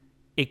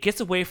 It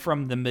gets away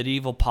from the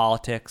medieval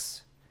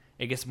politics.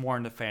 It gets more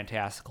into the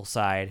fantastical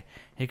side.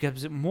 It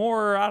gets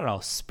more,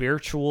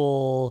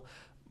 spiritual,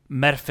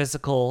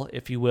 metaphysical,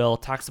 if you will.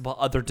 It talks about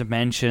other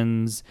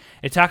dimensions.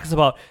 It talks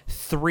about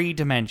 3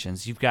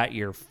 dimensions. You've got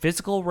your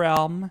physical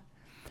realm,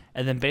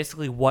 and then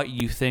basically what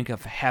you think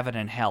of heaven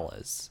and hell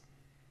is.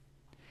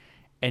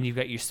 And you've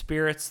got your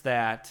spirits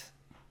that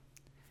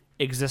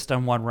exist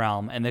on one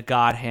realm, and the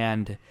God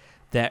Hand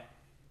that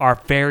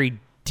are very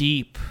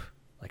deep,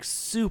 like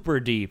super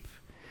deep,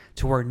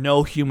 to where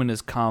no human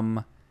has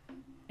come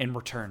and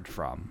returned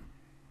from.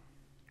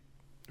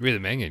 Read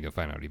the manga and you'll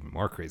find out even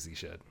more crazy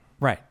shit.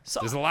 Right. So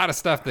there's a lot of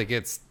stuff that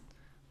gets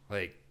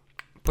like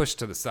pushed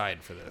to the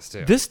side for this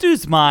too. This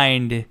dude's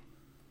mind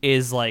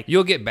is like,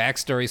 You'll get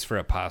backstories for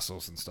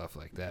apostles and stuff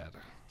like that.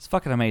 it's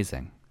fucking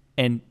amazing.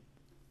 And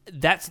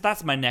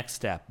that's my next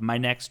step. My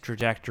next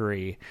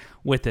trajectory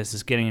with this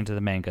is getting into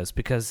the mangas,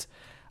 because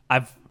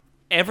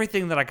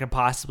everything that I could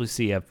possibly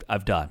see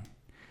I've done.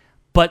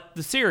 But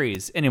the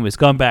series, anyways,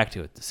 going back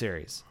to it, the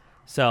series.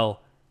 So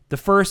the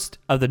first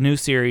of the new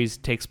series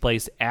takes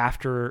place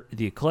after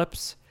the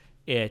eclipse.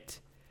 It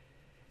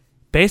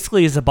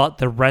basically is about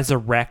the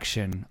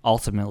resurrection,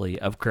 ultimately,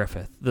 of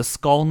Griffith. The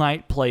Skull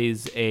Knight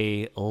plays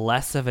a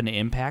less of an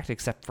impact,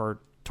 except for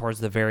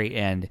towards the very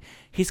end.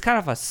 He's kind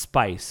of a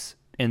spice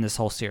in this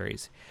whole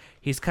series.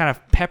 He's kind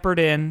of peppered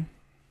in.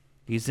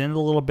 He's in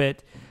a little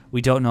bit.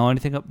 We don't know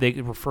anything. They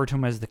refer to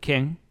him as the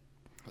king.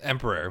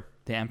 Emperor.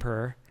 The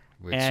Emperor.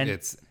 Which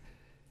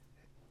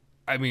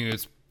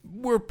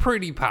we're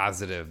pretty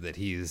positive that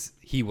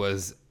he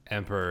was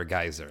Emperor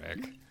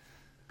Geyserek.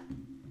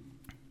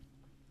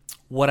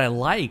 What I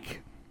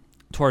like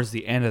towards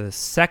the end of the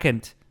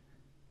second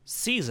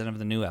season of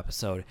the new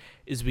episode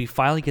is we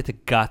finally get the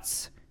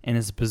Guts in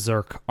his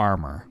Berserk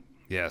armor.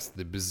 Yes,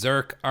 the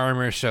Berserk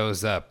armor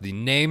shows up, the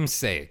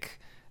namesake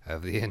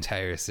of the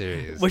entire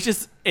series. Which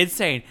is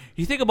insane.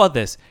 You think about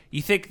this.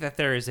 You think that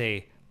there is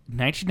a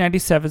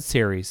 1997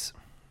 series,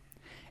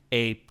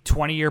 a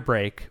 20-year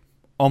break,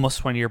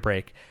 almost 20-year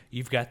break.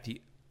 You've got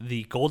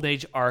the Golden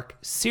Age Arc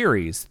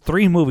series,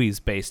 3 movies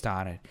based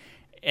on it.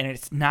 And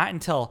it's not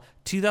until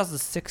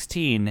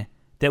 2016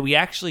 that we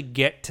actually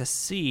get to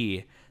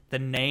see the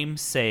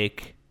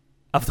namesake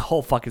of the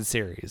whole fucking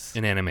series.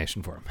 In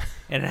animation form.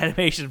 In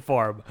animation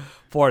form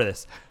for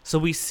this. So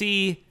we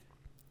see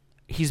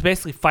he's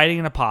basically fighting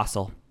an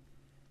apostle,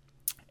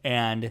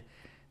 and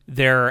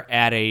they're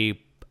at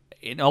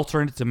an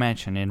alternate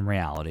dimension in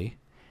reality.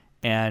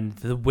 And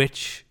the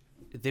witch,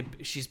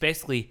 she's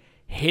basically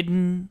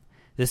hidden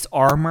this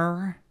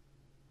armor.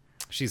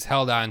 She's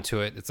held on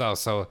to it. It's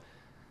also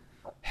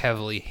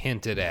heavily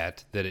hinted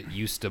at that it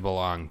used to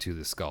belong to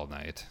the Skull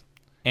Knight.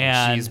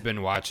 And she's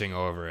been watching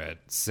over it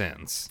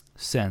since.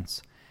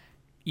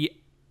 Yeah,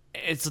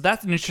 so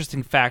that's an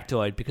interesting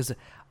factoid, because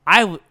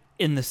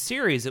in the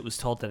series it was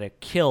told that it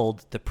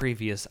killed the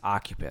previous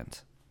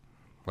occupant.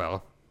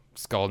 Well,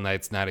 Skull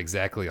Knight's not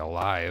exactly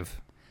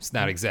alive. It's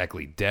not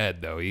exactly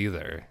dead, though,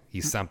 either.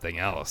 He's something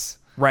else.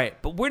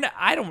 Right, but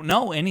I don't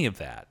know any of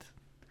that.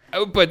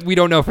 Oh, but we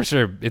don't know for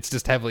sure. It's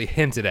just heavily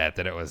hinted at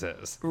that it was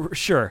his.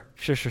 Sure.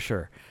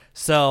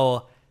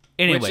 So,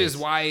 anyways. Which is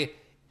why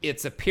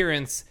its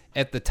appearance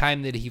at the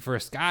time that he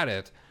first got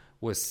it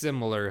was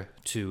similar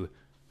to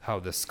how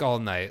the Skull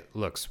Knight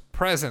looks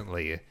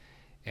presently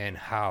and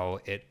how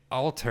it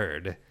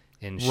altered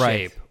in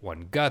shape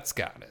when Guts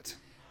got it.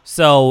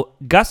 So,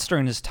 Guts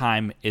during his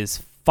time is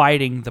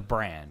fighting the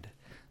brand.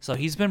 So,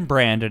 he's been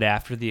branded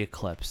after the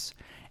eclipse.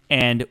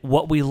 And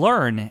what we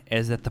learn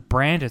is that the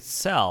brand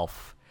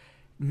itself,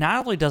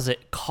 not only does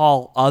it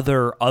call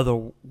other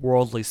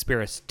worldly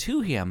spirits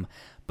to him,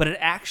 but it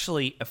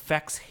actually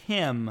affects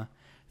him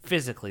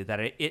physically. That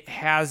it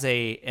has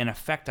an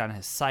effect on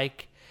his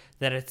psyche.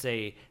 That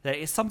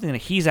it's something that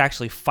he's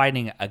actually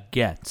fighting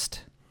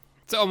against.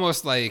 It's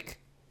almost like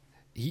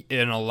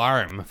an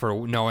alarm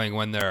for knowing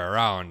when they're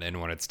around and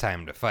when it's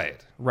time to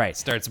fight. Right.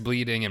 Starts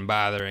bleeding and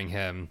bothering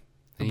him,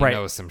 and he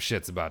knows some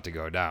shit's about to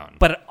go down.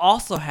 But it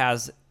also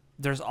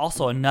there's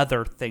also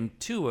another thing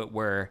to it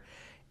where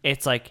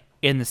it's like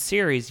in the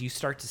series you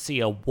start to see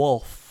a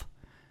wolf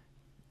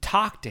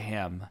talk to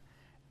him,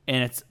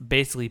 and it's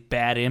basically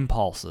bad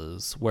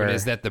impulses. But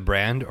is that the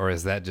brand, or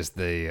is that just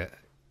the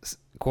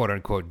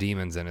quote-unquote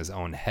demons in his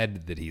own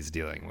head that he's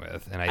dealing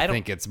with? And I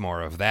think it's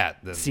more of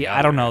that than See,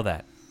 I don't know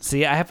that.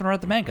 See, I haven't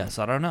read the manga,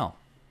 so I don't know.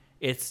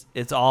 It's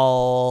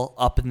all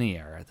up in the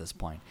air at this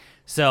point.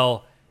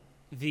 So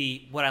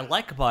what I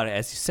like about it,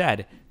 as you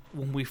said,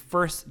 when we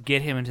first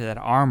get him into that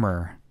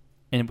armor,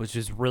 and it was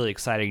just really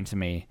exciting to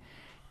me,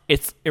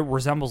 it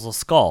resembles a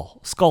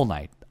Skull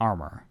Knight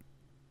armor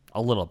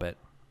a little bit,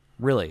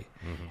 really.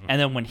 Mm-hmm. And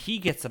then when he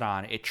gets it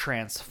on, it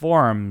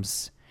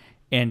transforms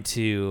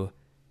into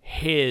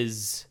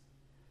his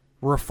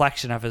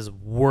reflection of his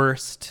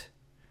worst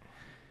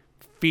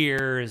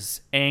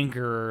fears,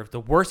 anger, the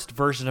worst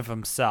version of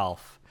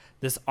himself.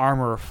 This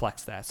armor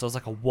reflects that. So it's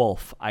like a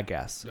wolf, I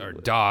guess. Or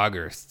dog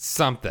or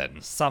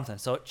something.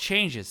 So it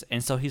changes.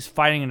 And so he's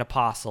fighting an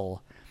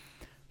apostle.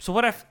 So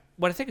what I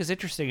think is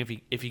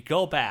interesting, if you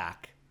go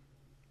back,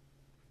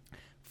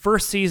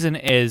 first season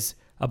is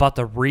about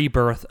the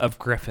rebirth of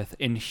Griffith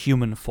in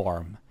human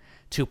form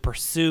to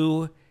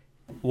pursue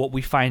what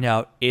we find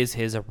out is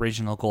his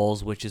original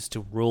goals, which is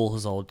to rule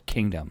his old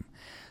kingdom.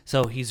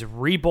 So he's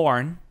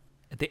reborn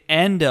at the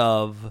end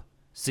of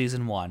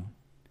season 1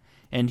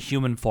 in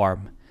human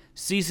form.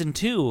 Season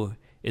 2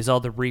 is all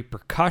the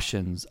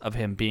repercussions of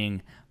him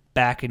being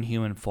back in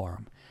human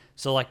form.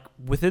 So like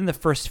within the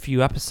first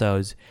few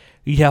episodes,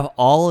 you have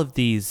all of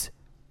these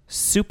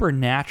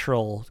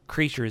supernatural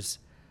creatures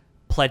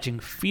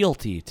pledging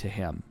fealty to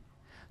him.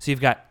 So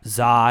you've got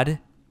Zod,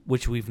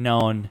 which we've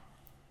known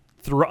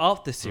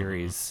throughout the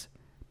series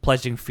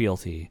pledging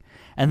fealty,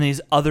 and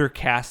these other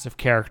cast of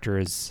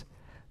characters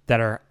that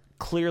are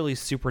clearly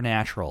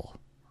supernatural.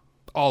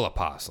 All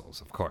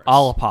apostles, of course.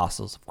 All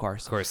apostles, of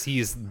course. Of course,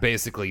 he's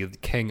basically the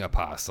king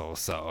apostle,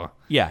 so...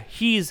 Yeah,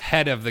 he's...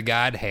 head of the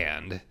God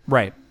hand.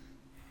 Right.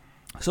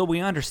 So what we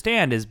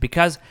understand is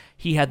because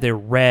he had the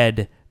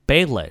red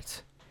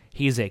Bullit,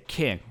 he's a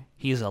king.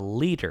 He's a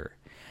leader.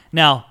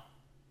 Now,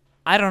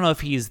 I don't know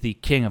if he's the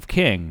King of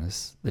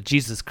Kings, the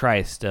Jesus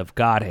Christ of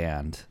God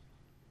hand.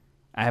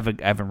 I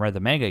haven't read the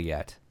manga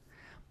yet.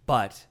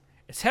 But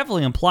it's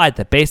heavily implied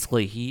that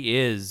basically he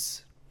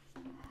is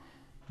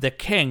the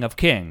King of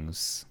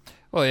Kings.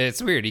 Well,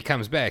 it's weird. He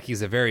comes back.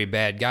 He's a very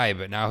bad guy,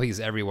 but now he's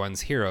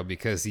everyone's hero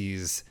because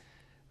he's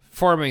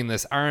forming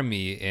this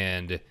army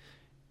and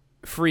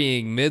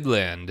freeing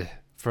Midland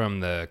from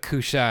the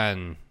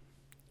Kushan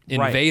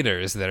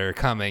invaders that are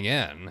coming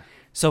in.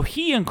 So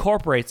he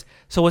incorporates...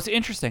 So what's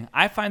interesting,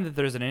 I find that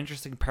there's an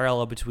interesting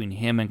parallel between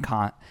him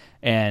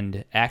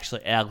and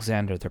actually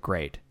Alexander the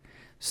Great.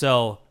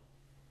 So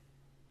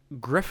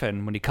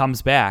Griffin, when he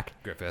comes back...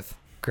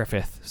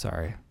 Griffith,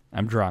 sorry.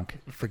 I'm drunk.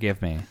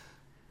 Forgive me.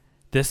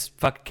 This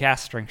fucking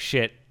cast strength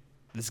shit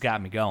has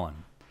got me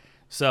going.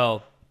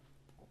 So,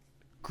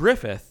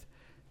 Griffith,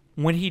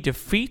 when he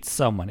defeats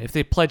someone, if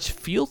they pledge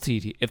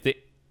fealty,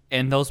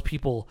 and those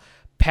people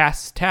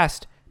pass the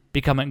test,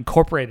 become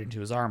incorporated into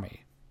his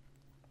army.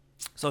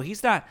 So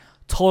he's not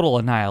total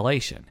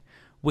annihilation,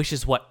 which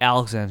is what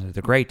Alexander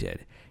the Great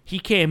did. He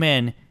came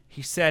in,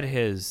 he said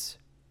his,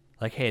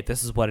 like, hey,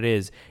 this is what it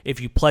is. If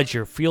you pledge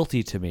your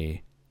fealty to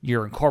me,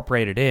 you're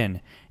incorporated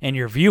in, and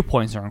your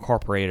viewpoints are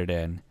incorporated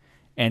in,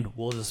 and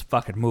we'll just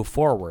fucking move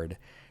forward.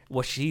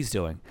 What she's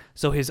doing.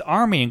 So his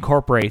army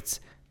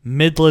incorporates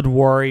Midland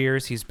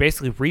warriors. He's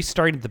basically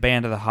restarting the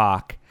Band of the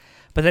Hawk.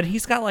 But then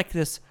he's got like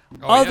this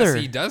other...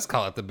 Yes, he does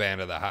call it the Band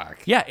of the Hawk.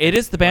 Yeah, it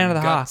is the Band of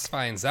the Guts Hawk.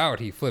 finds out,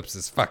 he flips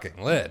his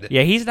fucking lid.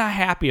 Yeah, he's not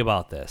happy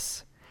about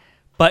this.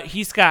 But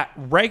he's got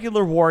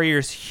regular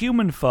warriors,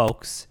 human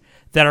folks,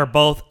 that are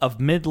both of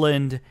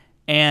Midland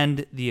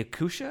and the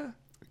Akusha?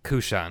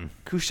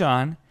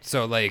 Kushan.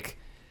 So, like,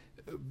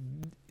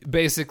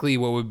 basically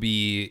what would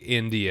be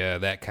India,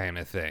 that kind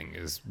of thing,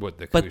 is what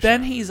the Kushan... But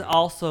then he's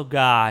also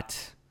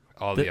got...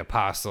 all the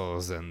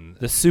apostles and...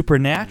 the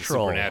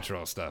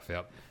supernatural. Stuff,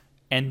 yep.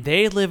 And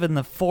they live in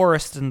the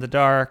forest in the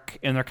dark,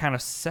 and they're kind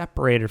of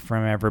separated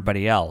from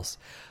everybody else.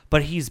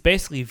 But he's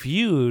basically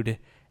viewed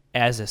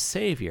as a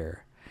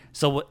savior.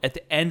 So at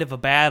the end of a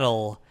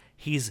battle,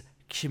 he's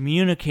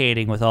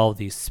communicating with all of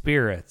these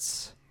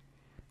spirits,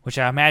 which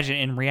I imagine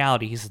in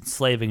reality he's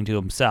enslaving to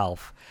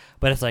himself.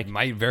 But it's like...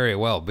 might very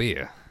well be.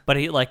 But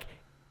he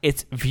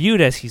it's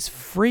viewed as he's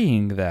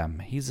freeing them.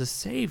 He's a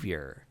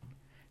savior.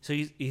 So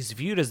he's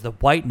viewed as the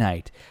White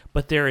Knight.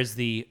 But there is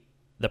the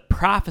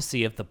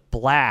prophecy of the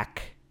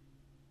Black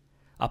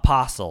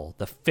Apostle,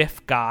 the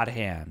fifth God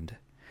hand.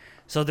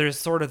 So there's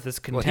sort of this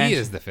contention. Well, he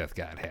is the fifth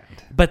God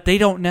hand. But they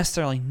don't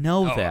necessarily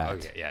know that.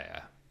 Okay,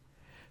 yeah.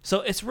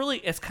 So it's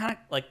kind of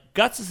like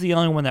Guts is the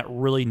only one that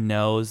really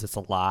knows it's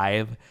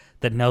alive,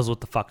 that knows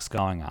what the fuck's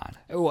going on.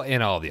 Well,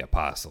 and all the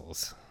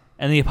apostles.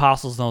 And the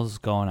apostles knows what's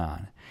going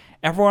on.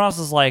 Everyone else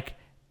is like,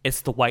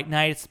 it's the White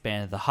Knight, it's the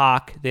Band of the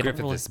Hawk.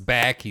 Griffith is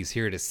back. He's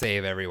here to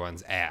save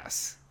everyone's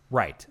ass.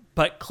 Right.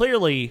 But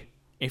clearly,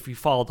 if you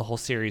follow the whole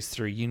series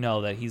through, you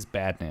know that he's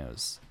bad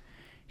news.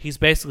 He's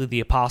basically the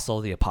apostle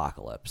of the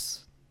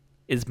apocalypse,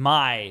 is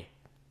my,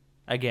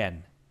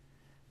 again,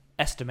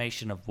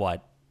 estimation of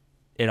what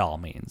it all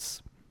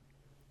means.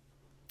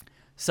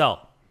 So,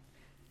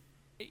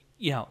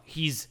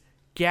 he's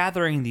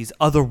gathering these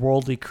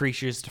otherworldly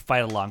creatures to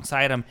fight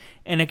alongside him.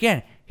 And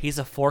again, he's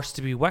a force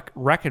to be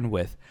reckoned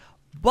with.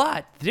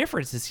 But the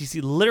difference is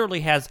he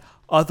literally has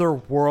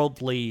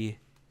otherworldly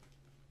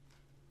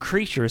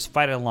creatures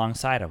fighting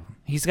alongside him.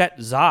 He's got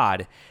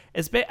Zod.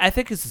 I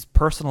think it's his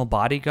personal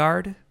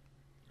bodyguard.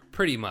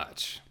 Pretty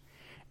much.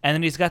 And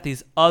then he's got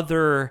these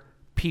other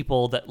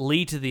people that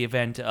lead to the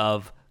event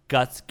of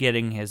Guts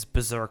getting his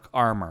Berserk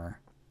armor.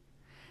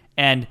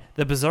 And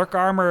the Berserk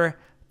armor,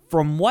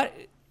 from what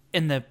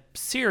in the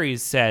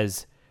series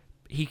says,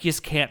 he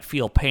just can't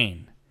feel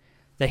pain.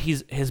 That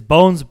his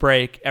bones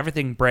break,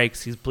 everything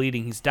breaks, he's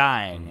bleeding, he's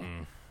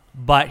dying,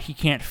 but he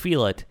can't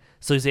feel it,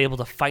 so he's able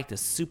to fight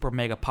this super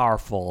mega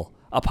powerful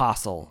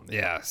apostle.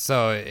 Yeah,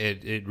 so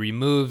it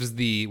removes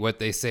what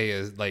they say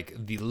is like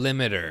the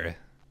limiter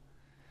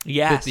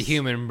that the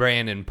human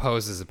brain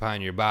imposes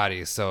upon your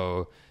body,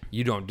 so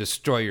you don't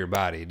destroy your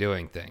body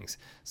doing things.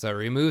 So it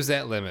removes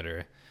that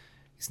limiter.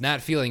 He's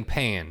not feeling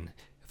pain.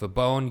 If a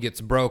bone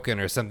gets broken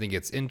or something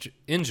gets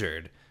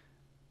injured,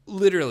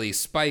 literally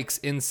spikes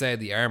inside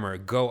the armor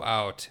go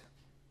out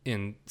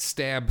and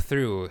stab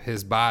through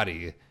his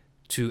body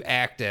to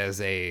act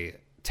as a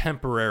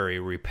temporary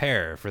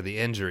repair for the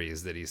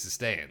injuries that he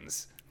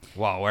sustains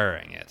while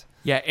wearing it.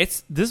 Yeah,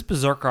 this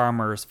Berserk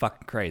armor is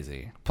fucking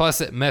crazy.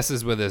 Plus it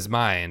messes with his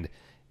mind,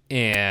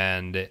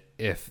 and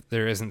if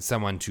there isn't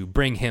someone to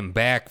bring him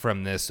back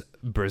from this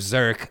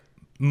Berserk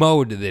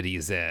mode that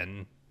he's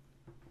in,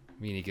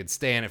 I mean, he could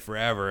stay in it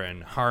forever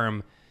and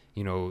harm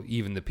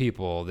even the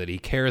people that he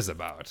cares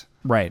about.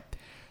 Right.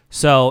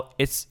 So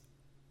this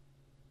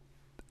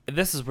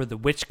is where the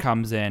witch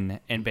comes in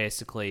and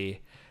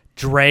basically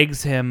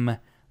drags him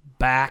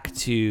back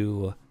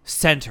to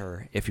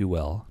center, if you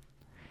will,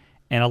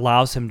 and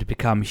allows him to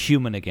become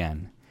human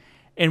again.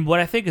 And what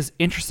I think is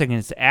interesting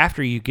is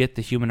after you get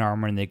the human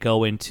armor and they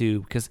go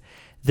into, because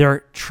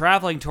they're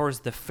traveling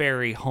towards the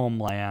fairy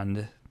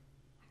homeland,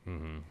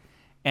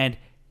 and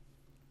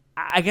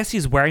I guess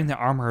he's wearing the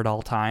armor at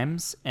all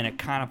times, and it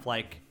kind of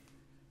like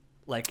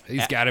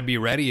he's got to be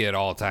ready at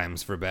all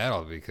times for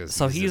battle because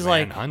he's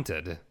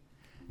hunted.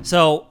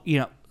 So,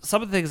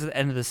 some of the things at the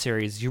end of the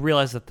series, you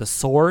realize that the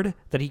sword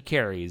that he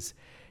carries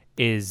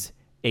is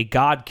a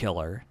god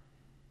killer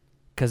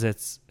because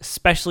it's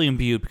especially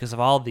imbued because of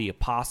all the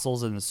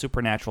apostles and the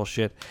supernatural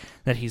shit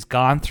that he's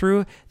gone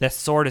through. That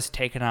sword has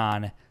taken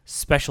on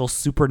special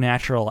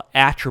supernatural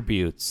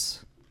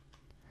attributes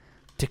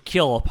to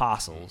kill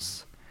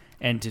apostles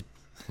and to...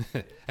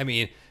 I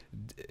mean,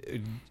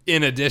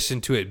 in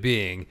addition to it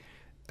being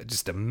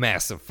just a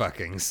massive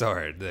fucking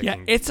sword.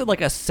 It's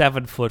like a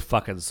 7-foot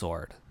fucking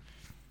sword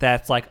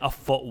that's like a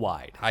foot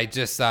wide. I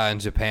just saw in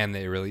Japan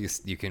they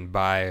released, you can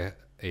buy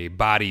a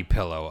body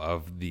pillow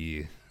of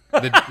the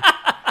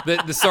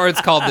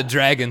sword's called the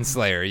Dragon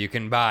Slayer. You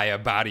can buy a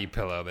body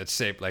pillow that's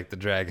shaped like the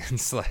Dragon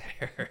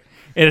Slayer.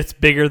 And it's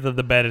bigger than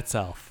the bed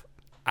itself.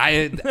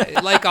 I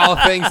like all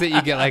things that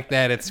you get like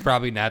that. It's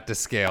probably not to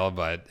scale,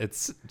 but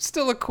it's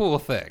still a cool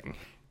thing.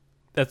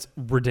 That's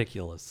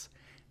ridiculous.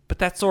 But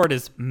that sword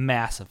is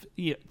massive.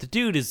 The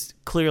dude is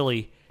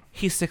clearly,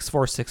 he's 6'4",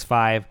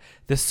 6'5".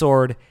 The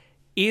sword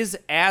is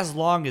as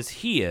long as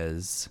he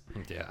is.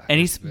 Yeah. And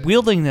he's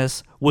wielding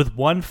this with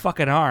one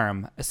fucking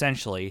arm,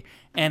 essentially,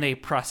 and a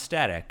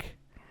prosthetic.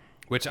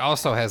 Which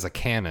also has a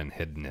cannon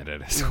hidden in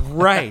it as well.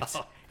 Right.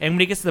 And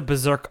when he gets the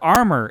Berserk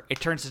armor, it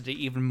turns into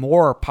even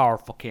more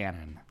powerful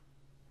cannon,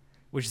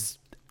 which is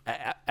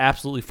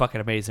absolutely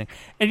fucking amazing.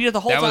 And the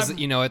whole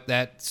time...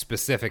 that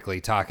specifically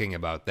talking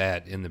about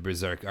that in the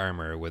Berserk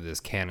armor with his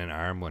cannon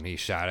arm when he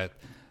shot it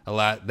a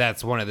lot,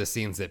 that's one of the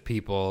scenes that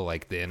people,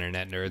 like the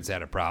internet nerds,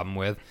 had a problem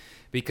with.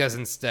 Because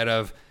instead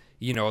of,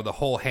 the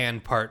whole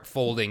hand part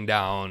folding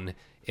down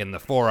in the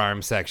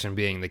forearm section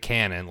being the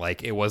cannon,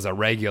 like it was a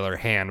regular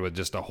hand with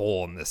just a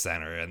hole in the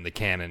center and the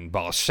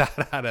cannonball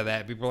shot out of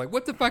that. People are like,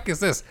 what the fuck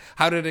is this?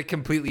 How did it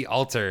completely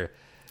alter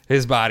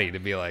his body to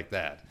be like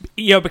that?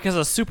 Because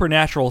a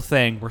supernatural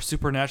thing where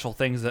supernatural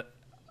things that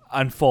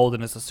unfold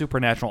and it's a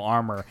supernatural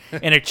armor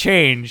and it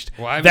changed.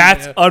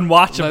 That's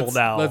unwatchable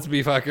now. Let's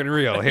be fucking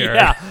real here.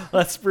 Yeah,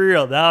 let's be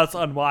real. Now it's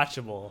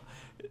unwatchable.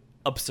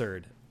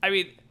 Absurd. I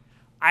mean,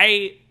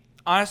 I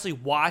honestly,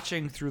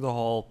 watching through the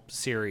whole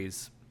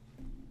series,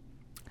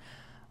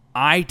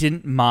 I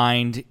didn't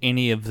mind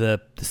any of the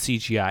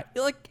CGI.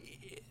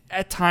 Like,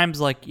 at times,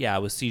 it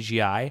was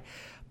CGI,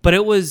 but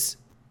it was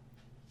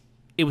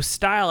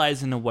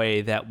stylized in a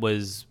way that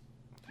was...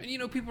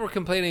 people were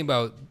complaining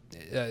about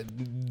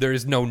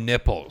there's no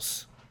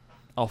nipples.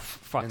 Oh,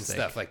 fuck's sake.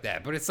 Stuff like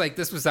that. But it's like,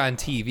 this was on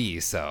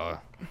TV, so...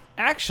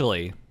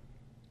 Actually,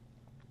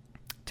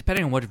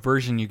 depending on what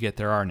version you get,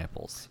 there are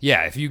nipples.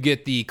 Yeah, if you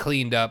get the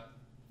cleaned up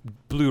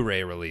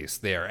Blu-ray release,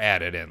 they are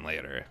added in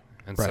later.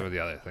 And some of the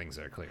other things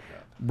are cleared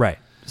up. Right.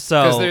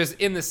 So... Because there's,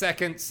 in the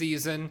second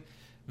season,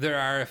 there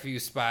are a few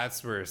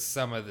spots where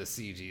some of the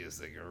CG is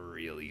like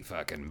really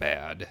fucking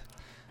bad.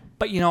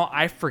 But,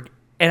 I forget...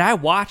 And I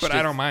watched But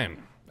I don't mind.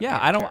 Yeah,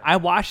 I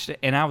watched it,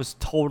 and I was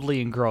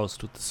totally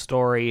engrossed with the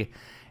story,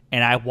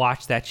 and I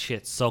watched that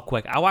shit so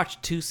quick. I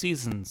watched 2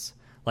 seasons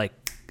like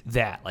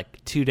that,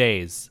 2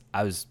 days.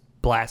 I was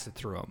blasted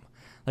through them.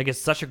 It's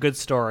such a good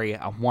story.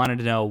 I wanted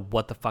to know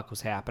what the fuck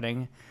was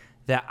happening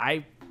that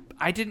I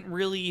didn't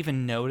really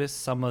even notice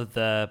some of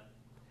the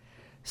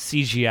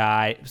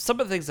CGI,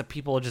 some of the things that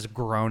people are just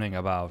groaning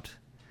about.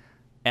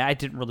 And I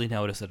didn't really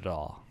notice it at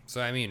all.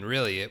 So, I mean,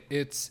 really,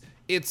 it's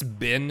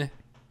been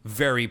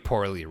very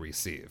poorly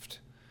received.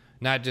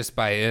 Not just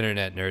by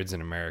internet nerds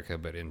in America,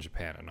 but in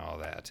Japan and all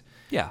that.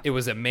 Yeah. It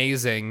was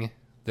amazing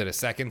that a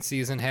second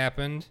season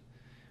happened.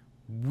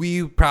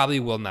 We probably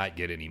will not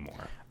get any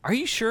more. Are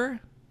you sure?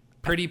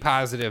 Pretty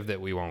positive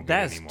that we won't get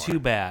any more. That's too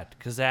bad,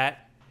 because I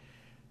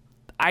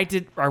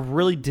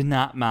really did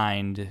not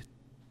mind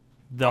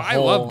the whole...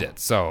 I loved it,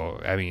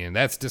 so, I mean,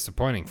 that's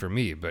disappointing for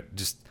me, but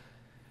just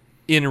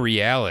in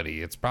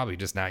reality, it's probably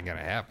just not going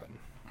to happen.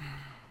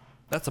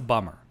 That's a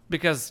bummer,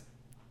 because,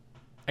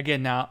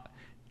 again, now...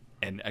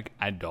 And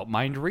I don't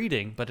mind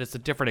reading, but it's a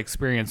different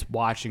experience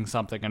watching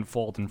something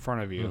unfold in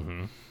front of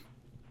you.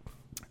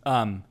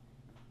 Mm-hmm.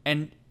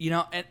 And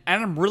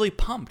I'm really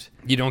pumped.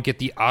 You don't get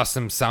the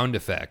awesome sound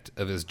effect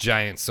of his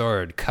giant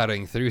sword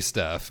cutting through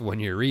stuff when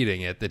you're reading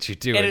it that you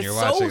do when you're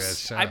watching that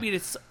show. I mean,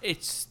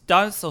 it's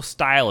done so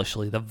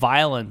stylishly. The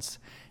violence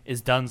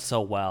is done so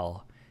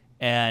well.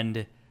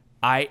 And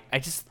I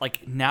just,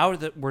 now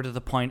that we're to the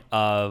point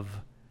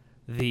of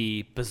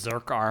the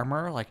Berserk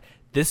armor,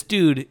 this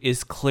dude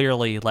is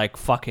clearly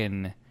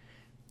fucking...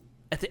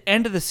 At the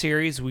end of the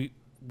series,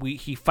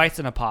 he fights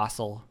an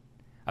apostle,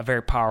 a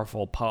very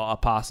powerful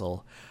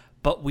apostle,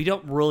 but we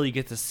don't really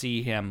get to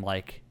see him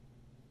like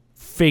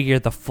figure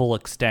the full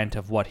extent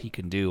of what he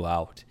can do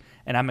out.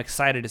 And I'm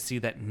excited to see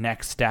that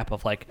next step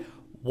of like,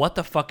 what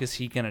the fuck is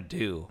he gonna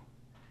do?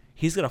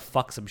 He's gonna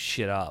fuck some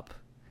shit up,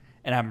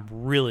 and I'm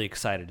really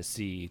excited to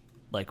see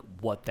like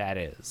what that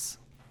is.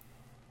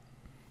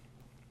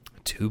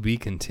 To be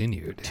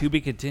continued. To be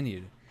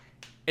continued.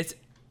 It's.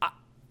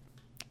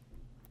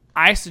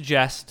 I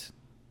suggest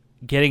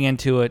getting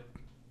into it.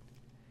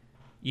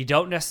 You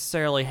don't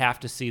necessarily have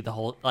to see the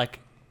whole. Like,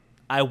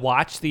 I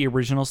watched the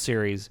original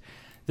series.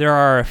 There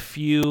are a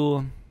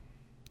few.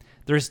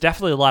 There's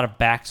definitely a lot of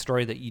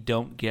backstory that you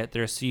don't get.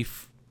 There's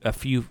a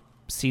few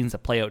scenes that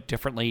play out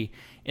differently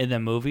in the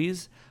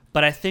movies,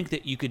 but I think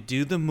that you could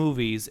do the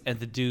movies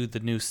and do the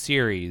new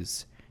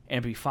series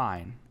and be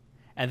fine,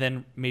 and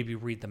then maybe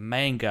read the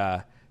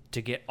manga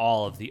to get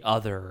all of the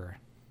other.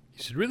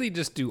 You should really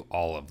just do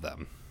all of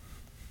them.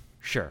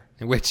 Sure.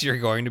 Which you're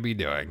going to be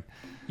doing.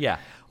 Yeah.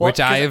 Well, which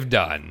I have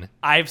done.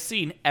 I've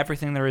seen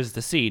everything there is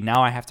to see.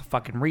 Now I have to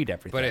fucking read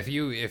everything. But if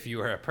you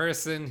are a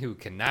person who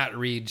cannot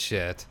read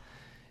shit,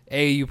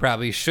 you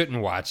probably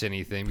shouldn't watch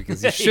anything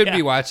because you should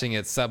be watching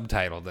it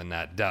subtitled and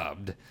not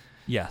dubbed.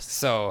 Yes.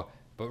 So,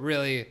 but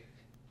really,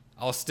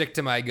 I'll stick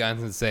to my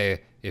guns and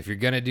say, if you're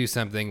going to do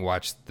something,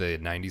 watch the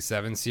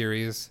 97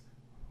 series,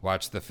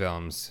 watch the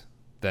films,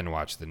 then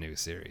watch the new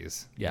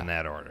series in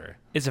that order.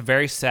 It's a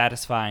very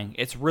satisfying.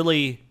 It's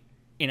really,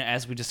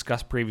 as we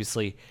discussed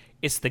previously,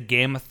 it's the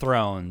Game of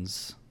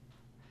Thrones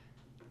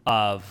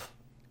of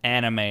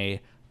anime,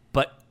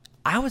 but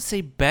I would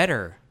say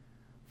better.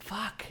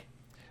 Fuck.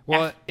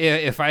 Well,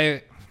 if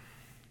I'm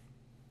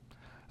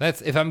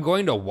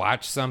going to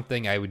watch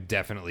something, I would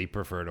definitely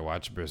prefer to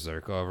watch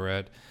Berserk over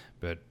it.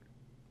 But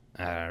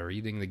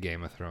reading the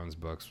Game of Thrones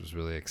books was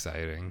really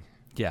exciting.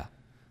 Yeah.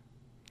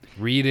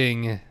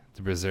 Reading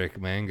the Berserk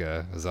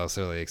manga was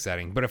also really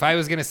exciting. But if I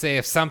was going to say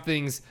if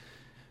something's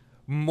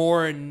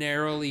more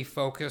narrowly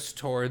focused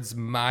towards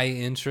my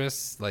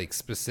interests, like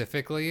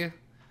specifically,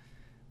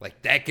 like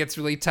that gets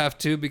really tough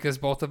too because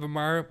both of them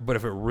are. But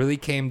if it really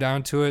came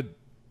down to it,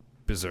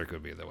 Berserk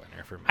would be the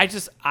winner for me.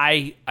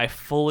 I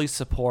fully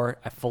support,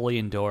 I fully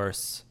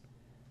endorse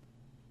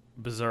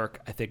Berserk.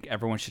 I think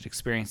everyone should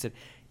experience it.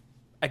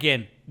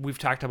 Again, we've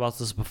talked about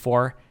this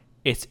before.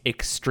 It's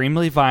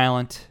extremely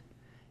violent.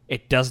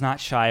 It does not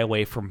shy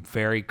away from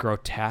very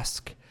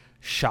grotesque,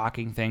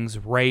 shocking things.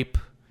 Rape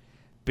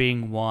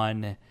being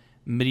one,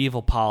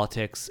 medieval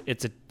politics.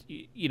 It's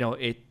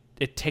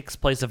it takes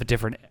place of a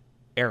different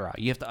era.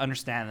 You have to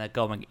understand that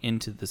going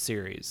into the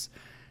series.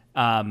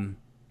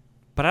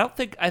 But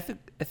I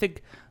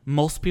think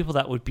most people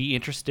that would be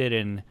interested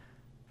in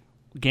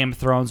Game of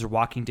Thrones or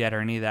Walking Dead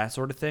or any of that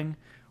sort of thing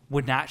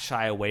would not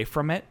shy away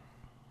from it.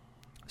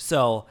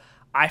 So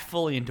I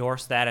fully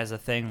endorse that as a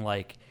thing.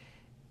 Like,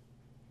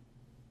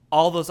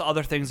 all those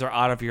other things are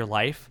out of your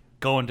life,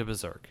 go into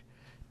Berserk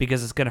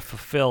because it's going to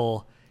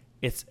fulfill.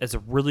 It's a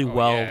really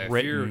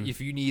written.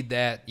 If you need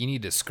that, you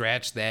need to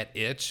scratch that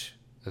itch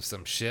of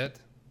some shit.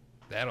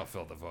 That'll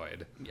fill the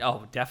void.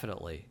 Oh,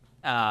 definitely.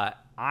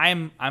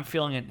 I'm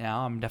feeling it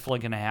now. I'm definitely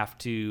going to have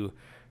to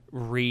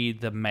read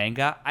the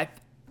manga.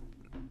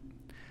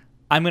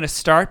 I'm going to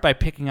start by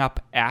picking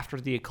up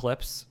after the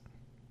eclipse.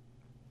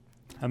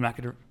 I'm not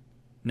going to.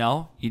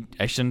 No,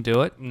 I shouldn't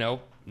do it.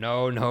 Nope.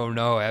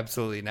 No,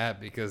 absolutely not,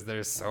 because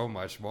there's so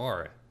much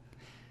more.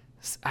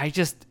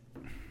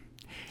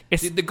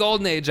 It's the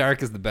Golden Age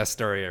arc is the best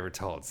story ever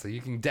told, so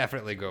you can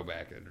definitely go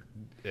back and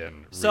read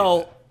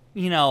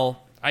it.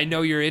 I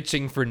know you're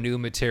itching for new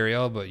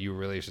material, but you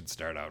really should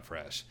start out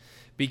fresh.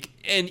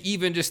 And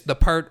even just the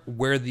part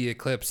where the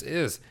eclipse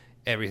is,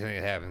 everything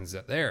that happens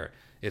up there,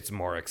 it's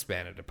more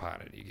expanded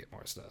upon it. You get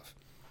more stuff.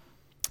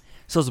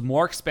 So it's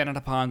more expanded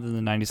upon than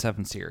the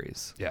 97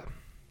 series. Yeah.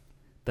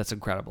 That's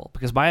incredible.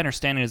 Because my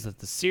understanding is that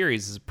the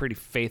series is a pretty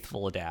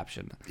faithful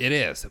adaptation. It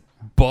is,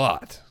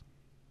 but...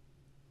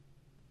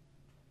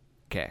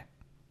 Okay.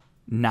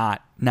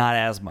 Not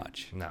as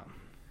much. No.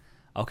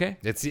 Okay.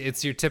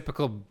 It's your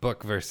typical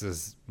book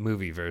versus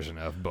movie version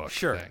of book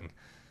thing.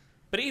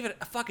 But even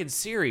a fucking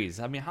series.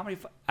 I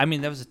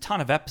mean, there was a ton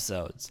of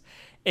episodes.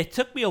 It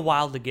took me a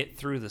while to get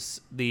through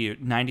the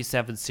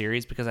 97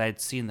 series because I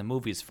had seen the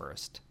movies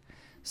first.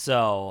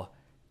 So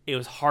it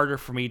was harder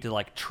for me to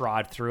like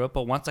trod through it.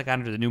 But once I got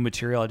into the new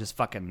material, I just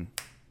fucking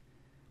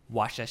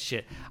watched that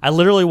shit. I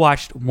literally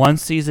watched one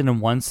season in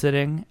one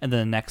sitting and then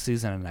the next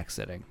season in the next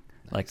sitting.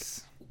 Like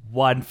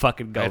one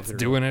fucking go through. That's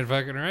doing it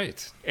fucking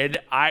right. And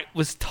I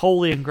was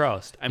totally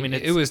engrossed. I mean,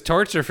 it was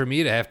torture for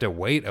me to have to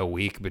wait a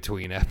week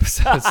between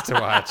episodes to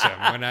watch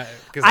them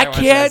because I watched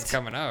can't this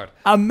coming out.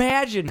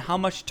 Imagine how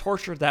much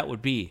torture that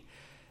would be.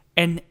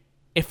 And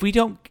if we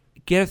don't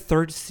get a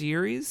third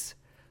series,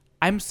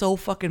 I'm so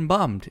fucking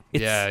bummed.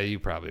 Yeah, you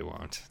probably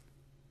won't.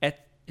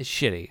 It's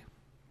shitty.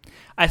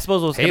 I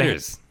suppose what's going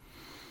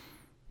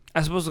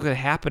to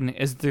happen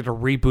is they're going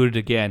to reboot it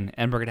again,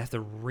 and we're going to have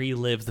to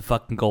relive the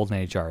fucking Golden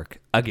Age arc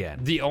again.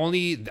 The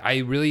only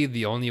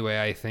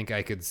way I think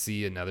I could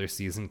see another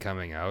season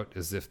coming out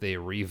is if they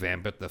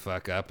revamp it the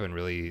fuck up and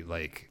really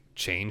like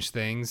change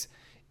things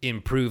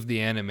improve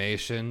the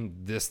animation,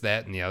 this,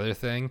 that, and the other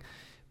thing,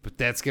 but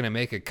that's going to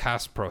make it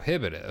cost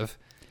prohibitive,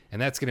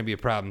 and that's going to be a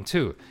problem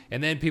too.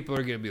 And then people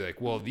are going to be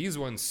like, well, these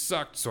ones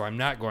sucked, so I'm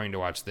not going to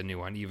watch the new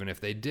one, even if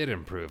they did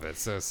improve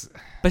it.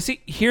 But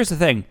see, here's the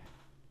thing.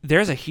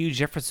 There's a huge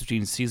difference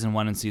between season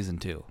 1 and season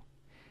 2.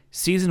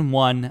 Season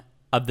 1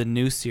 of the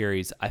new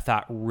series, I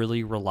thought,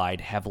 really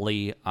relied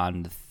heavily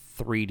on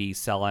 3D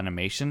cell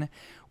animation,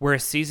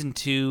 whereas season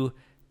 2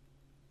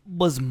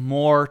 was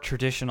more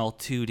traditional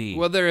 2D.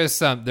 Well, there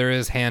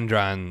is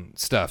hand-drawn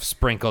stuff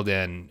sprinkled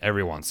in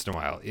every once in a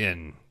while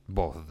in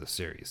both of the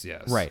series,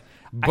 yes. Right.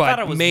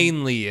 But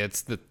mainly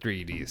it's the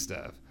 3D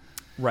stuff.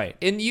 Right.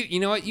 And you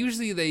know what?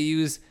 Usually they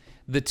use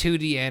the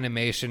 2D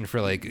animation for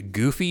like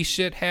goofy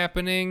shit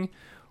happening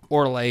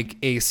or like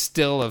a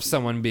still of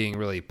someone being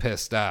really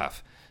pissed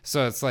off.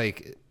 So it's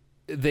like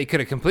they could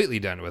have completely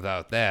done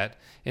without that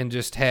and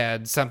just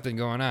had something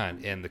going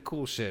on. And the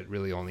cool shit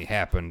really only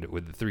happened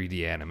with the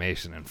 3D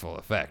animation in full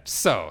effect.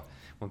 So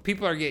when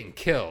people are getting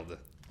killed,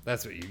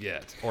 that's what you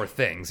get. Or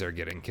things are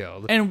getting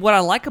killed. And what I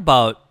like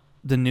about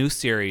the new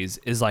series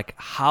is like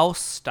how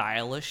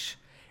stylish.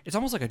 It's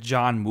almost like a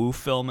John Woo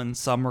film in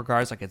some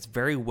regards. Like it's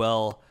very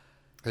well.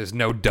 There's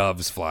no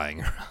doves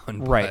flying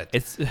around. Right.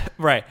 It's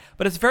right.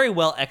 But it's very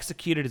well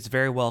executed. It's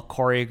very well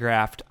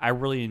choreographed. I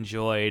really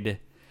enjoyed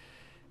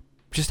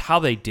just how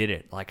they did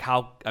it. Like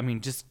how, I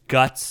mean, just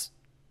Guts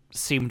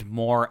seemed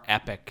more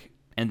epic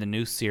in the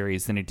new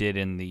series than it did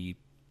in the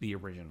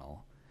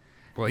original.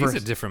 Well, he's a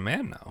different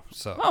man now.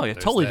 So oh, yeah,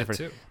 totally different.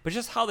 Too. But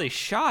just how they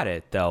shot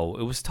it, though,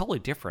 it was totally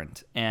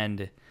different.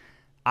 And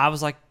I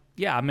was like,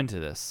 yeah, I'm into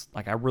this.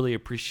 Like, I really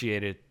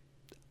appreciate it.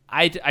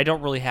 I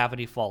don't really have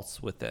any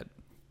faults with it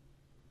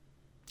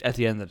at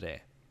the end of the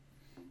day.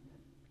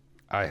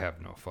 I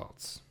have no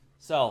faults.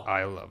 So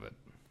I love it.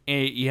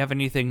 You have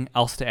anything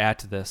else to add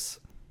to this?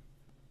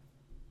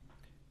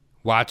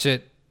 Watch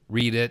it,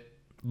 read it,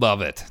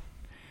 love it.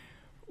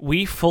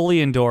 We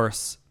fully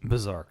endorse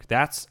Berserk.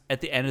 That's,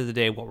 at the end of the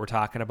day, what we're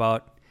talking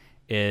about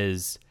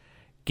is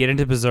get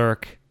into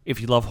Berserk. If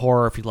you love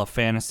horror, if you love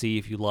fantasy,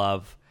 if you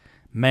love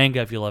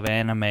manga, if you love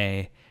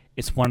anime,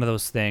 it's one of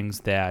those things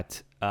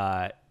that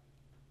I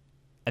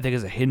think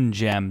is a hidden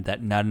gem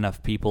that not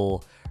enough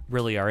people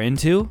really are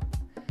into.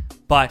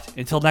 But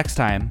until next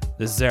time,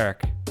 this is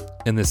Eric.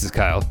 And this is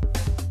Kyle.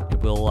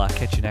 And we'll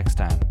catch you next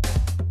time.